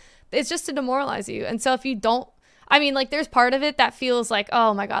that. It's just to demoralize you. And so if you don't, I mean, like, there's part of it that feels like,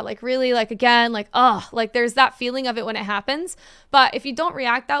 oh my God, like really, like again, like, oh, like there's that feeling of it when it happens. But if you don't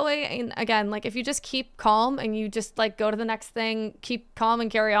react that way, and again, like if you just keep calm and you just like go to the next thing, keep calm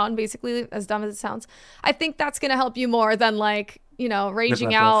and carry on, basically, as dumb as it sounds, I think that's going to help you more than like, you know,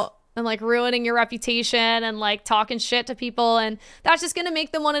 raging out and like ruining your reputation and like talking shit to people. And that's just going to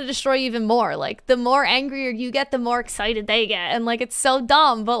make them want to destroy you even more. Like the more angrier you get, the more excited they get. And like, it's so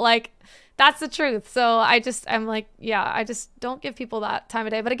dumb, but like, that's the truth. So I'm like, yeah, I just don't give people that time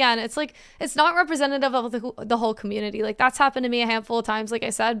of day. But again, it's like, it's not representative of the whole community. Like that's happened to me a handful of times, like I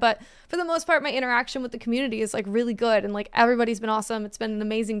said, but for the most part, my interaction with the community is like really good. And like, everybody's been awesome. It's been an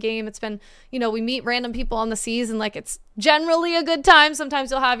amazing game. It's been, you know, we meet random people on the seas and like, it's generally a good time. Sometimes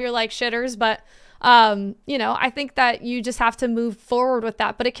you'll have your like shitters, but You know, I think that you just have to move forward with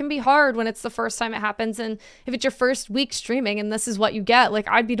that, but it can be hard when it's the first time it happens. And if it's your first week streaming and this is what you get, like,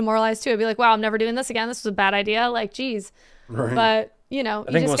 I'd be demoralized too. I'd be like, wow, I'm never doing this again. This was a bad idea. Like, geez. Right. But, you know,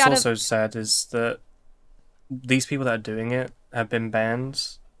 I think what's also sad is that these people that are doing it have been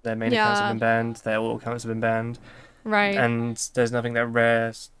banned. Their main accounts have been banned. Their auto accounts have been banned. Right. And there's nothing that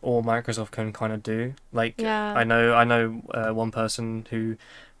Rare or Microsoft can kind of do. Like, I know one person who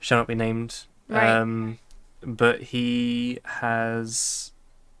shall not be named. Right. But he has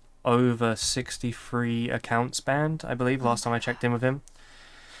over 63 accounts banned, I believe, last time I checked in with him.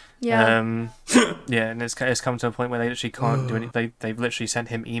 Yeah. Yeah, and it's come to a point where they literally can't do anything. They've literally sent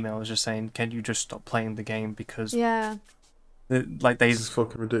him emails just saying, "Can you just stop playing the game?" Because like This is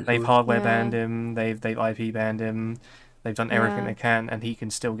fucking ridiculous. they've hardware banned him, they've IP banned him, they've done everything they can, and he can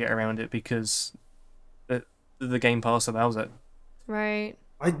still get around it because the Game Pass allows it. Right.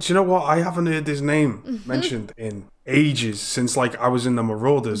 Do you know what? I haven't heard his name mentioned in ages, since like I was in the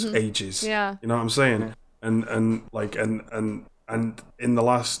Marauders ages. Yeah. You know what I'm saying? Yeah. And in the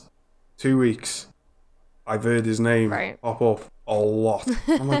last 2 weeks, I've heard his name pop up a lot.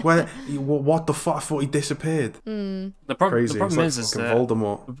 I'm like, what the fuck? I thought he disappeared. The Crazy. problem Like is that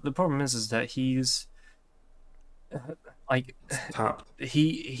Voldemort. the problem is that he's like Tapped.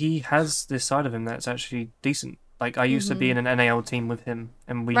 he has this side of him that's actually decent. Like, I used to be in an NAL team with him,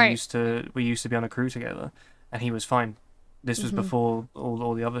 and we used to be on a crew together, and he was fine. This was before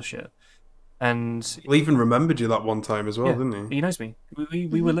all the other shit. And He even remembered you that one time as well, didn't he? he knows me.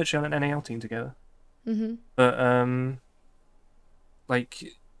 We were literally on an NAL team together. But like,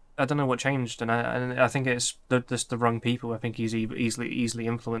 I don't know what changed, and I think it's just the wrong people. I think he's easily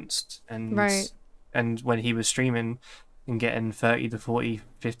influenced, and when he was streaming and getting 30 to 40,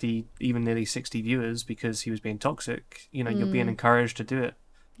 50, even nearly 60 viewers because he was being toxic, you know, you're being encouraged to do it.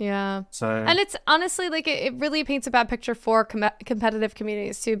 Yeah. So, and it's honestly like it really paints a bad picture for competitive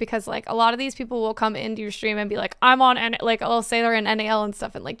communities too, because like a lot of these people will come into your stream and be like, I'm on, and like I'll say they're in NAL and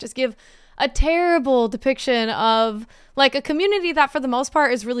stuff, and like just give a terrible depiction of like a community that for the most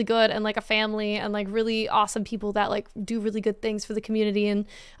part is really good, and like a family, and like really awesome people that like do really good things for the community, and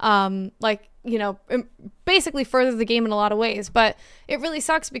like, you know, basically further the game in a lot of ways. But it really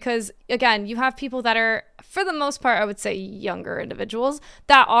sucks because, again, you have people that are, for the most part, I would say younger individuals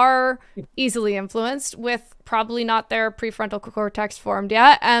that are easily influenced with probably not their prefrontal cortex formed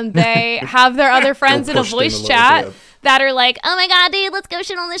yet, and they have their other friends in a voice chat that are like, oh my god, dude, let's go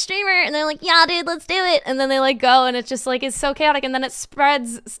shit on this streamer, and they're like, yeah, dude, let's do it, and then they like go, and it's just like, it's so chaotic, and then it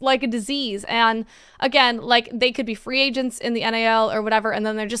spreads like a disease. And again, like, they could be free agents in the NAL or whatever, and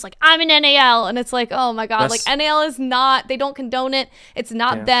then they're just like, I'm in NAL, and it's like, oh my god, like, NAL is not, they don't condone it, it's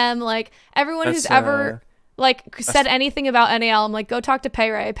not them. Like, everyone who's ever like said anything about NAL, I'm like, go talk to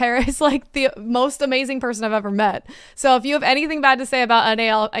Peircee. Peircee is like the most amazing person I've ever met. So if you have anything bad to say about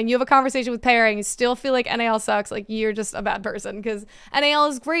NAL and you have a conversation with Peircee and you still feel like NAL sucks, like, you're just a bad person, because NAL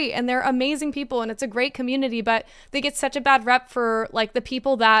is great and they're amazing people and it's a great community, but they get such a bad rep for like the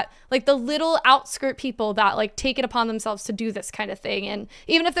people that, like, the little outskirt people that like take it upon themselves to do this kind of thing. And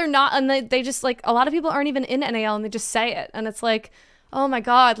even if they're not, and they just like, a lot of people aren't even in NAL and they just say it, and it's like, oh my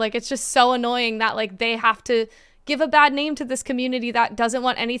god, like, it's just so annoying that like they have to give a bad name to this community that doesn't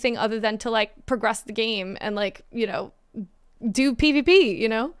want anything other than to like progress the game and like, you know, do PvP, you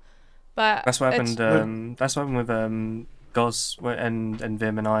know. But that's what happened. That's what happened with Goz and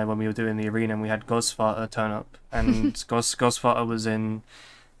Vim and I when we were doing the arena, and we had Gozfarter turn up, and Gozfarter was in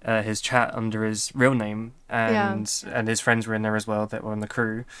his chat under his real name, and his friends were in there as well that were on the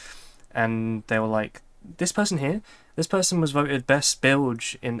crew, and they were like, this person was voted best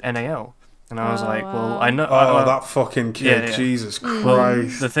bilge in NAL. And I was like, well, I know... that fucking kid, yeah. Jesus Christ. Well,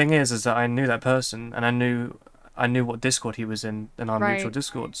 the thing is that I knew that person, and I knew what Discord he was in our mutual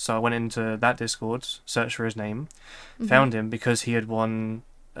Discord. So I went into that Discord, searched for his name, found him because he had won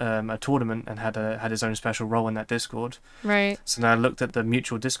a tournament and had his own special role in that Discord. Right. So then I looked at the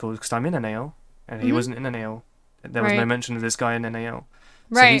mutual Discord, because I'm in NAL, and he wasn't in NAL. There was no mention of this guy in NAL.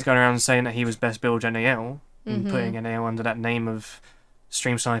 So he's going around saying that he was best bilge NAL, and putting NAL under that name of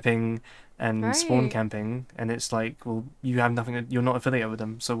stream sniping and spawn camping, and it's like, well, you have nothing, you're not affiliated with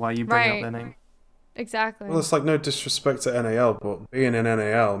them, so why are you bringing up their name? Exactly. Well, it's like, no disrespect to NAL, but being in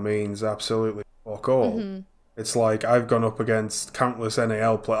NAL means absolutely fuck all. It's like, I've gone up against countless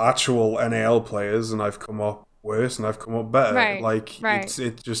actual NAL players, and I've come up worse and I've come up better.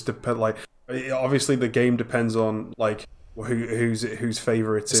 It just depends. Like, obviously the game depends on like who's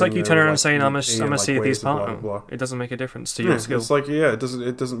favoriting. It's like you turn around like, saying I'm a like, Sea of Thieves partner. Blah, blah. It doesn't make a difference to your skill. It's like it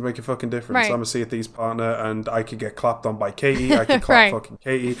doesn't make a fucking difference. Right. I'm a Sea of Thieves partner, and I could get clapped on by Katie. I could clap fucking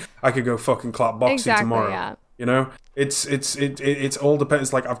Katie. I could go fucking clap Boxy tomorrow. Yeah. You know, it's all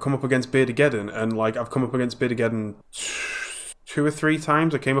depends. Like I've come up against Beardageddon, and like I've come up against Beardageddon 2 or 3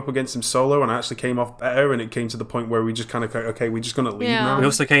 times. I came up against him solo, and I actually came off better. And it came to the point where we just kind of okay, we're just gonna leave now. We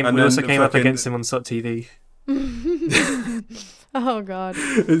also came up against him on SOT TV. Oh god.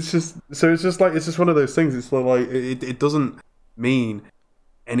 It's just one of those things. It's like it doesn't mean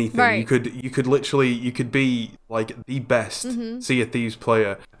anything. Right. You could be like the best Sea of Thieves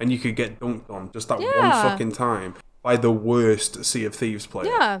player, and you could get dunked on just that one fucking time by the worst Sea of Thieves player.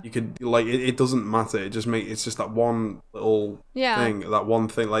 Yeah. You could like it doesn't matter. It's just that one little thing, that one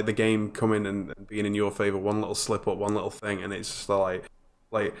thing, like the game coming and being in your favor, one little slip up, one little thing, and it's just like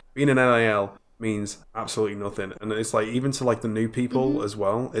being an NAL means absolutely nothing. And it's like even to like the new people as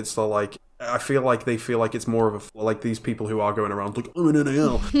well, it's like I feel like they feel like it's more of a like these people who are going around like I'm an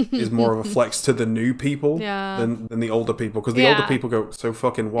NAL is more of a flex to the new people than the older people, because the older people go, so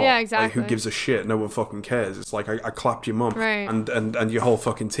fucking what? Exactly. Like, who gives a shit? No one fucking cares. It's like I clapped your mum and your whole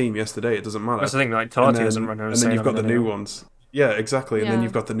fucking team yesterday. It doesn't matter. That's the thing, like Tati doesn't run around. And then you've got the new ones. Yeah, exactly. And then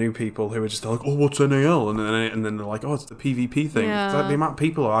you've got the new people who are just like, oh, what's NAL? And then they're like, oh, it's the PvP thing. It's like the amount of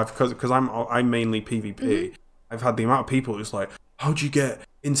people because I'm mainly PvP. I've had the amount of people who's like, how'd you get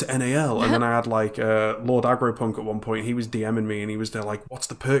into NAL? And then I had like Lord Agropunk at one point. He was DMing me and he was there like, what's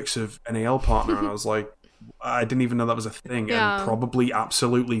the perks of NAL partner? And I was like, I didn't even know that was a thing, and probably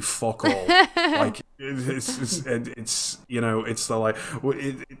absolutely fuck all. Like it's you know, it's the like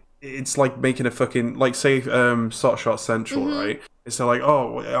it's like making a fucking like say Sot Shot Central, right? It's like,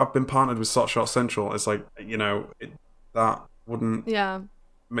 oh, I've been partnered with Sot Shot Central. It's like, you know, that wouldn't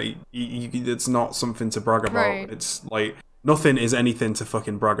make it's not something to brag about. Right. It's like nothing is anything to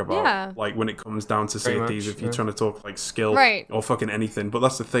fucking brag about. Like when it comes down to Sea of Thieves, if you're trying to talk like skill or fucking anything. But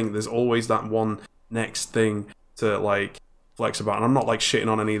that's the thing. There's always that one next thing to like flex about. And I'm not like shitting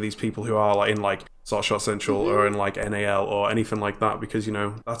on any of these people who are like in like Sot Shot Central or in like NAL or anything like that, because you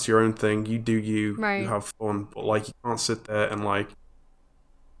know that's your own thing. You do you. You have fun. But like you can't sit there and like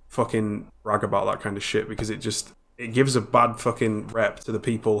fucking brag about that kind of shit, because it gives a bad fucking rep to the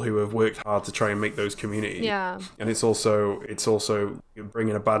people who have worked hard to try and make those communities. And it's also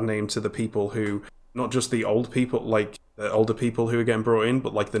bringing a bad name to the people who, not just the old people, like the older people who are getting brought in,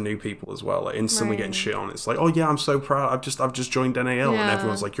 but like the new people as well, like instantly getting shit on. It's like, oh yeah, I'm so proud. I've just joined NAL, and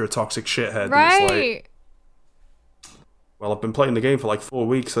everyone's like, you're a toxic shithead. And it's like, well, I've been playing the game for like 4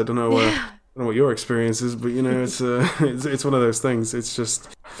 weeks. I don't know. I don't know what your experience is, but you know, it's one of those things. It's just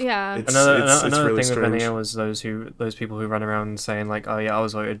another really thing strange. with NAL is those people who run around saying like, oh yeah, I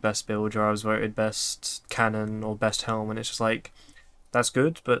was voted best build, or I was voted best cannon or best helm, and it's just like, that's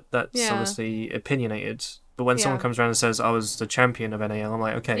good, but that's obviously opinionated. But when someone comes around and says I was the champion of NAL, I'm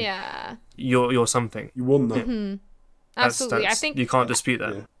like, okay, you're something. You won that. Absolutely. I think you can't dispute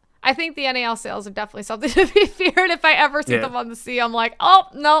that. I think the NAL sales are definitely something to be feared. If I ever see them on the sea, I'm like, oh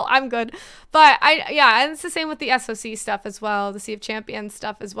no, I'm good. But and it's the same with the SOC stuff as well, the Sea of Champions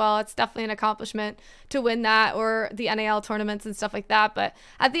stuff as well. It's definitely an accomplishment to win that, or the NAL tournaments and stuff like that. But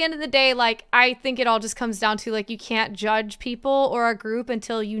at the end of the day, like, I think it all just comes down to like, you can't judge people or a group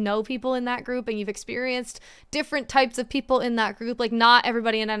until you know people in that group and you've experienced different types of people in that group. Like, not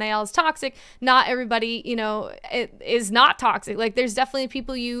everybody in NAL is toxic. Not everybody, you know, it is not toxic. Like, there's definitely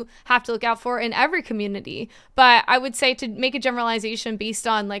people you have to look out for in every community. But I would say to make a generalization based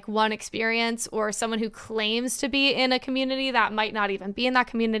on like one experience or someone who claims to be in a community that might not even be in that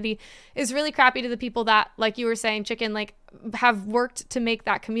community is really crappy to the people that, like you were saying, Chicken, like have worked to make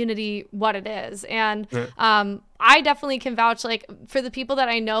that community what it is. And I definitely can vouch, like, for the people that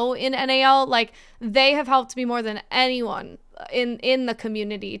I know in NAL, like, they have helped me more than anyone in the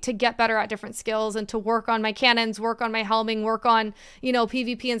community to get better at different skills and to work on my cannons, work on my helming, work on, you know,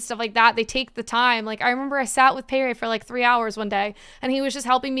 PvP and stuff like that. They take the time. Like, I remember I sat with Peircee for like 3 hours one day, and he was just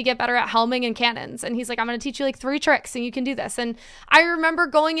helping me get better at helming and cannons. And he's like, I'm going to teach you like 3 tricks and you can do this. And I remember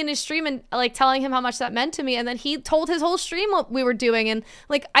going in his stream and like telling him how much that meant to me. And then he told his whole stream what we were doing. And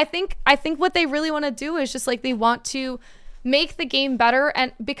like, I think what they really want to do is just like, they want to make the game better.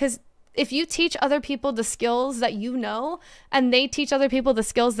 And because if you teach other people the skills that you know, and they teach other people the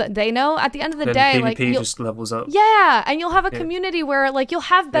skills that they know, at the end of the day, PvP like, just levels up. Yeah, and you'll have a community where like you'll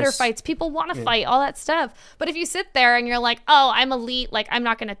have better fights. People want to fight, all that stuff. But if you sit there and you're like, oh, I'm elite, like I'm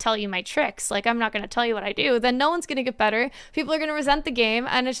not going to tell you my tricks, like I'm not going to tell you what I do, then no one's going to get better. People are going to resent the game,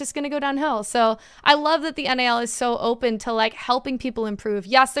 and it's just going to go downhill. So I love that the NAL is so open to like helping people improve.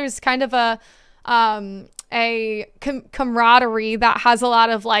 Yes, there's kind of a a camaraderie that has a lot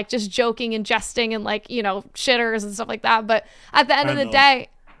of like just joking and jesting and like, you know, shitters and stuff like that. But at the end of the day,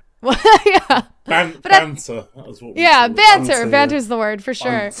 yeah. Banter. That was what we banter. Banter's the word for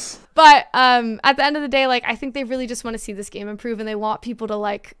sure. But at the end of the day, like I think they really just want to see this game improve and they want people to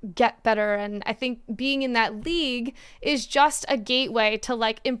like get better. And I think being in that league is just a gateway to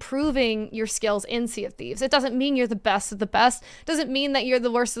like improving your skills in Sea of Thieves. It doesn't mean you're the best of the best. It doesn't mean that you're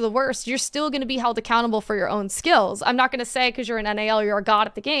the worst of the worst. You're still going to be held accountable for your own skills. I'm not going to say because you're an NAL, you're a god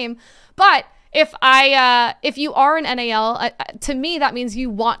at the game, but if you are an NAL, to me, that means you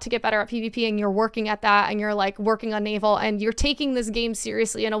want to get better at PvP and you're working at that and you're like working on Naval and you're taking this game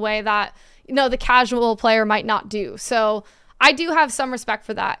seriously in a way that, you know, the casual player might not do. So I do have some respect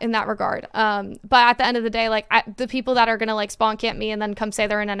for that in that regard. But at the end of the day, like the people that are going to like spawn camp me and then come say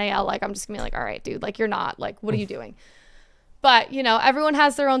they're an NAL, like I'm just gonna be like, all right, dude, like you're not, like, what are you doing? But, you know, everyone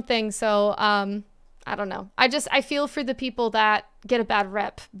has their own thing. So, I don't know. I feel for the people that get a bad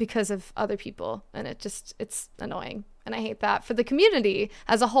rep because of other people. And it's annoying. And I hate that for the community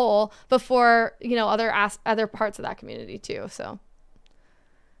as a whole, but for, you know, other parts of that community too. So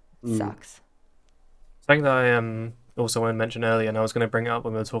sucks. Something that I also wanted to mention earlier, and I was going to bring it up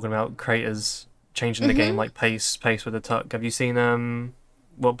when we were talking about creators changing the game, like pace with the tuck. Have you seen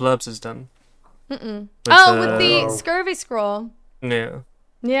what Blurbs has done? With the scurvy scroll. Yeah.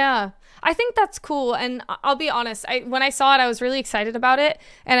 I think that's cool, and I'll be honest, when I saw it, I was really excited about it,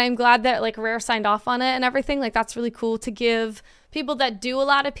 and I'm glad that like Rare signed off on it and everything. Like that's really cool to give people that do a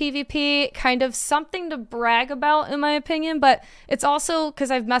lot of PvP kind of something to brag about, in my opinion. But it's also, because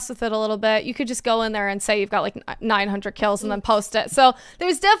I've messed with it a little bit, you could just go in there and say you've got like 900 kills and then post it. So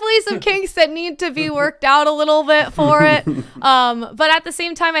there's definitely some kinks that need to be worked out a little bit for it. But at the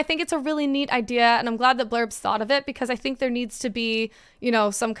same time, I think it's a really neat idea, and I'm glad that Blurbs thought of it, because I think there needs to be, you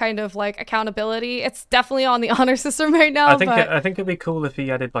know, some kind of like accountability. It's definitely on the honor system right now. I think it'd be cool if he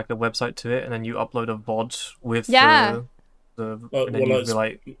added like the website to it, and then you upload a VOD with like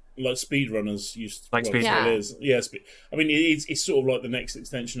speedrunners used to, like speed. I mean, it's sort of like the next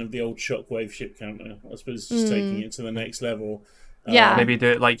extension of the old Shockwave ship counter. I suppose just taking it to the next level. Maybe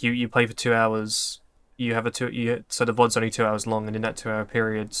do it like you play for 2 hours. You have so the VOD's only 2 hours long, and in that 2 hour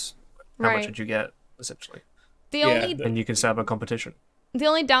periods, how much would you get essentially? And you can set up a competition. The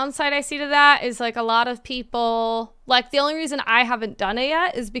only downside I see to that is like a lot of people, like the only reason I haven't done it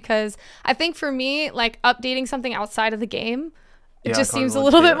yet is because I think for me, like updating something outside of the game, it just seems a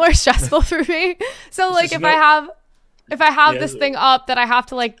little bit more stressful for me. So like if I have this thing up that I have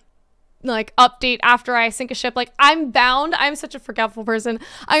to like update after I sink a ship, like I'm such a forgetful person.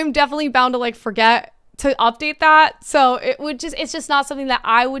 I'm definitely bound to like forget to update that. So it's just not something that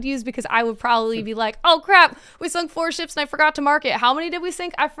I would use, because I would probably be like, oh crap, we sunk 4 ships and I forgot to mark it. How many did we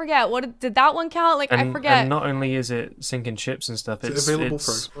sink? I forget. What did that one count? Like, I forget. And not only is it sinking ships and stuff, it's available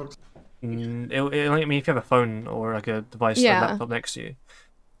for Xbox. I mean, if you have a phone or like a device, like a laptop next to you,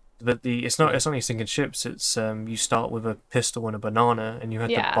 but it's not only sinking ships. It's you start with a pistol and a banana, and you have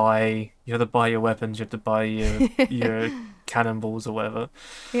to buy your weapons, you have to buy your cannonballs or whatever.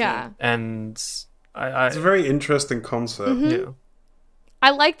 And it's a very interesting concept. Yeah,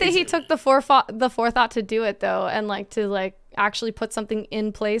 I like that he took the forethought to do it though, and like to like actually put something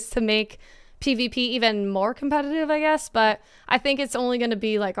in place to make PvP even more competitive, I guess. But I think it's only going to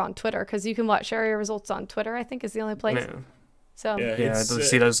be like on Twitter, because you can share your results on Twitter. I think is the only place. So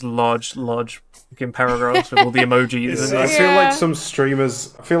see those large fucking paragraphs with all the emojis. I feel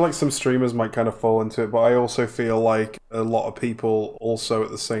like some streamers might kind of fall into it, but I also feel like a lot of people also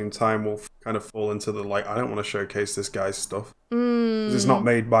at the same time will kind of fall into the like, I don't want to showcase this guy's stuff. It's not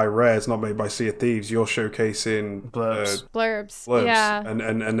made by Rare, it's not made by Sea of Thieves. You're showcasing Blurbs. Yeah.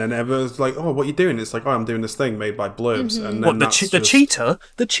 And then everyone's like, oh, what are you doing? It's like, oh, I'm doing this thing made by Blurbs. And then the cheetah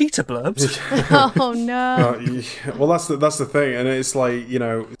Blurbs? Oh no. Well, that's the thing, and it's like, you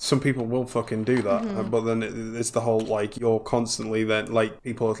know, some people will fucking do that, but then it's the whole like, you're constantly then like,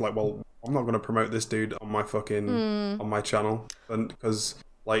 people are like, well, I'm not going to promote this dude on my fucking on my channel, and because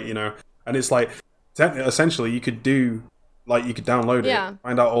like, you know, and it's like essentially you could download it,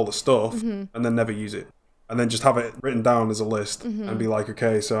 find out all the stuff, and then never use it, and then just have it written down as a list, and be like,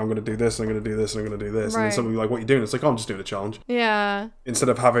 okay, so I'm going to do this, I'm going to do this, I'm going to do this, and then somebody be like, what are you doing? It's like, oh, I'm just doing a challenge. Instead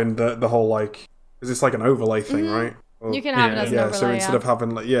of having the whole like, because it's like an overlay thing, right? You can have it as an overlay. So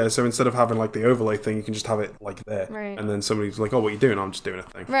instead of having like the overlay thing, you can just have it like there. And then somebody's like, "Oh, what are you doing?" I'm just doing a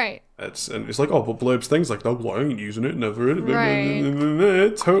thing. It's like, "Oh, but Blurb's things like, no, well, I ain't using it, never."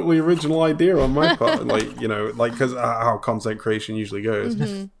 Totally original idea on my part, like, you know, like, because how content creation usually goes.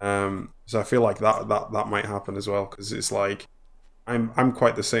 So I feel like that might happen as well, because it's like, I'm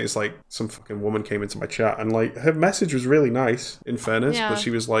quite the same. It's like some fucking woman came into my chat and like her message was really nice, in fairness, but she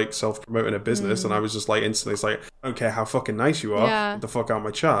was like self-promoting a business, and I was just like instantly, it's like, I don't care how fucking nice you are, get the fuck out of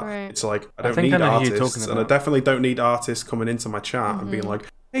my chat. It's like I don't need artists, and I definitely don't need artists coming into my chat and being like,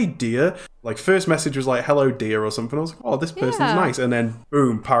 hey dear, like first message was like hello dear or something. I was like, oh, this person's nice, and then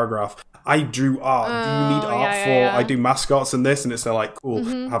boom, paragraph. I drew art. Do you need art for? I do mascots and this, and it's like, cool.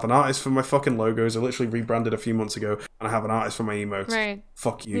 I have an artist for my fucking logos. I literally rebranded a few months ago, and I have an artist for my emotes. Right.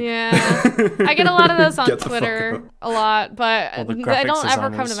 Fuck you. Yeah. I get a lot of those on Twitter, a lot, but they don't ever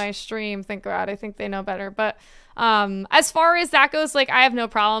come to my stream. Thank God. I think they know better, but. As far as that goes, like I have no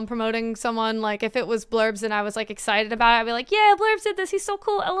problem promoting someone. Like if it was Blurbs and I was like excited about it, I'd be like, yeah, Blurbs did this, he's so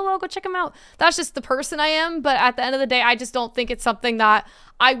cool, LOL, go check him out. That's just the person I am. But at the end of the day, I just don't think it's something that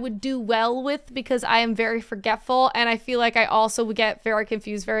I would do well with, because I am very forgetful, and I feel like I also would get very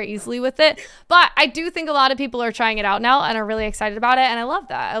confused very easily with it. But I do think a lot of people are trying it out now and are really excited about it, and I love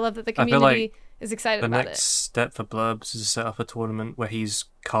that. I love that the community is excited about it. The next step for Blurbs is to set up a tournament where he's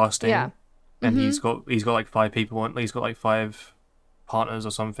casting. And he's got like 5 people. He's got like 5 partners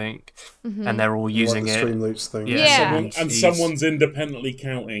or something, and they're all using the it. Streamloots thing. And someone's independently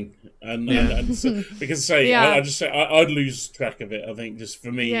counting, and so, because I'd lose track of it. I think just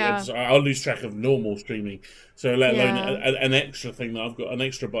for me, I'll lose track of normal streaming. So let alone an extra thing that I've got, an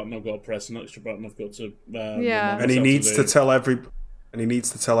extra button I've got to press, an extra button I've got to. And he needs to tell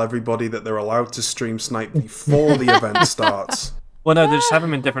everybody that they're allowed to stream snipe before the event starts. Well, no, they just have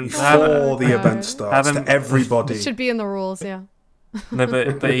them in different. Before the event starts, to everybody. It should be in the rules, yeah. No,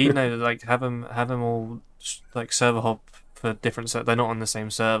 but like have them all like server hop for different. They're not on the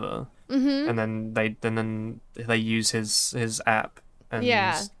same server, and then they use his app, and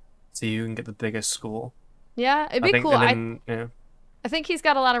so you can get the biggest score. Yeah, it'd be cool. I think he's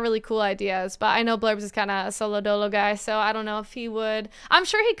got a lot of really cool ideas, but I know Blurbs is kind of a solo dolo guy, so I don't know if he would. I'm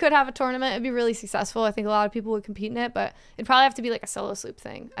sure he could have a tournament. It'd be really successful. I think a lot of people would compete in it, but it'd probably have to be like a solo sloop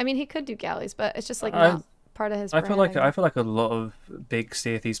thing. I mean, he could do galleys, but it's just like not part of his brand. I feel like a lot of big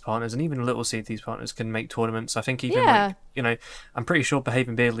Sea of Thieves partners and even little Sea of Thieves partners can make tournaments. I think even like, I'm pretty sure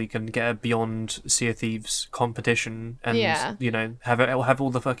Behaving Beardly can get a beyond Sea of Thieves competition and have all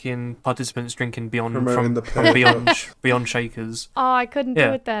the fucking participants drinking beyond from beyond shakers. Oh, I couldn't do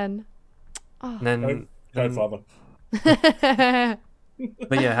it then. Oh. And then father.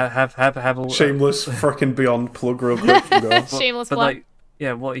 But yeah, have all shameless freaking Beyond plug real quick. Shameless plug. Like,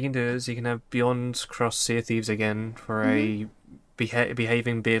 yeah, what you can do is you can have Beyond cross Sea of Thieves again for a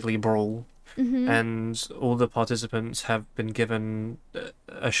Behaving Beardly brawl, and all the participants have been given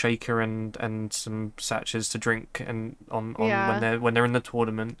a shaker and some sachets to drink and on when they're in the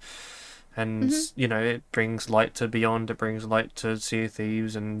tournament, and it brings light to Beyond, it brings light to Sea of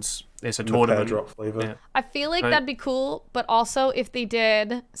Thieves, and it's a tournament. Drop flavor. Yeah. I feel like that'd be cool, but also if they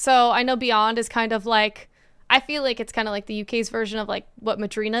did, so I know Beyond is kind of like. I feel like it's kind of like the UK's version of like what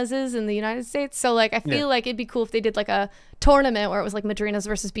Madrinas is in the United States. So like I feel like it'd be cool if they did like a tournament where it was like Madrinas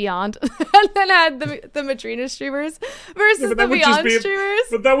versus Beyond, and then had the Madrina streamers versus the Beyond streamers.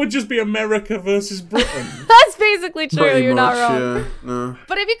 But that would just be America versus Britain. That's basically true. You're not wrong. Yeah, no.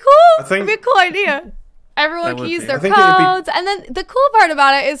 But it'd be cool. It'd be a cool idea. Everyone can use their codes. And then the cool part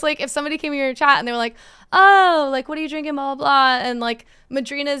about it is like if somebody came in your chat and they were like, oh, like what are you drinking, blah, blah, blah, and like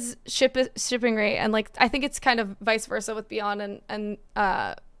Madrina's shipping rate, and like I think it's kind of vice versa with Beyond and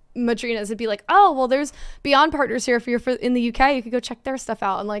Madrina's. It'd be like, oh, well, there's Beyond partners here. If you're in the UK, you could go check their stuff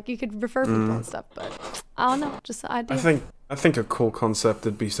out, and like you could refer people and stuff. But I don't know, just the idea. I think a cool concept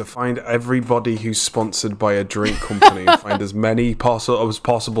would be to find everybody who's sponsored by a drink company and find as many as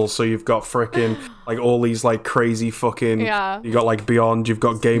possible. So you've got frickin' like all these like crazy fucking. You got like Beyond. You've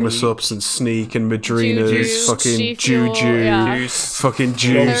got Gamer Sups and Sneak and Madrinas, fucking Juju, fucking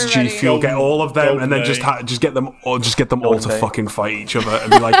Juice, G Fuel. Get all of them and then just get them all to fucking fight each other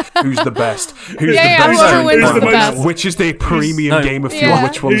and be like, who's the best? Who's the best? Which is the premium Gamer Fuel?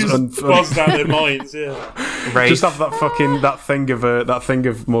 Which one's buzzed out their minds? Just have that thing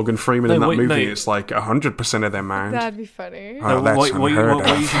of Morgan Freeman in that movie. It's like 100% of their mind. That'd be funny. What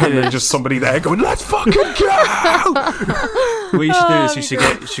you should do is just somebody there going, "Let's fucking go!" What you should do is you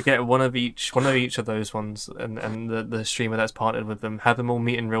should get one of each of those ones, and the streamer that's partnered with them, have them all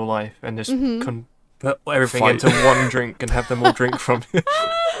meet in real life, and just put everything into one drink and have them all drink from it.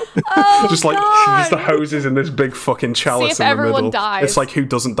 Just the hoses in this big fucking chalice in the middle. Dies. It's like who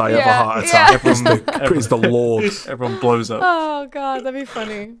doesn't die of a heart attack? It's the Lord. Everyone blows up. Oh god, that'd be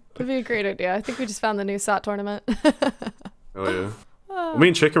funny. That'd be a great idea. I think we just found the new SOT tournament. Oh yeah. Well, me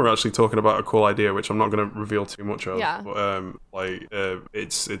and Chicken were actually talking about a cool idea, which I'm not going to reveal too much of. But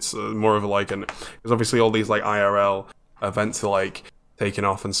it's more of like because obviously all these like IRL events are like taking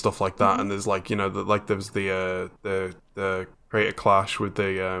off and stuff like that. And there's like, you know, there was the Creator Clash with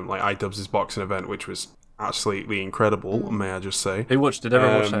the like iDubbbz' boxing event, which was absolutely incredible. May I just say? Who watched? Did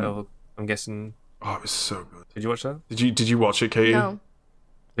everyone watch that? Or, I'm guessing. Oh, it was so good. Did you watch that? Did you watch it, Katie? No.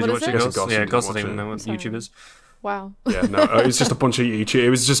 Did you What watch is it? it? Goss? Yeah, Goss doesn't even watch know what YouTubers. Wow. Yeah, no, it was just a bunch of YouTube. It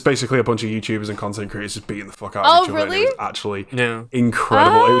was just basically a bunch of YouTubers and content creators just beating the fuck out of each other. really? And it was actually Yeah.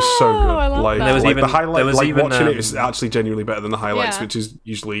 incredible. It was so good. I love Like, that. There was like even- the highlight, there was like even, watching it is actually genuinely better than the highlights, Yeah. which is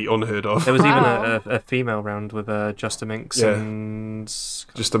usually unheard of. There was even Wow. a female round with Justa Minx Yeah. and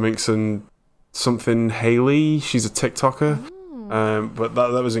Just a mix and something Haley. She's a TikToker. But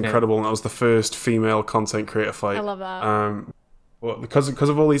that was incredible, and that was the first female content creator fight. I love that. But because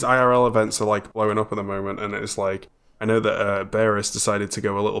of all these IRL events are like blowing up at the moment, and it's like I know that Peircee decided to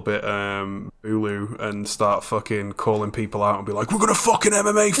go a little bit Bulu and start fucking calling people out and be like, "We're gonna fucking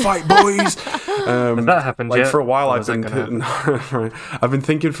MMA fight, boys." Has that happened like yet? for a while, Or I've is that been gonna I've been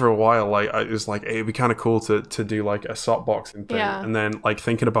thinking for a while, like it was like it'd be kind of cool to do like a SOT boxing thing, Yeah. and then like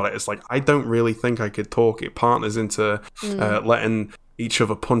thinking about it, it's like I don't really think I could talk it partners into letting each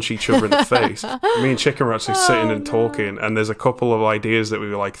other punch each other in the face. Me and Chicken were actually sitting and talking, and there's a couple of ideas that we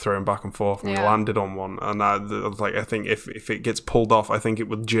were like throwing back and forth, and we Yeah. landed on one. And I was like, I think if it gets pulled off, I think it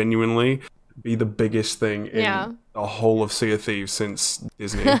would genuinely be the biggest thing in Yeah. the whole of Sea of Thieves since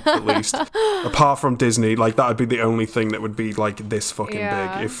Disney, at least. Apart from Disney, like that would be the only thing that would be like this fucking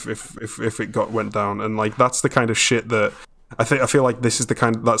Yeah. big if it went down. And like that's the kind of shit that I feel like that's the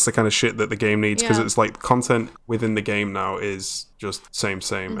kind of shit that the game needs, because Yeah. it's like content within the game now is just same,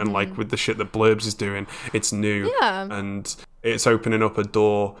 and like with the shit that Blurbs is doing, it's new, Yeah. and it's opening up a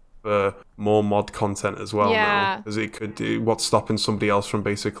door for more mod content as well now, Yeah. because it could do what's stopping somebody else from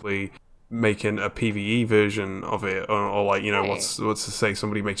basically making a PvE version of it, or like, you know, Right. what's to say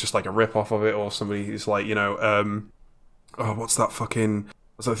somebody makes just like a rip off of it, or somebody who's like, you know, oh, what's that fucking,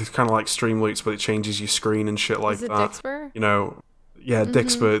 it's like, it's kind of like Streamloots, but it changes your screen and shit like Is it that. Dixper? You know, yeah,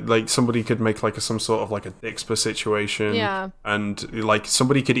 Dixper, like somebody could make like some sort of like a Dixper situation, Yeah. and like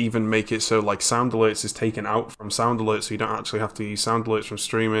somebody could even make it so like sound alerts is taken out from sound alerts, so you don't actually have to use sound alerts from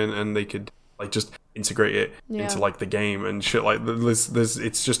streaming, and they could like just integrate it Yeah. into like the game and shit. Like there's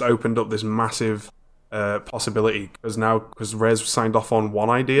it's just opened up this massive possibility, because Rez signed off on one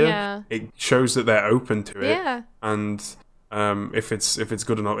idea. Yeah. It shows that they're open to it. Yeah. And if it's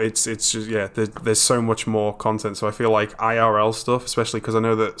good enough, it's just, yeah, there's so much more content. So I feel like IRL stuff, especially because I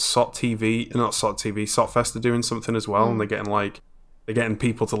know that SOTFest are doing something as well, and they're getting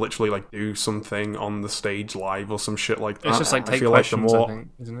people to literally like do something on the stage live or some shit like that. It's just like I take feel like the questions, more, I think,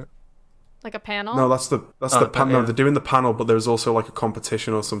 isn't it? Like a panel? no, that's the the panel. No, yeah. they're doing the panel, but there's also like a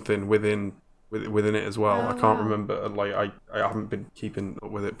competition or something within it as well. I can't wow. remember. Like I haven't been keeping up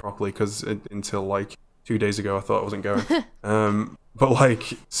with it properly because until like 2 days ago I thought I wasn't going. But like,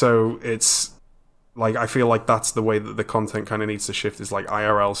 so it's like I feel like that's the way that the content kind of needs to shift, is like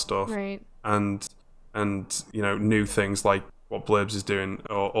IRL stuff, Right. and you know, new things like what Blurbs is doing,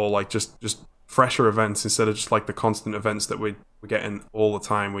 or like just fresher events instead of just like the constant events that we're getting all the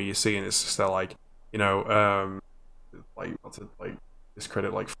time, where you're seeing it's just like, you know, like not to like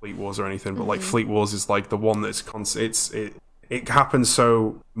discredit like Fleet Wars or anything, but like Fleet Wars is like the one that's it happens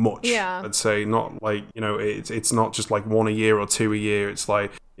so much. Yeah. I'd say, not like, you know, it's not just like one a year or two a year. It's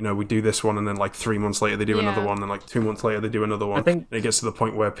like, you know, we do this one and then like 3 months later they do another Yeah. one, and like 2 months later they do another one. I think- and it gets to the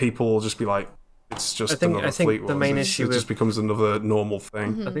point where people will just be like, it's just another I think Fleet the Wars. main It's- issue it with- just becomes another normal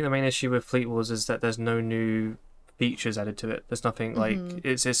thing. Mm-hmm. I think the main issue with Fleet Wars is that there's no new features added to it. There's nothing like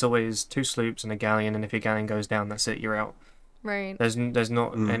it's always 2 sloops and a galleon, and if your galleon goes down, that's it. You're out. Right. There's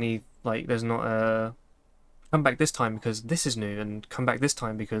not any like there's not a come back this time because this is new, and come back this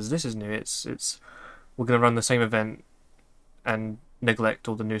time because this is new. It's we're gonna run the same event and neglect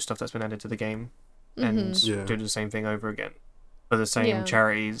all the new stuff that's been added to the game, and Yeah. do the same thing over again for the same Yeah.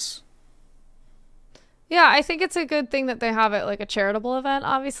 charities. Yeah, I think it's a good thing that they have it like a charitable event,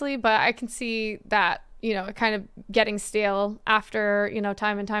 obviously, but I can see that, you know, kind of getting stale after, you know,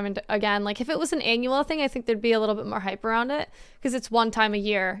 time and again. Like if it was an annual thing, I think there'd be a little bit more hype around it, because it's one time a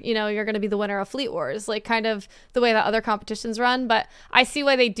year, you know, you're going to be the winner of Fleet Wars, like kind of the way that other competitions run. But I see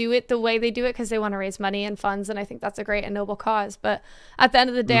why they do it the way they do it, because they want to raise money and funds, and I think that's a great and noble cause. But at the end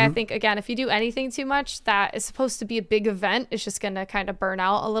of the day, I think, again, if you do anything too much that is supposed to be a big event, it's just going to kind of burn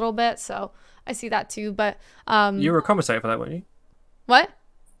out a little bit. So I see that too. But You were a commentator for that, weren't you? what?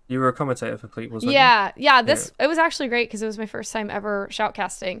 You were a commentator for Fleet Wars. weren't Yeah. It was actually great because it was my first time ever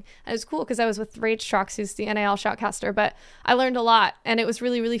shoutcasting, and it was cool because I was with Rage Trucks, who's the NAL shoutcaster. But I learned a lot, and it was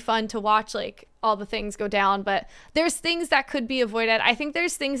really, really fun to watch. Like all the things go down, but there's things that could be avoided. I think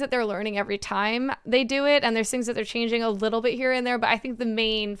there's things that they're learning every time they do it, and there's things that they're changing a little bit here and there, but I think the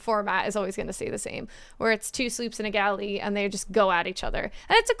main format is always going to stay the same, where it's 2 sloops in a galley and they just go at each other.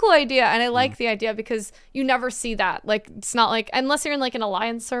 And it's a cool idea, and I like the idea because you never see that. Like, it's not like, unless you're in like an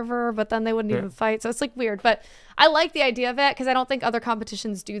alliance server, but then they wouldn't even fight, so it's like weird. But I like the idea of it because I don't think other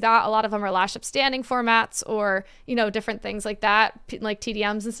competitions do that. A lot of them are last ship standing formats, or, you know, different things like that, like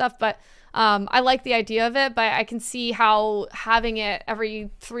TDMs and stuff. But I like the idea of it, but I can see how having it every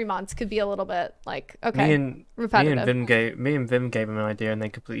 3 months could be a little bit like, okay, repetitive. Me and Vim gave him an idea, and they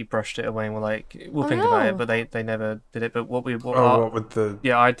completely brushed it away and were like, we'll think about it, but they never did it. But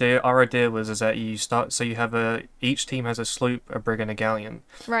our idea was is that you start, so you have each team has a sloop, a brig, and a galleon,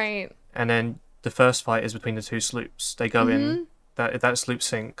 right? And then the first fight is between the 2 sloops. They go in. That if that sloop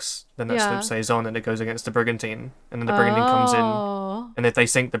sinks, then that sloop stays on, and it goes against the brigantine, and then the brigantine comes in, and if they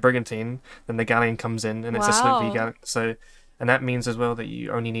sink the brigantine, then the galleon comes in, and it's a sloop v galleon. So, and that means as well that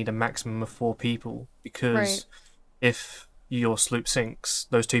you only need a maximum of 4 people, because if your sloop sinks,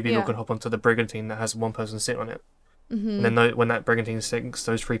 those 2 people can hop onto the brigantine that has 1 person sit on it, and then when that brigantine sinks,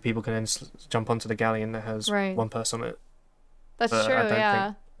 those 3 people can then jump onto the galleon that has 1 person on it. That's true.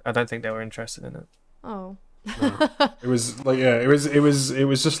 I don't think they were interested in it. Oh. No. It was like it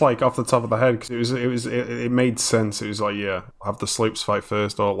was just like off the top of the head, because it made sense. It was like, have the sloops fight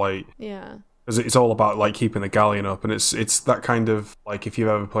first, or like because it's all about like keeping the galleon up, and it's that kind of like, if you've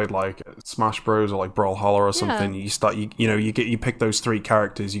ever played like Smash Bros or like Brawlhalla or something, you pick those 3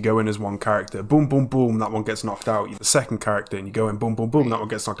 characters, you go in as one character, boom boom boom, that one gets knocked out, you're the second character, and you go in, boom boom boom, that one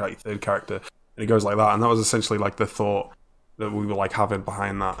gets knocked out, your third character, and it goes like that. And that was essentially like the thought that we were like having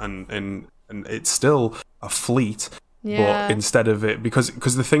behind that, and it's still a fleet, but instead of it, because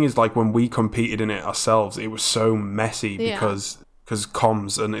the thing is, like, when we competed in it ourselves, it was so messy because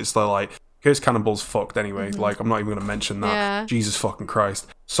comms, and it's like Curse Cannonball's fucked anyway. Like, I'm not even going to mention that. Jesus fucking Christ,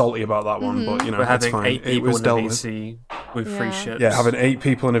 salty about that one, but you know, it's fine. 8 people in a VC with 3 ships. Yeah, having 8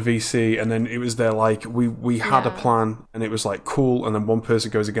 people in a VC, and then it was there like we had a plan, and it was like cool, and then one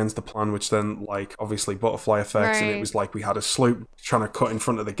person goes against the plan, which then like obviously butterfly effects, and it was like we had a sloop trying to cut in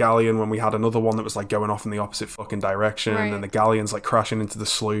front of the galleon when we had another one that was like going off in the opposite fucking direction, and then the galleon's like crashing into the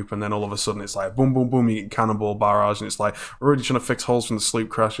sloop, and then all of a sudden it's like boom boom boom, you get cannonball barrage, and it's like we're already trying to fix holes from the sloop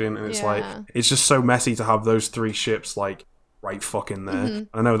crashing, and it's like it's just so messy to have those 3 ships like right fucking there.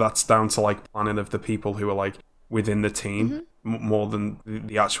 I know that's down to like planning of the people who are like within the team more than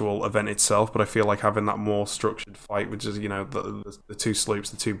the actual event itself, but I feel like having that more structured fight, which is, you know, the 2 sloops,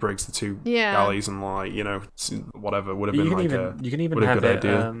 the 2 brigs, the 2 galleys, and like, you know, whatever would have been like you can even have good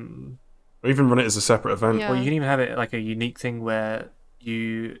idea. Or even run it as a separate event. Well, you can even have it like a unique thing where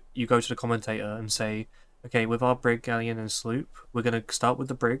you go to the commentator and say, okay, with our brig, galleon, and sloop, we're going to start with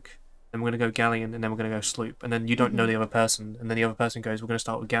the brig, then we're going to go galleon, and then we're going to go sloop, and then you don't know the other person, and then the other person goes, we're going to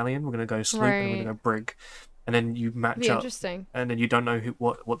start with galleon, we're going to go sloop, and we're going to go brig, and then you match up, and then you don't know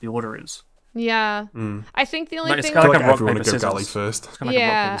what the order is. I think the only thing, kind of like everyone would go galley first.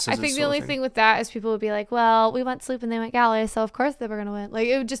 I think the only thing with that is people would be like, well, we went sloop and they went galley, so of course they were gonna win. Like,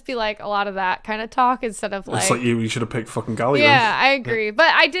 it would just be like a lot of that kind of talk instead of like, it's like you should have picked fucking galley. I agree, but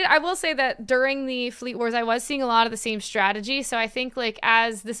I will say that during the Fleet Wars I was seeing a lot of the same strategy, so I think like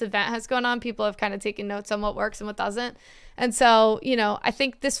as this event has gone on, people have kind of taken notes on what works and what doesn't, and so, you know, I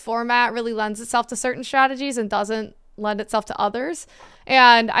think this format really lends itself to certain strategies and doesn't lend itself to others,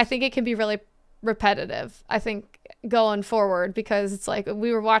 and I think it can be really repetitive, I think, going forward, because it's like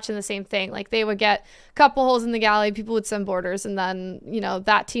we were watching the same thing. Like, they would get a couple holes in the galley, people would send boarders, and then, you know,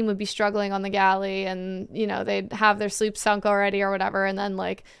 that team would be struggling on the galley, and, you know, they'd have their sloop sunk already or whatever, and then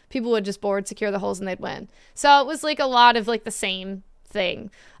like people would just board, secure the holes, and they'd win. So it was like a lot of like the same thing,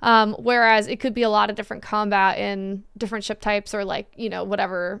 whereas it could be a lot of different combat in different ship types, or like, you know,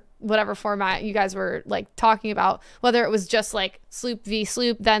 whatever format you guys were like talking about, whether it was just like sloop v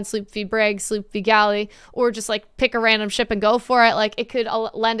sloop, then sloop v brig, sloop v galley, or just like pick a random ship and go for it. Like, it could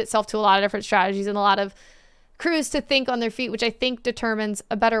lend itself to a lot of different strategies and a lot of crews to think on their feet, which I think determines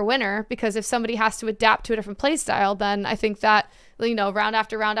a better winner, because if somebody has to adapt to a different play style, then I think that, you know, round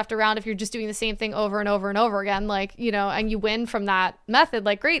after round after round, if you're just doing the same thing over and over and over again, like, you know, and you win from that method,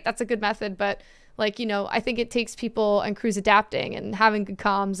 like, great, that's a good method. But like, you know, I think it takes people and crews adapting and having good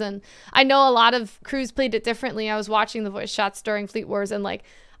comms. And I know a lot of crews played it differently. I was watching the voice chats during Fleet Wars, and like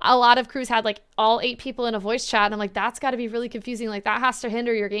a lot of crews had like all 8 people in a voice chat, and I'm like, that's got to be really confusing. Like, that has to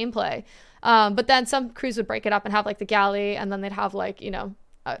hinder your gameplay. But then some crews would break it up and have like the galley, and then they'd have like, you know,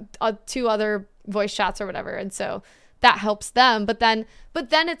 2 other voice chats or whatever. And so that helps them. But then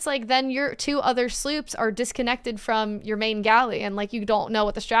it's like, then your 2 other sloops are disconnected from your main galley, and like you don't know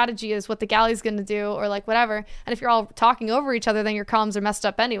what the strategy is, what the galley's going to do, or like whatever. And if you're all talking over each other, then your comms are messed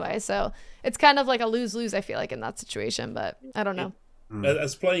up anyway. So it's kind of like a lose-lose, I feel like, in that situation. But I don't know.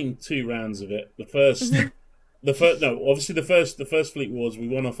 As playing 2 rounds of it, obviously the first Fleet Wars, we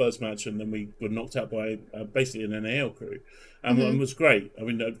won our first match, and then we were knocked out by basically an NAL crew. And it was great. I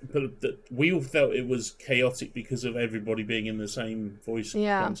mean, we all felt it was chaotic because of everybody being in the same voice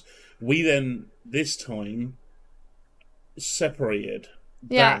comms. We then, this time, separated.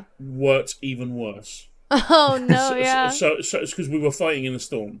 Yeah. That worked even worse. Oh, no, So it's because we were fighting in a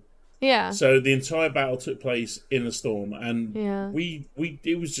storm. Yeah. So the entire battle took place in a storm, and we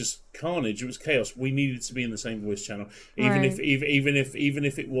it was just carnage. It was chaos. We needed to be in the same voice channel, even if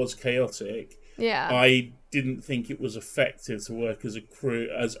it was chaotic. Yeah. I didn't think it was effective to work as a crew,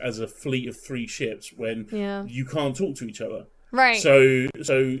 as a fleet of 3 ships when you can't talk to each other. Right. So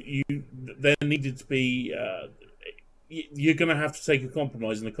there needed to be. You're going to have to take a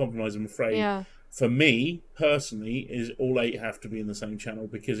compromise, and the compromise, I'm afraid, for me personally, is all 8 have to be in the same channel,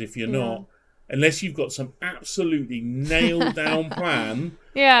 because if you're not, unless you've got some absolutely nailed down plan,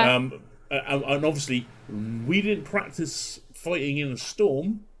 and obviously we didn't practice fighting in a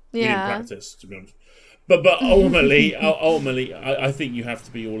storm. We didn't practice, to be honest. But ultimately, I think you have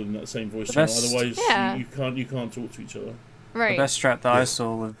to be all in that same voice channel. Otherwise, you can't talk to each other. Right. The best strat that I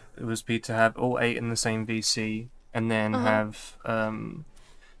saw was to have all 8 in the same VC, and then have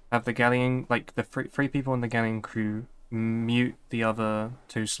the galleon, like the 3 people in the galleon crew, mute the other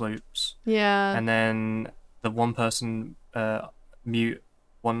 2 sloops. Yeah. And then the one person mute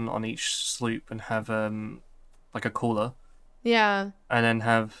one on each sloop and have like a caller. Yeah. And then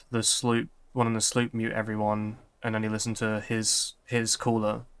have one on the sloop mute everyone and only listen to his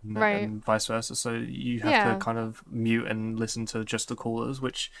caller, and vice versa. So you have to kind of mute and listen to just the callers,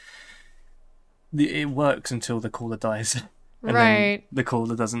 which it works until the caller dies. And then the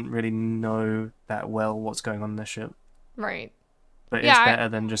caller doesn't really know that well what's going on in the ship. Right. But it's better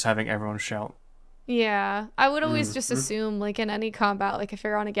than just having everyone shout. Yeah. I would always just assume, like, in any combat, like, if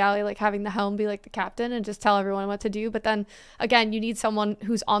you're on a galley, like, having the helm be, like, the captain and just tell everyone what to do. But then, again, you need someone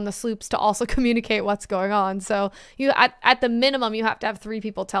who's on the sloops to also communicate what's going on. So, at the minimum, you have to have 3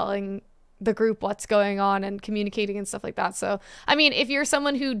 people telling the group what's going on and communicating and stuff like that. So, I mean, if you're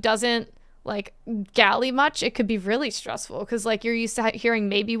someone who doesn't like galley much, it could be really stressful, because like you're used to hearing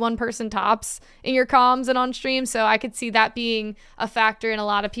maybe one person tops in your comms and on stream. So I could see that being a factor in a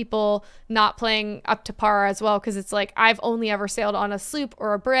lot of people not playing up to par as well, because it's like, I've only ever sailed on a sloop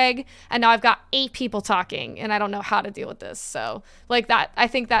or a brig, and now I've got 8 people talking and I don't know how to deal with this. So like that, I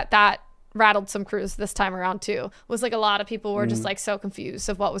think that rattled some crews this time around too, was like a lot of people were just like so confused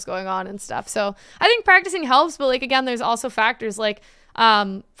of what was going on and stuff. So I think practicing helps, but like again, there's also factors like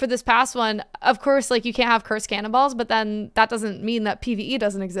for this past one, of course, like you can't have cursed cannonballs, but then that doesn't mean that PvE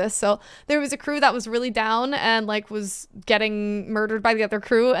doesn't exist. So there was a crew that was really down and like was getting murdered by the other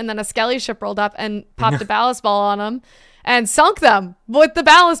crew, and then a skelly ship rolled up and popped a ballast ball on them and sunk them with the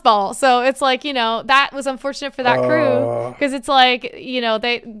ballast ball. So it's like, you know, that was unfortunate for that crew, because it's like, you know,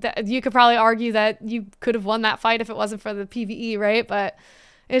 you could probably argue that you could have won that fight if it wasn't for the PvE, right? But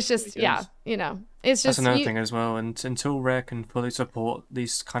it's just, you know, it's just... That's another thing as well, and until Rare can fully support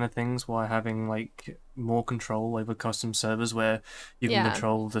these kind of things while having, like, more control over custom servers where you can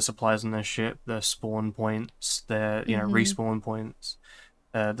control the supplies on their ship, their spawn points, their, you know, respawn points,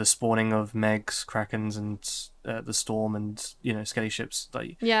 the spawning of Megs, Krakens, and the Storm, and, you know, skelly ships,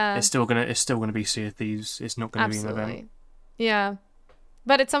 like, it's still gonna be Sea of Thieves. It's not gonna be an event. Yeah.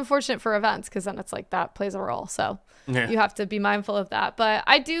 But it's unfortunate for events, because then it's like that plays a role. So you have to be mindful of that. But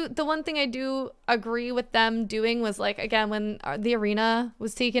the one thing I do agree with them doing was like, again, when the arena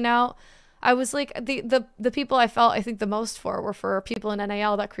was taken out, I was like, the people I think the most for were for people in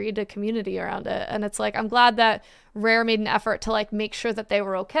NAL that created a community around it. And it's like, I'm glad that Rare made an effort to like make sure that they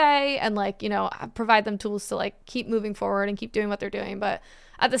were okay and like, you know, provide them tools to like keep moving forward and keep doing what they're doing. But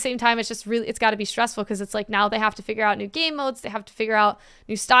at the same time, it's just really, it's got to be stressful, because it's like now they have to figure out new game modes, they have to figure out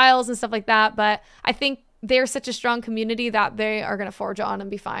new styles and stuff like that. But I think they're such a strong community that they are going to forge on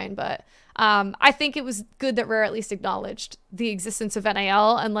and be fine. But I think it was good that Rare at least acknowledged the existence of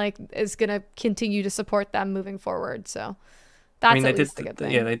NAL and like is going to continue to support them moving forward. So that's at least a good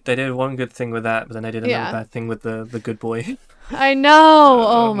thing. Yeah, they did one good thing with that, but then they did another bad thing with the good boy. I know.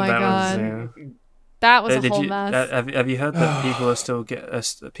 Oh my god. That was a whole mess. Have you heard that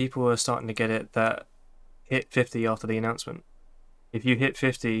people are starting to get it that hit 50 after the announcement? If you hit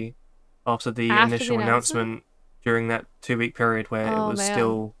 50 after the initial announcement during that 2-week period where it was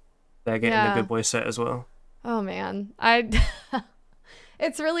still they're getting the good boy set as well. Oh man,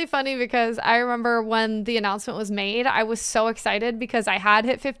 it's really funny because I remember when the announcement was made, I was so excited because I had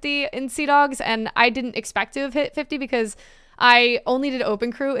hit 50 in Sea Dogs, and I didn't expect to have hit 50 because I only did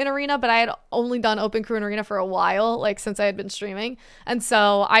open crew in arena, but I had only done open crew in arena for a while, like since I had been streaming. And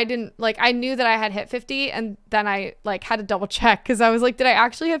so I didn't like, I knew that I had hit 50, and then I like had to double check because I was like, did I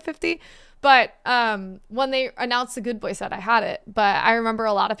actually hit 50? But when they announced the Good Boy set, I had it. But I remember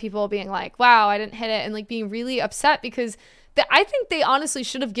a lot of people being like, wow, I didn't hit it, and like being really upset because I think they honestly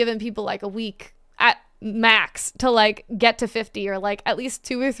should have given people like a week at max to like get to 50, or like at least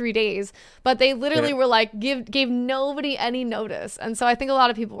 2 or 3 days. But they literally were like, gave nobody any notice. And so I think a lot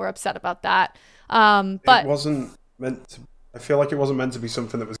of people were upset about that. But it wasn't meant to. I feel like it wasn't meant to be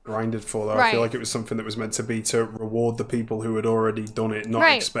something that was grinded for, though. Right. I feel like it was something that was meant to be to reward the people who had already done it, not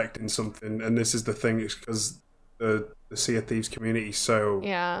expecting something. And this is the thing, is because the Sea of Thieves community is so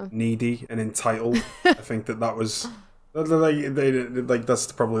needy and entitled. I think that was... Like that's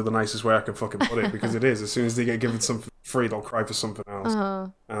probably the nicest way I can fucking put it, because it is. As soon as they get given something free, they'll cry for something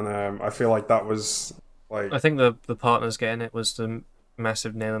else. And I feel like that was like... I think the partners getting it was the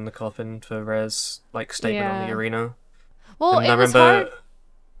massive nail in the coffin for Rez, like, statement on the arena. Well, and it was hard.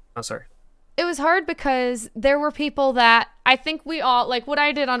 Oh, sorry. It was hard because there were people that I think we all, like what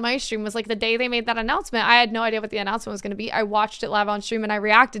I did on my stream was like the day they made that announcement, I had no idea what the announcement was going to be. I watched it live on stream and I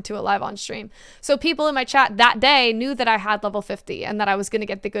reacted to it live on stream. So people in my chat that day knew that I had level 50 and that I was going to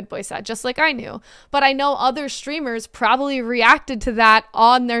get the Good Boy set, just like I knew. But I know other streamers probably reacted to that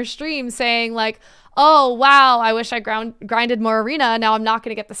on their stream saying like, oh, wow, I wish I grinded more arena. Now I'm not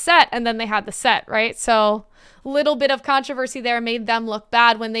going to get the set. And then they had the set, right? So little bit of controversy there made them look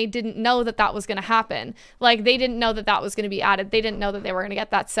bad when they didn't know that that was going to happen. Like, they didn't know that that was going to be added. They didn't know that they were going to get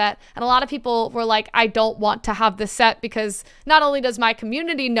that set. And a lot of people were like, I don't want to have the set because not only does my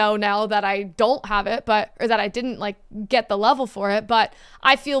community know now that I don't have it, or that I didn't like get the level for it, but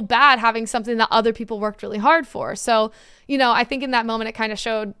I feel bad having something that other people worked really hard for. So, you know, I think in that moment, it kind of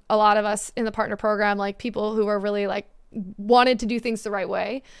showed a lot of us in the partner program, like people who were really like wanted to do things the right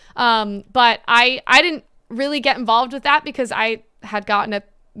way. But I didn't really get involved with that because I had gotten it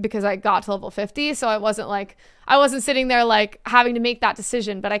because I got to level 50. So I wasn't sitting there like having to make that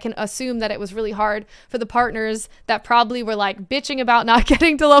decision, but I can assume that it was really hard for the partners that probably were like bitching about not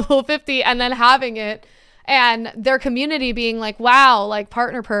getting to level 50 and then having it, and their community being like, wow, like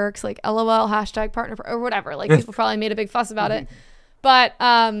partner perks, like LOL hashtag partner or whatever. Like people probably made a big fuss about it. But,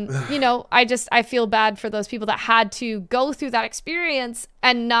 you know, I feel bad for those people that had to go through that experience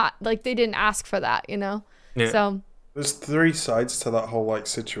and not like they didn't ask for that, you know? Yeah. So there's 3 sides to that whole like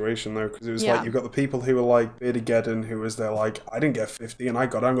situation though, because it was like you've got the people who were like Beardygeddon, who was there like, I didn't get 50 and I'm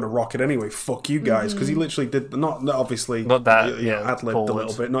gonna rock it anyway, fuck you guys, because he literally did not obviously not that ad-libbed a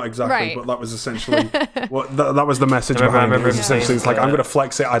little bit, not exactly, but that was essentially what that was the message behind it. Essentially it's like, I'm gonna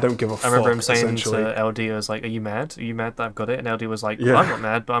flex it, I don't give a fuck. I remember him saying to LD, I was like, are you mad that I've got it? And LD was like, well, I'm not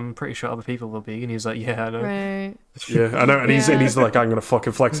mad, but I'm pretty sure other people will be. And he's like, yeah, I know. Right. Yeah, I know. And he's like, I'm gonna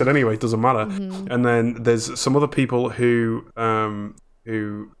fucking flex it anyway, it doesn't matter. And then there's some other people who I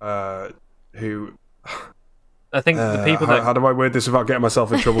think the people how do I word this without getting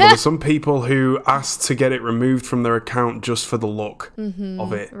myself in trouble? There were some people who asked to get it removed from their account just for the look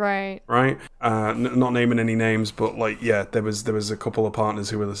of it. Right. Not naming any names, but like, yeah, there was a couple of partners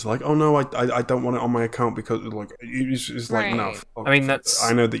who were just like, oh no, I don't want it on my account because like it's like no. I mean,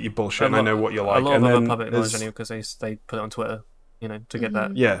 I know that you bullshit and I know what you're like. A lot of them are public knowledge anyway because they put it on Twitter. You know, to get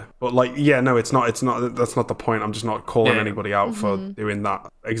that. Yeah, but like, no, it's not. That's not the point. I'm just not calling anybody out for doing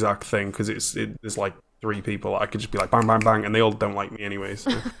that exact thing because there's like 3 people. I could just be like bang, bang, bang, and they all don't like me anyway.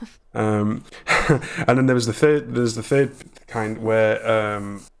 So. And then there's the third kind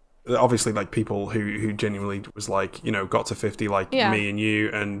where obviously like people who genuinely was like, you know, got to 50 like me and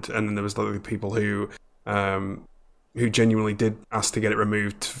you, and then there was the people who genuinely did ask to get it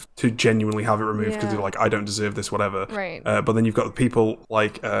removed, to genuinely have it removed because they're like, I don't deserve this, whatever. Right. But then you've got the people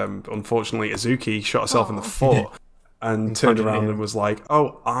like, unfortunately, Azuki shot herself in the foot and turned around and was like,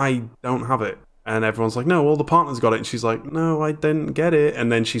 oh, I don't have it. And everyone's like, no, all the partners got it. And she's like, no, I didn't get it.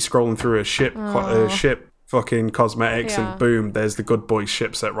 And then she's scrolling through her ship fucking cosmetics and boom, there's the Good Boy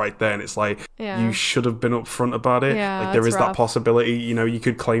ship set right there, and it's like, you should have been upfront about it. Like there is that possibility, you know, you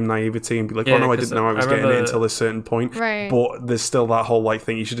could claim naivety and be like, oh no, I didn't know I was getting it until a certain point. But there's still that whole like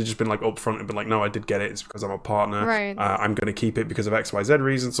thing, you should have just been like upfront and been like, no, I did get it, it's because I'm a partner. I'm going to keep it because of XYZ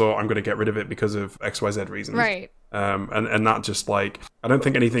reasons, or I'm going to get rid of it because of XYZ reasons. And that just like, I don't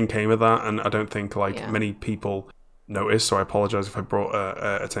think anything came of that, and I don't think like many people noticed, so I apologize if I brought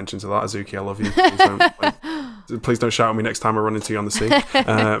attention to that. Azuki, I love you. Please don't shout at me next time I run into you on the sea.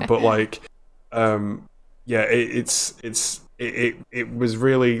 But like, yeah, it was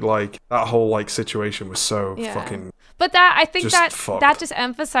really like that whole like situation was so fucking. But that I think that fucked. that just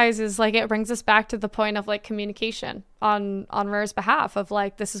emphasizes, like, it brings us back to the point of like communication on Rare's behalf of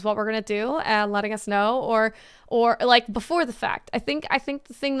like, this is what we're gonna do, and letting us know, or like before the fact. I think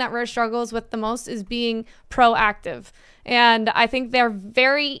the thing that Rare struggles with the most is being proactive, and I think they're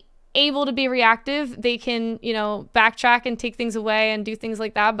very able to be reactive. They can, you know, backtrack and take things away and do things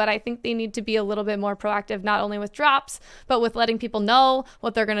like that, but I think they need to be a little bit more proactive, not only with drops, but with letting people know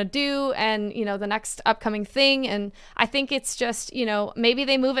what they're gonna do and, you know, the next upcoming thing. And I think it's just, you know, maybe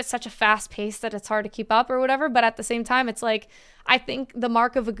they move at such a fast pace that it's hard to keep up or whatever, but at the same time, it's like, I think the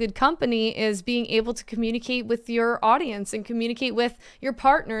mark of a good company is being able to communicate with your audience and communicate with your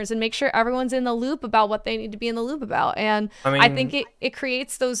partners and make sure everyone's in the loop about what they need to be in the loop about. And I think it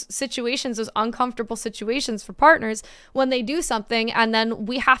creates those situations, those uncomfortable situations for partners when they do something, and then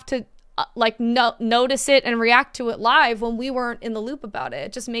we have to notice it and react to it live when we weren't in the loop about it.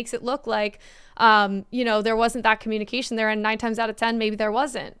 It just makes it look like you know, there wasn't that communication there, and 9 times out of 10 maybe there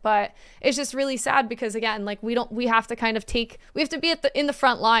wasn't. But it's just really sad because, again, like, we have to be in the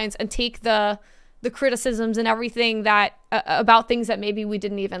front lines and take the criticisms and everything that about things that maybe we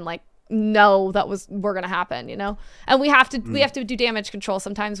didn't even like know that were gonna happen, you know. And we have to do damage control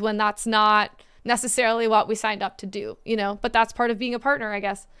sometimes when that's not necessarily what we signed up to do, you know. But that's part of being a partner, I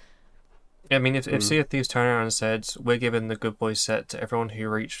guess. I mean, if Sea of Thieves turned around and said, we're giving the Good Boys set to everyone who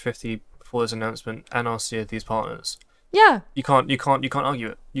reached 50 before this announcement and our Sea of Thieves partners, you can't argue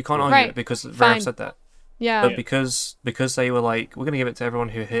it. You can't argue it because Rare said that. Yeah. But because they were like, we're going to give it to everyone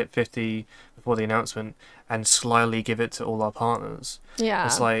who hit 50 before the announcement and slyly give it to all our partners. Yeah.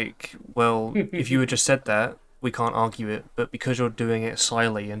 It's like, well, if you had just said that, we can't argue it. But because you're doing it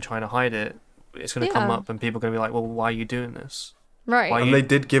slyly and trying to hide it, it's going to come up and people are going to be like, well, why are you doing this? Right. And they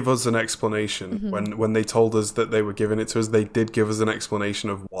did give us an explanation when they told us that they were giving it to us. They did give us an explanation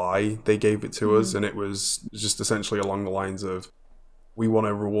of why they gave it to us, and it was just essentially along the lines of, we want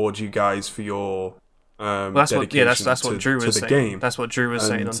to reward you guys for your dedication that's what Drew was to the saying. game. That's what Drew was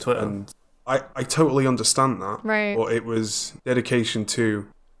saying on Twitter. And I totally understand that. Right. But it was dedication to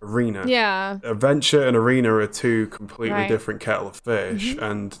Arena. Yeah. Adventure and Arena are two completely different kettle of fish,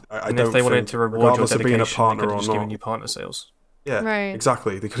 and I don't if they wanted to reward your regardless of being dedication, a they partner could have or just not. given you partner sales. Yeah, right.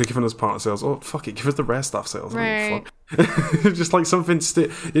 Exactly. They could have given us partner sales. Oh, fuck it, give us the rare staff sales. Right. Just like something.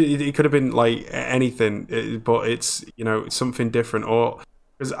 It could have been like anything, but it's, you know, something different. Or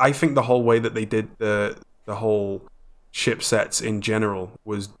because I think the whole way that they did the whole ship sets in general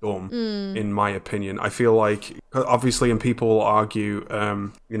was dumb, in my opinion. I feel like, obviously, and people will argue,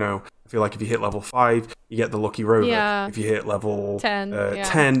 you know, I feel like if you hit level 5, you get the Lucky Rover. Yeah. If you hit level 10,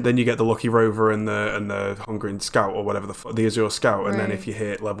 10, then you get the Lucky Rover and the Hungering Scout, or whatever, the Azure Scout. And then if you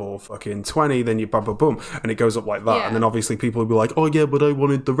hit level fucking 20, then you boom, and it goes up like that. Yeah. And then obviously people will be like, oh yeah, but I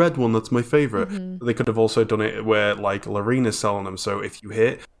wanted the red one, that's my favorite. But they could have also done it where like Larena's selling them. So if you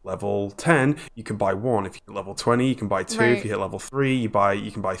hit level 10, you can buy 1. If you hit level 20, you can buy 2. If you hit level 3, you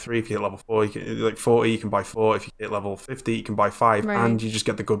can buy 3. If you hit level 4, you can, like 40, you can buy 4. If you hit level 50, you can buy 5, and you just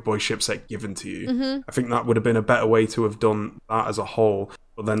get the Good Boy ship set given to you. I think that would have been a better way to have done that as a whole.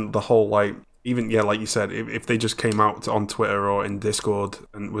 But then the whole, like, even, like you said, if they just came out on Twitter or in Discord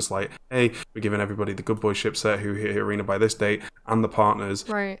and was like, hey, we're giving everybody the Good Boy ship set who hit Arena by this date and the partners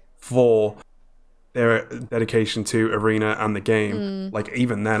for their dedication to Arena and the game, like,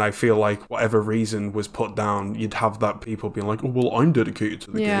 even then I feel like whatever reason was put down, you'd have that people being like, oh well, I'm dedicated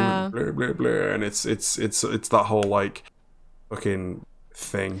to the game, and blah blah blah, and it's that whole like fucking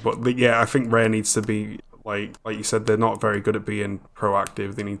thing. But yeah, I think Rare needs to be like you said, they're not very good at being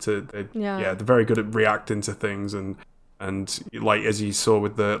proactive. They need to they're very good at reacting to things, and like, as you saw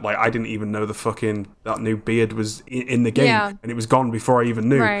with the, like, I didn't even know that new beard was in the game, and it was gone before I even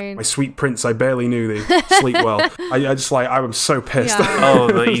knew. My sweet prince, I barely knew they sleep well. I just, like, I was so pissed.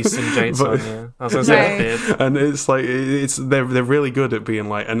 Oh, the Eastern Jade song, yeah. I was gonna say beard. And it's like, they're really good at being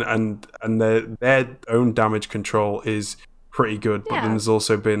like, and their own damage control is pretty good, but then there's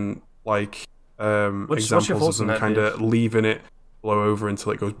also been like examples of them kind of leaving it blow over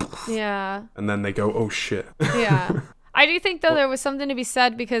until it goes and then they go, oh shit. I do think, though, there was something to be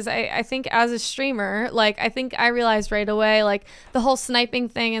said, because I think as a streamer, like, I think I realized right away, like, the whole sniping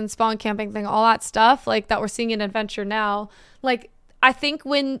thing and spawn camping thing, all that stuff, like, that we're seeing in Adventure now, like, I think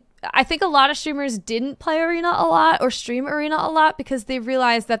a lot of streamers didn't play Arena a lot or stream Arena a lot because they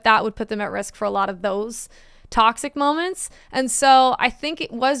realized that would put them at risk for a lot of those toxic moments. And so I think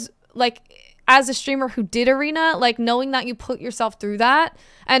it was, like, as a streamer who did arena, like knowing that you put yourself through that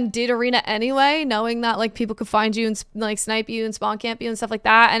and did arena anyway, knowing that like people could find you and like snipe you and spawn camp you and stuff like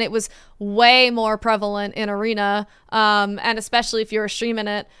that, and it was way more prevalent in arena, and especially if you were streaming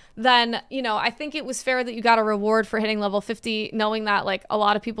it, then, you know, I think it was fair that you got a reward for hitting level 50, knowing that like a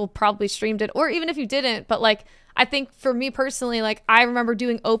lot of people probably streamed it, or even if you didn't, but like I think for me personally, like I remember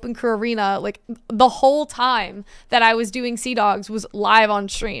doing open crew arena, like the whole time that I was doing Sea Dogs was live on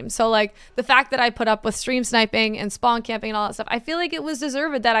stream. So like the fact that I put up with stream sniping and spawn camping and all that stuff, I feel like it was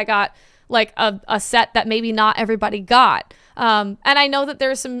deserved that I got like a set that maybe not everybody got. And I know that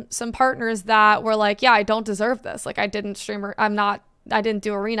there's some partners that were like, yeah, I don't deserve this. Like I didn't stream, or I didn't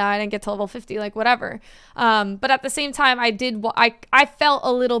do arena, I didn't get to level 50, like whatever. But at the same time, I felt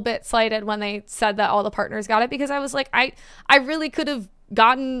a little bit slighted when they said that all the partners got it, because I was like, I really could have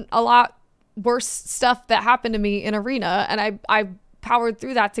gotten a lot worse stuff that happened to me in arena, and I powered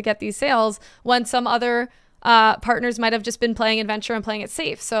through that to get these sales when some other partners might have just been playing adventure and playing it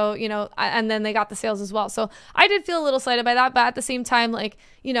safe. So, you know, and then they got the sales as well. So I did feel a little slighted by that, but at the same time, like,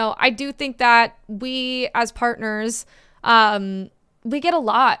 you know, I do think that we as partners, we get a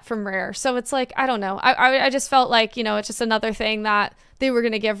lot from Rare. So it's like, I don't know. I just felt like, you know, it's just another thing that they were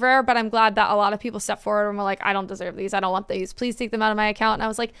going to give Rare, but I'm glad that a lot of people stepped forward and were like, I don't deserve these. I don't want these. Please take them out of my account. And I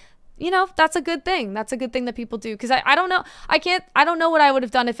was like, you know, that's a good thing. That's a good thing that people do. Cause I don't know. I don't know what I would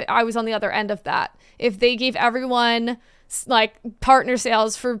have done if I was on the other end of that. If they gave everyone like partner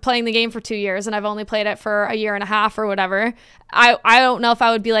sales for playing the game for 2 years and I've only played it for a year and a half or whatever, I don't know if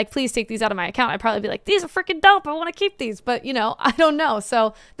I would be like, please take these out of my account. I'd probably be like, these are freaking dope, I want to keep these. But, you know, I don't know.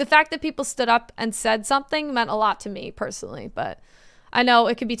 So the fact that people stood up and said something meant a lot to me personally, but I know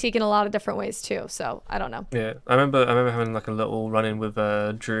it could be taken a lot of different ways too, so I don't know. Yeah, I remember having like a little run-in with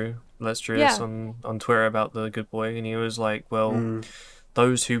Drew, Let's Drew this on Twitter about the good boy, and he was like, well,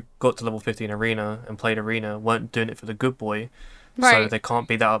 those who got to level 50 in arena and played arena weren't doing it for the good boy, so they can't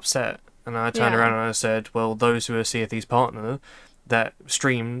be that upset. And I turned around and I said, well, those who are Sea of Thieves partner that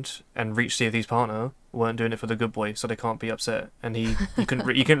streamed and reached Sea of Thieves partner weren't doing it for the good boy, so they can't be upset. And he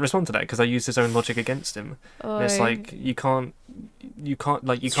couldn't respond to that because I used his own logic against him. And it's like you can't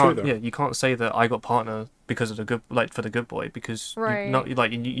say that I got partner because of the good, like for the good boy, because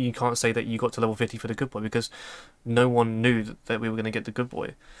you can't say that you got to level 50 for the good boy, because no one knew that we were going to get the good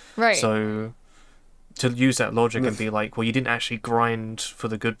boy. Right. So to use that logic and be like, well, you didn't actually grind for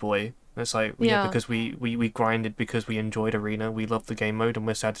the good boy. It's like, because we grinded because we enjoyed arena, we loved the game mode, and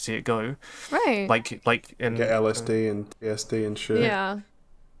we're sad to see it go. Right. And get LSD and TSD and shit. Yeah.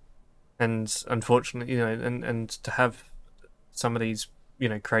 And unfortunately, you know, and to have some of these, you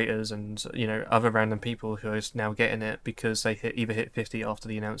know, creators and, you know, other random people who are now getting it because they either hit 50 after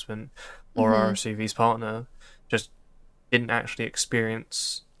the announcement or are a CV's partner, just didn't actually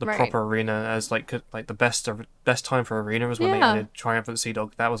experience the proper arena as like the best time for arena was when they added Triumphant Sea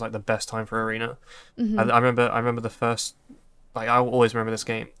Dog. That was like the best time for arena. I remember the first, like, I always remember this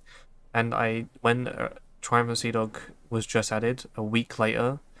game, and when Triumphant Sea Dog was just added a week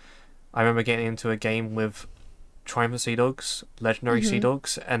later, I remember getting into a game with Triumphant Sea Dogs, Legendary Sea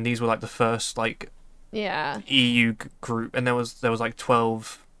Dogs, and these were like the first like EU group, and there was like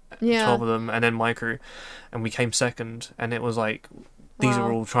 12 of them, and then my crew, and we came second, and it was like, these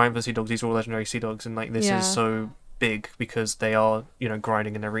are all Triumphant Sea Dogs, these are all Legendary Sea Dogs, and like this is so big because they are, you know,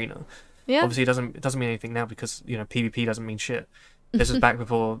 grinding in arena. Yeah. Obviously, it doesn't mean anything now because, you know, PvP doesn't mean shit. This is back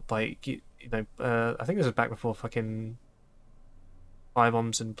before, like, you know, I think this is back before fucking fire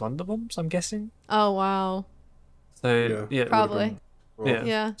bombs and blunder bombs, I'm guessing. Oh wow. So yeah, probably.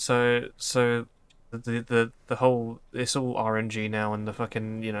 Yeah. So the whole, it's all RNG now, and the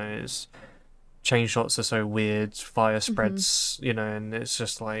fucking, you know, it's chain shots are so weird, fire spreads, you know, and it's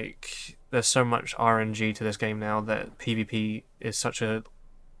just like there's so much RNG to this game now that PvP is such a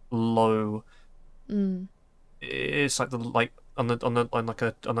low. It's like on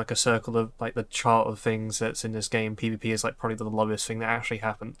like a circle of like the chart of things that's in this game. PvP is like probably the lowest thing that actually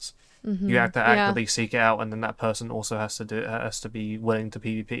happens. You have to actively seek it out, and then that person also has to be willing to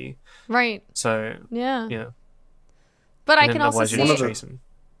PvP. Right. So yeah. But I can also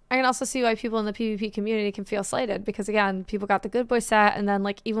see why people in the PvP community can feel slighted, because again, people got the good boy set, and then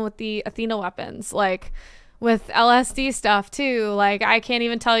like even with the Athena weapons, like with LSD stuff too, like I can't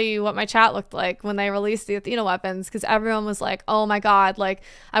even tell you what my chat looked like when they released the Athena weapons, because everyone was like, oh my god, like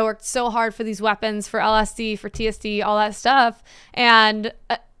I worked so hard for these weapons, for LSD, for TSD, all that stuff, and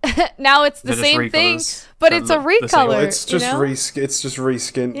now it's the same thing, but it's a recolor. It's just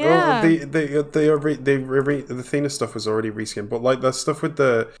reskin. Yeah. Well, the Athena stuff was already reskin, but like the stuff with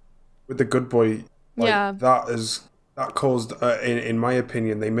the good boy, like that caused, in my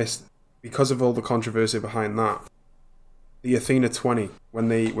opinion, they missed because of all the controversy behind that, the Athena 20, when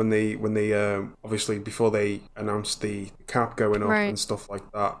they obviously before they announced the cap going up and stuff like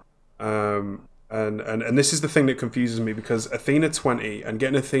that, and this is the thing that confuses me, because Athena 20 and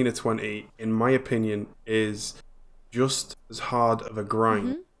getting Athena 20, in my opinion, is just as hard of a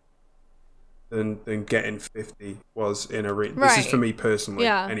grind than getting 50 was in arena. This is for me personally,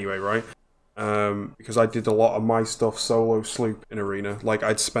 anyway, right? Because I did a lot of my stuff solo sloop in arena. Like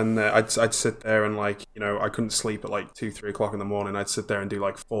I'd spend there, I'd sit there and like, you know, I couldn't sleep at like 2-3 o'clock in the morning. I'd sit there and do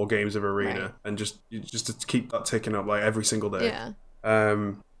like 4 games of arena and just to keep that ticking up like every single day.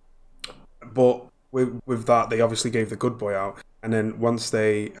 But with that, they obviously gave the good boy out, and then once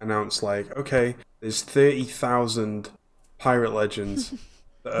they announced like, okay, there's 30,000 pirate legends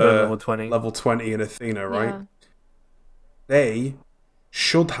that are level 20 in Athena, right? They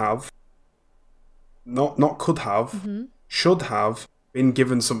should have. Not could have, should have been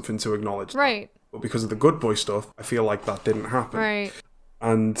given something to acknowledge. That. But because of the good boy stuff, I feel like that didn't happen.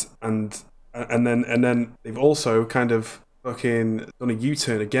 And then they've also kind of fucking done a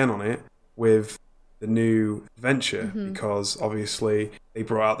U-turn again on it with the new adventure, because obviously they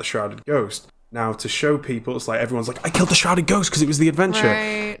brought out the Shrouded Ghost. Now, to show people, it's like everyone's like, I killed the Shrouded Ghost because it was the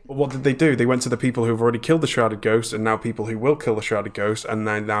adventure. But what did they do? They went to the people who've already killed the Shrouded Ghost, and now people who will kill the Shrouded Ghost, and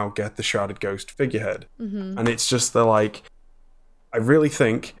they now get the Shrouded Ghost figurehead. And it's just, they're like, I really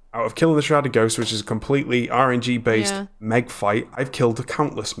think, out of killing the Shrouded Ghost, which is a completely RNG-based Meg fight, I've killed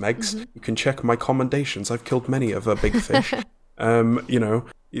countless Megs. You can check my commendations. I've killed many of a big fish. You know,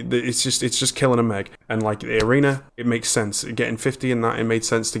 it's just killing a Meg. And like the arena, it makes sense. Getting 50 in that, it made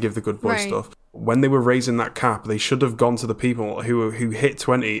sense to give the good boy stuff. When they were raising that cap, they should have gone to the people who hit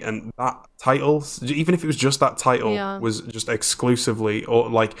 20, and that title, even if it was just that title, was just exclusively, or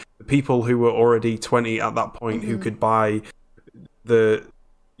like the people who were already 20 at that point who could buy the,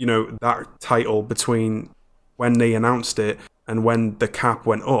 you know, that title between when they announced it and when the cap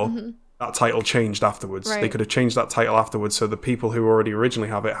went up. That title changed afterwards. They could have changed that title afterwards, so the people who already originally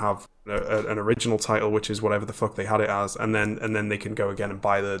have it have an original title, which is whatever the fuck they had it as, and then they can go again and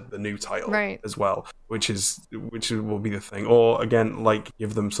buy the new title as well, which will be the thing. Or again, like,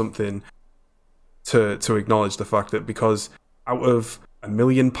 give them something to acknowledge the fact that because out of 1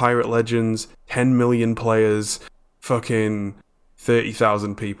 million pirate legends, 10 million players, fucking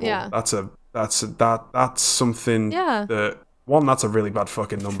 30,000 people, that's something that. One, that's a really bad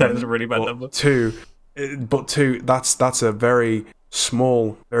fucking number. That is a really bad number. Two, that's a very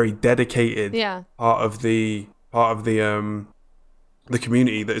small, very dedicated part of the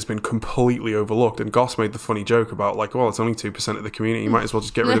community that has been completely overlooked. And Goss made the funny joke about like, well, it's only 2% of the community. You might as well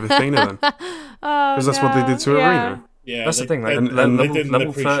just get rid of Athena then, because that's what they did to Arena. Yeah, that's the thing. Like,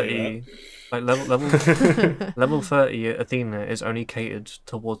 level 30. Like level 30 Athena is only catered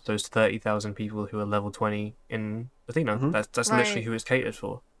towards those 30,000 people who are level 20 in Athena. That's literally who it's catered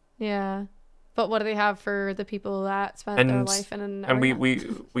for. Yeah, but what do they have for the people that spent their life in an arena?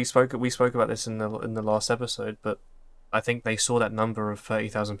 And we spoke about this in the last episode, but I think they saw that number of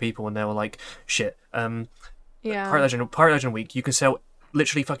 30,000 people and they were like, shit. Pirate Legend Week, you can sell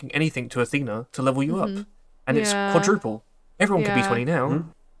literally fucking anything to Athena to level you up, and it's quadruple. Everyone could be 20 now.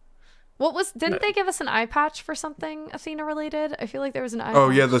 Didn't they give us an eye patch for something Athena related? I feel like there was an eye patch. Oh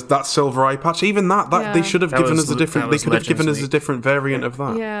yeah, there's that silver eye patch. Even that they should have given us a different. They could have given us a different variant of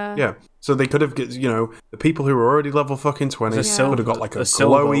that. Yeah. So they could have, you know, the people who were already level fucking 20 would have got like a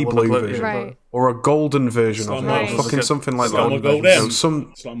glowy blue version, or a golden version of it, or fucking something like that.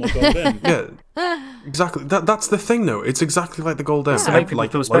 Exactly. That's the thing, though. It's exactly like the Gold M.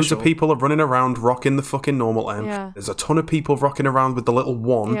 Like loads of people are running around rocking the fucking normal M. There's a ton of people rocking around with the little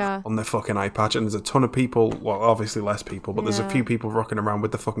one on their fucking eye patch, and there's a ton of people. Well, obviously less people, but there's a few people rocking around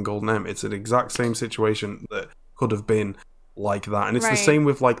with the fucking Golden M. It's an exact same situation that could have been like that, and it's the same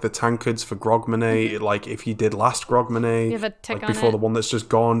with like the tankards for Grogmanay. Like if you did last Grogmanay, you have a tick like on before it. the one that's just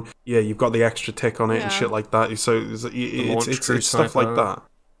gone, you've got the extra tick on it and shit like that. So it's stuff like that.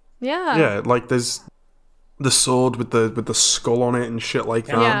 Like there's the sword with the skull on it and shit like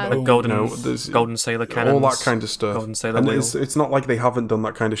that. Like golden sailor cannons, all that kind of stuff. Golden sailor and wheel. it's not like they haven't done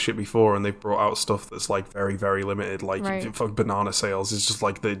that kind of shit before, and they've brought out stuff that's like very, very limited. Like fucking banana sales is just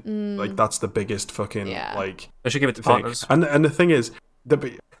like like that's the biggest fucking like. They should give it to partners. And the thing is,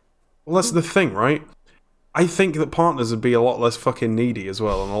 that's the thing, right? I think that partners would be a lot less fucking needy as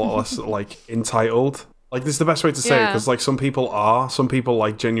well, and a lot less like entitled. Like this is the best way to say it, because like some people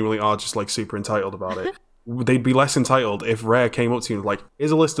like genuinely are just like super entitled about it. they'd be less entitled if Rare came up to you and like,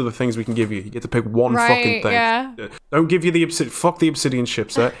 here's a list of the things we can give you. You get to pick one fucking thing. Yeah. Don't give you the fuck the Obsidian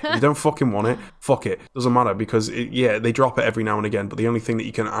chipset. If you don't fucking want it, fuck it. Doesn't matter because they drop it every now and again. But the only thing that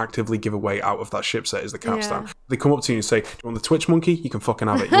you can actively give away out of that chipset is the capstan. They come up to you and say, "Do you want the Twitch monkey? You can fucking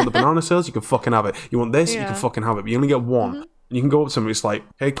have it. You want the banana cells? You can fucking have it. You want this? You can fucking have it. But you only get one." And you can go up to them and it's like,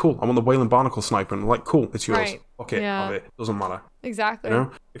 "Hey, cool. I want the Wailing Barnacle sniper." And they're like, "Cool, it's yours. Fuck it, have it. Doesn't matter." Exactly. You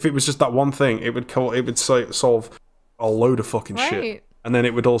know, if it was just that one thing, it would solve a load of fucking shit. And then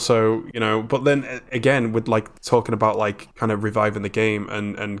it would also, you know, but then again, with like talking about like kind of reviving the game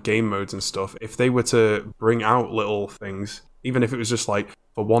and game modes and stuff, if they were to bring out little things, even if it was just like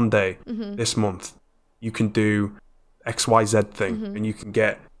for one day this month, you can do XYZ thing and you can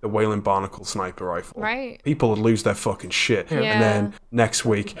get the Wailing Barnacle sniper rifle. Right. People would lose their fucking shit. Yeah. And then next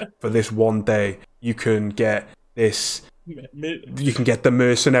week, for this one day, you can get this. You can get the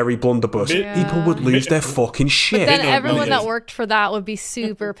mercenary blunderbuss. People would lose their fucking shit. But then everyone that worked for that would be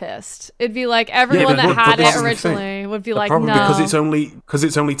super pissed. It'd be like everyone that had it originally would be like, no. Because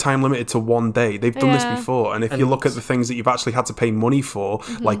it's only time limited to one day. They've done this before. And if you look at the things that you've actually had to pay money for,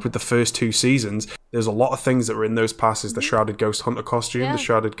 like with the first 2 seasons, there's a lot of things that were in those passes. The Shrouded Ghost Hunter costume, the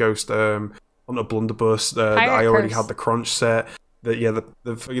Shrouded Ghost Hunter Blunderbuss. I already had the Crunch set.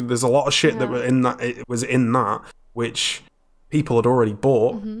 There's a lot of shit that were in that. It was in that, which people had already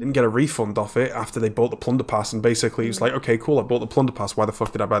bought, didn't get a refund off it after they bought the Plunder Pass, and basically it's like, okay, cool, I bought the Plunder Pass. Why the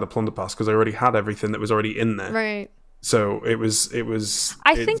fuck did I buy the Plunder Pass? Because I already had everything that was already in there. Right. So it was.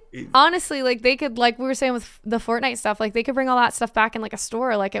 I think honestly, like they could, like we were saying with the Fortnite stuff, like they could bring all that stuff back in like a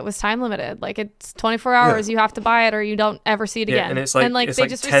store, like it was time limited, like it's 24 hours. You have to buy it or you don't ever see it again. And it's like they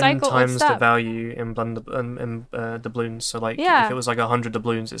just 10 recycle times stuff. the value in doubloons. So like if it was like 100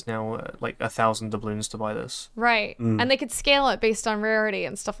 doubloons, it's now like 1,000 doubloons to buy this. Right. And they could scale it based on rarity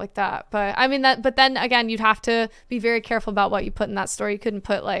and stuff like that. But I mean but then again, you'd have to be very careful about what you put in that store. You couldn't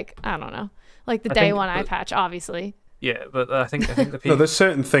put like, I don't know, like the day one eye patch, obviously. Yeah, but I think the people... No, there's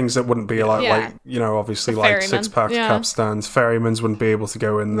certain things that wouldn't be like you know, obviously like 6-pack capstans, ferrymans wouldn't be able to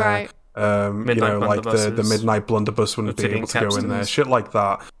go in there. Right. You know, like the Midnight Blunderbuss wouldn't be able to go in there. Shit like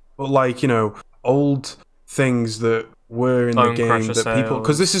that. But like, you know, old things that were in the game that people...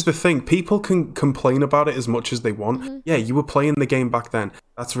 Because this is the thing. People can complain about it as much as they want. Yeah, you were playing the game back then.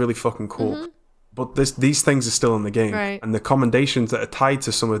 That's really fucking cool. But these things are still in the game. Right. And the commendations that are tied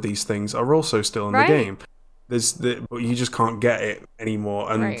to some of these things are also still in the game. But you just can't get it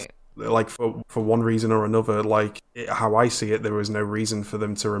anymore, and like for one reason or another, like how I see it, there was no reason for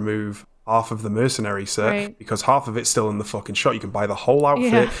them to remove half of the mercenary set because half of it's still in the fucking shot. You can buy the whole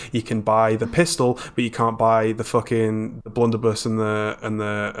outfit, you can buy the pistol, but you can't buy the fucking blunderbuss and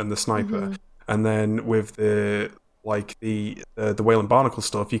the sniper. And then with the Wailing Barnacle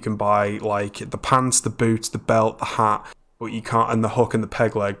stuff, you can buy like the pants, the boots, the belt, the hat. But you can't, and the hook and the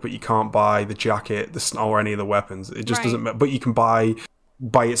peg leg, but you can't buy the jacket, or any of the weapons. It just doesn't. But you can buy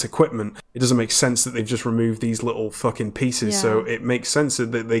its equipment. It doesn't make sense that they've just removed these little fucking pieces. So it makes sense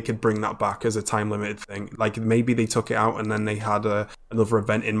that they could bring that back as a time limited thing. Like maybe they took it out and then they had another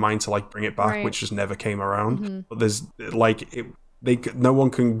event in mind to like bring it back, which just never came around. But there's like no one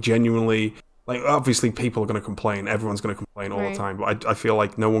can genuinely. Like, obviously, people are going to complain. Everyone's going to complain all the time. But I feel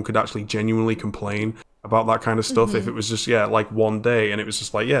like no one could actually genuinely complain about that kind of stuff if it was just, like one day and it was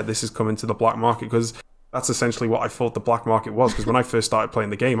just like, this is coming to the black market. Because that's essentially what I thought the black market was. Because when I first started playing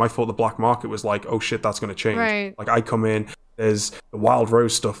the game, I thought the black market was like, oh shit, that's going to change. Right. Like, I come in, there's the Wild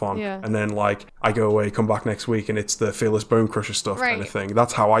Rose stuff on. And then, like, I go away, come back next week, and it's the Fearless Bone Crusher stuff kind of thing.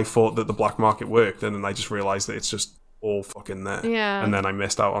 That's how I thought that the black market worked. And then I just realized that it's just all fucking there. And then I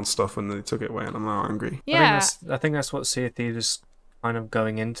missed out on stuff when they took it away and I'm now angry. I think that's what Sea of Thieves is kind of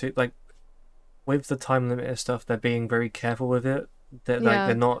going into. Like with the time limit stuff, they're being very careful with it. They're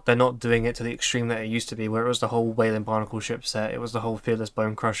not doing it to the extreme that it used to be, where it was the whole Wailing Barnacle ship set, it was the whole Fearless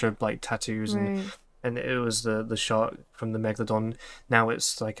Bone Crusher like tattoos and it was the shark from the Megalodon. Now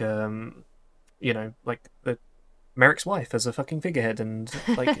it's like you know, like the Merrick's wife as a fucking figurehead, and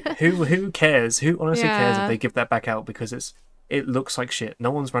like who cares? Who honestly cares if they give that back out, because it looks like shit.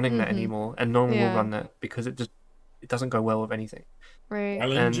 No one's running that anymore, and no one will run that because it doesn't go well with anything.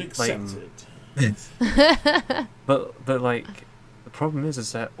 Challenge accepted. But like the problem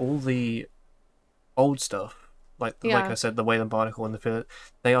is that all the old stuff, like I said, the Wailing Barnacle and the Fearless,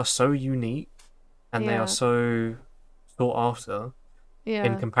 they are so unique and they are so sought after.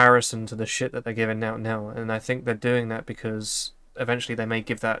 In comparison to the shit that they're giving out now, and I think they're doing that because eventually they may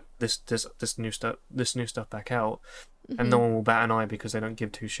give this new stuff back out, and no one will bat an eye because they don't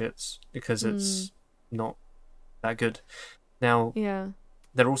give two shits because it's not that good. Now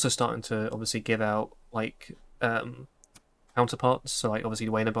they're also starting to obviously give out like counterparts. So like obviously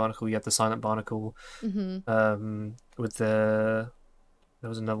the Wayne Barnacle, you have the Silent Barnacle. With there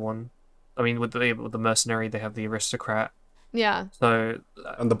was another one. I mean, with the Mercenary, they have the Aristocrat. Yeah. So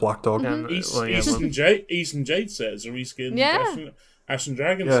and the Black Dog. and, Eastern Jade sets, a reskin Ashen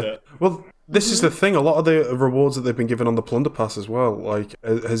Dragon set. Well, this is the thing. A lot of the rewards that they've been given on the Plunder Pass as well, like,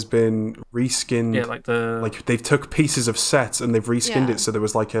 has been reskinned. Yeah, like they've took pieces of sets and they've reskinned it. So there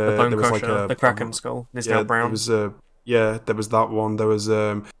was like a the Kraken skull. It's now brown. There was that one. There was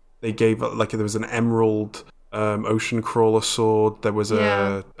they gave there was an emerald ocean crawler sword. There was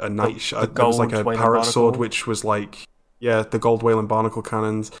a night. There was like a parrot sword, which was like the gold whale and barnacle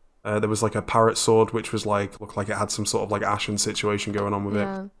cannons. There was like a parrot sword, which was like looked like it had some sort of like ashen situation going on with it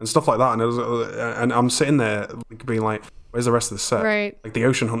and stuff like that. And I'm sitting there being like, "Where's the rest of the set? Right. Like the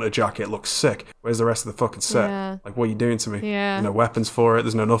Ocean Hunter jacket looks sick. Where's the rest of the fucking set? Yeah. Like, what are you doing to me? Yeah. There's no weapons for it.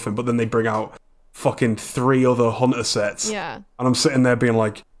 There's no nothing." But then they bring out fucking 3 other hunter sets. Yeah. And I'm sitting there being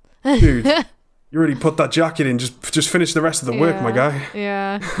like, "Dude, you already put that jacket in. Just finish the rest of the work, my guy."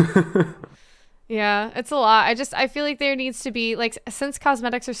 Yeah. Yeah, it's a lot. I feel like there needs to be, like, since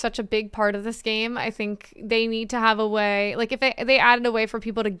cosmetics are such a big part of this game, I think they need to have a way, like, if they added a way for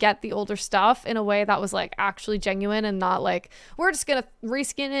people to get the older stuff in a way that was, like, actually genuine and not, like, we're just gonna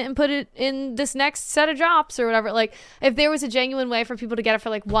reskin it and put it in this next set of drops or whatever. Like, if there was a genuine way for people to get it for,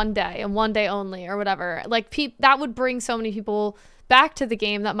 like, one day and one day only or whatever, like, that would bring so many people back to the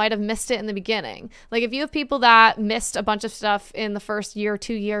game that might have missed it in the beginning. Like, if you have people that missed a bunch of stuff in the first year,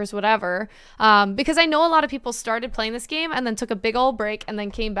 2 years, whatever, because I know a lot of people started playing this game and then took a big old break and then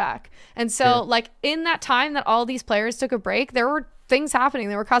came back. And so like in that time that all these players took a break, there were things happening.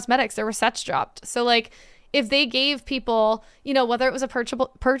 There were cosmetics, there were sets dropped. So like if they gave people, you know, whether it was a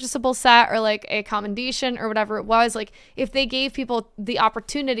purchasable set or like a commendation or whatever it was, like if they gave people the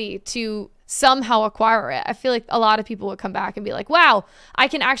opportunity to somehow acquire it, I feel like a lot of people would come back and be like, wow, I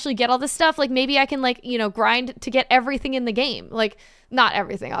can actually get all this stuff. Like maybe I can, like, you know, grind to get everything in the game. Like not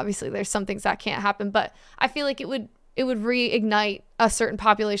everything, obviously there's some things that can't happen, but I feel like it would reignite a certain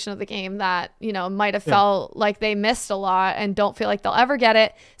population of the game that, you know, might have felt like they missed a lot and don't feel like they'll ever get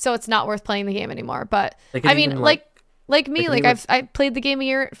it, so it's not worth playing the game anymore. But I mean, like me, like I played the game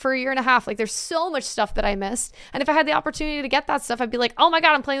for a year and a half. Like there's so much stuff that I missed, and if I had the opportunity to get that stuff, I'd be like, oh my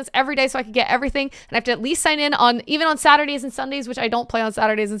god, I'm playing this every day so I could get everything, and I have to at least sign in even on Saturdays and Sundays, which I don't play on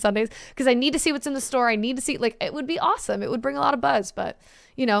Saturdays and Sundays because I need to see what's in the store. I need to see, like, it would be awesome. It would bring a lot of buzz, but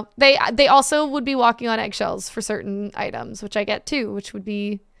you know, they also would be walking on eggshells for certain items, which I get too, which would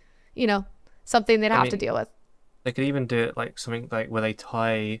be, you know, something they'd have to deal with. They could even do it like something like where they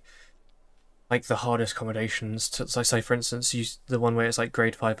tie like the hardest accommodations to, so say for instance, the one where it's like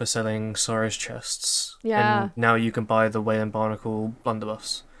grade 5 for selling Sorrow's chests. Yeah. And now you can buy the Whale and Barnacle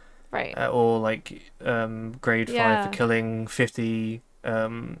blunderbuss. Right. Or like grade 5 for killing 50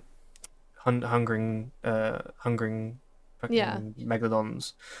 hungering fucking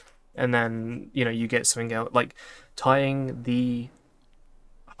megalodons. And then, you know, you get something else like tying the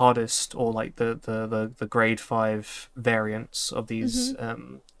hardest or like the grade 5 variants of these.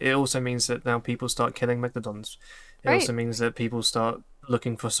 It also means that now people start killing megalodons. It also means that people start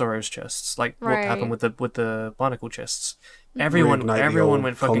looking for Sorrow's chests, like what happened with the barnacle chests. Everyone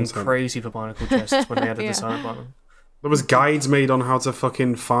went fucking crazy for barnacle chests when they added the silent barnacle. There was guides made on how to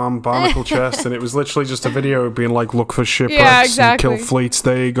fucking farm barnacle chests, and it was literally just a video being like, look for shipwrecks and kill fleets.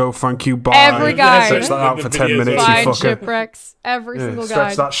 There you go, thank you, bye. Every guide. Stretch that out for 10 minutes, Find you fucker. shipwrecks. Every single guide.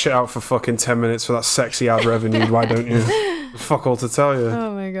 Stretch that shit out for fucking 10 minutes for that sexy ad revenue, why don't you? Fuck all to tell you.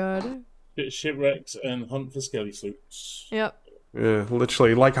 Oh my god. Shipwrecks and hunt for skelly sloops. Yep. Yeah,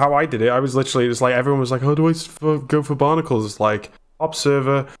 literally. Like how I did it, I was literally, it's like everyone was like, how do I go for barnacles? It's like, hop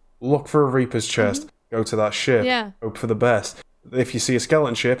server, look for a Reaper's chest, go to that ship, hope for the best. If you see a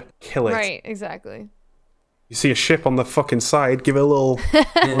skeleton ship, kill it. Right, exactly. You see a ship on the fucking side, give it a little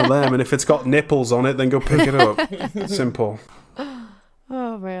them, and if it's got nipples on it, then go pick it up. Simple.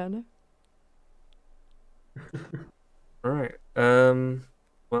 Oh man. Alright.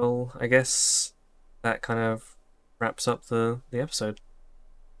 Well, I guess that kind of wraps up the episode.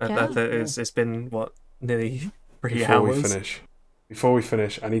 It's been what, nearly 3 hours. Before we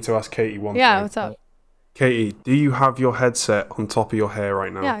finish, I need to ask Katie one thing. Yeah, what's up? Katie, do you have your headset on top of your hair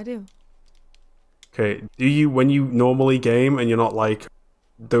right now? Yeah, I do. Okay, do you, when you normally game and you're not like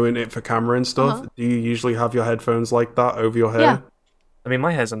doing it for camera and stuff, do you usually have your headphones like that over your hair? Yeah. I mean,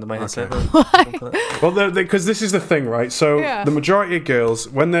 my hair's under my headset. Well, because this is the thing, right? So the majority of girls,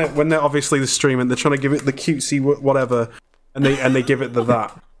 when they're obviously the streaming, they're trying to give it the cutesy whatever, and they give it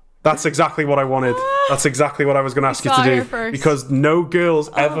that. That's exactly what I wanted. That's exactly what I was going to ask you to do. Because no girls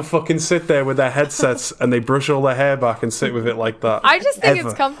ever fucking sit there with their headsets and they brush all their hair back and sit with it like that. I just think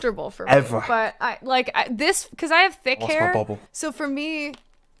it's comfortable for me. But this, because I have thick hair. So for me,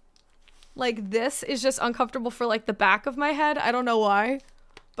 like this is just uncomfortable for like the back of my head. I don't know why.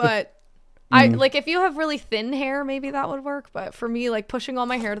 But I like if you have really thin hair, maybe that would work. But for me, like pushing all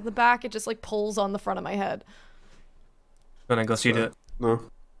my hair to the back, it just like pulls on the front of my head. Then I guess you do it. No.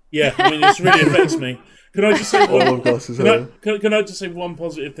 Yeah, I mean, this really affects me. Can I just say can I just say one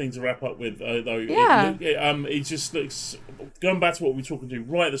positive thing to wrap up with though? Yeah. It just looks, going back to what we were talking to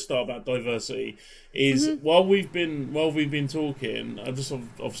right at the start about diversity, is while we've been talking, I just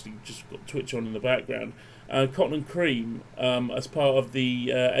obviously just got Twitch on in the background. Cotton and Cream, as part of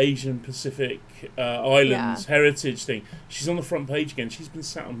the Asian Pacific Islands heritage thing, she's on the front page again. She's been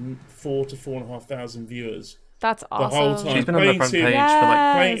sat on 4,000 to 4,500 viewers. That's awesome. The whole time. She's been on the front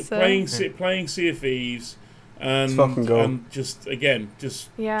page for like playing Sea of Thieves, and just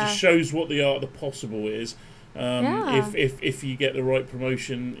shows what the art of the possible is. If you get the right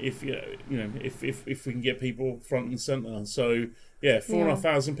promotion, if we can get people front and center. So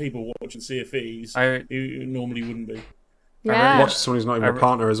 4,500 people watching Sea of Thieves who normally wouldn't be. Yeah. Watch someone who's not even a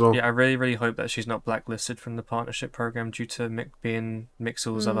partner as well. Yeah, I really, really hope that she's not blacklisted from the partnership program due to Mick being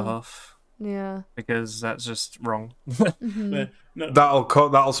Mixel's other half. Yeah, because that's just wrong.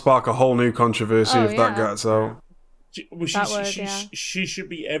 That'll spark a whole new controversy if that gets out. She should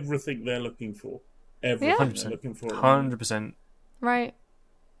be everything they're looking for. Everything they're looking for. 100%. Right.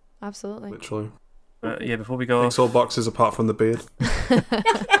 Absolutely. Literally. Before we go off, all boxes apart from the beard.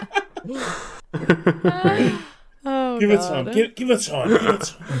 Oh, give her time. Give her time.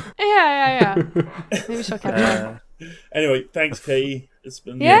 Yeah. Maybe she'll catch up. Anyway, thanks, Katie. It's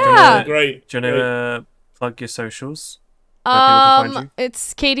been great. Do you want to plug your socials?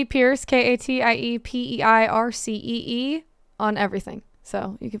 It's Katie Peirce, KatiePeircee on everything.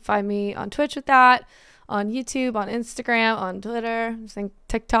 So you can find me on Twitch with that, on YouTube, on Instagram, on Twitter, I think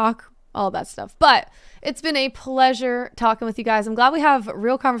TikTok, all that stuff. But it's been a pleasure talking with you guys. I'm glad we have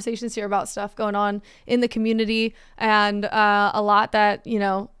real conversations here about stuff going on in the community, and a lot that,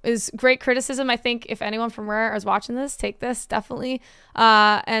 is great criticism. I think if anyone from Rare is watching this, take this definitely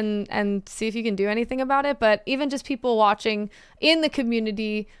and see if you can do anything about it. But even just people watching in the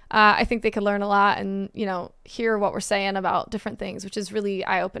community, I think they could learn a lot and, hear what we're saying about different things, which is really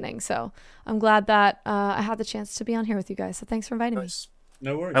eye-opening. So I'm glad that I had the chance to be on here with you guys. So thanks for inviting me.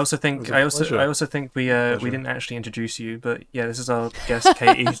 No worries. I also think we didn't actually introduce you, but this is our guest,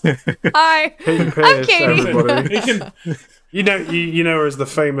 Katie. Hi, I'm Katie. You know her as the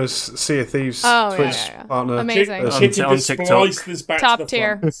famous Sea of Thieves Twitch partner. Amazing. On TikTok. Top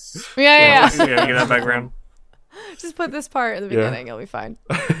tier. Yeah. Get that background. Just put this part at the beginning. It'll be fine.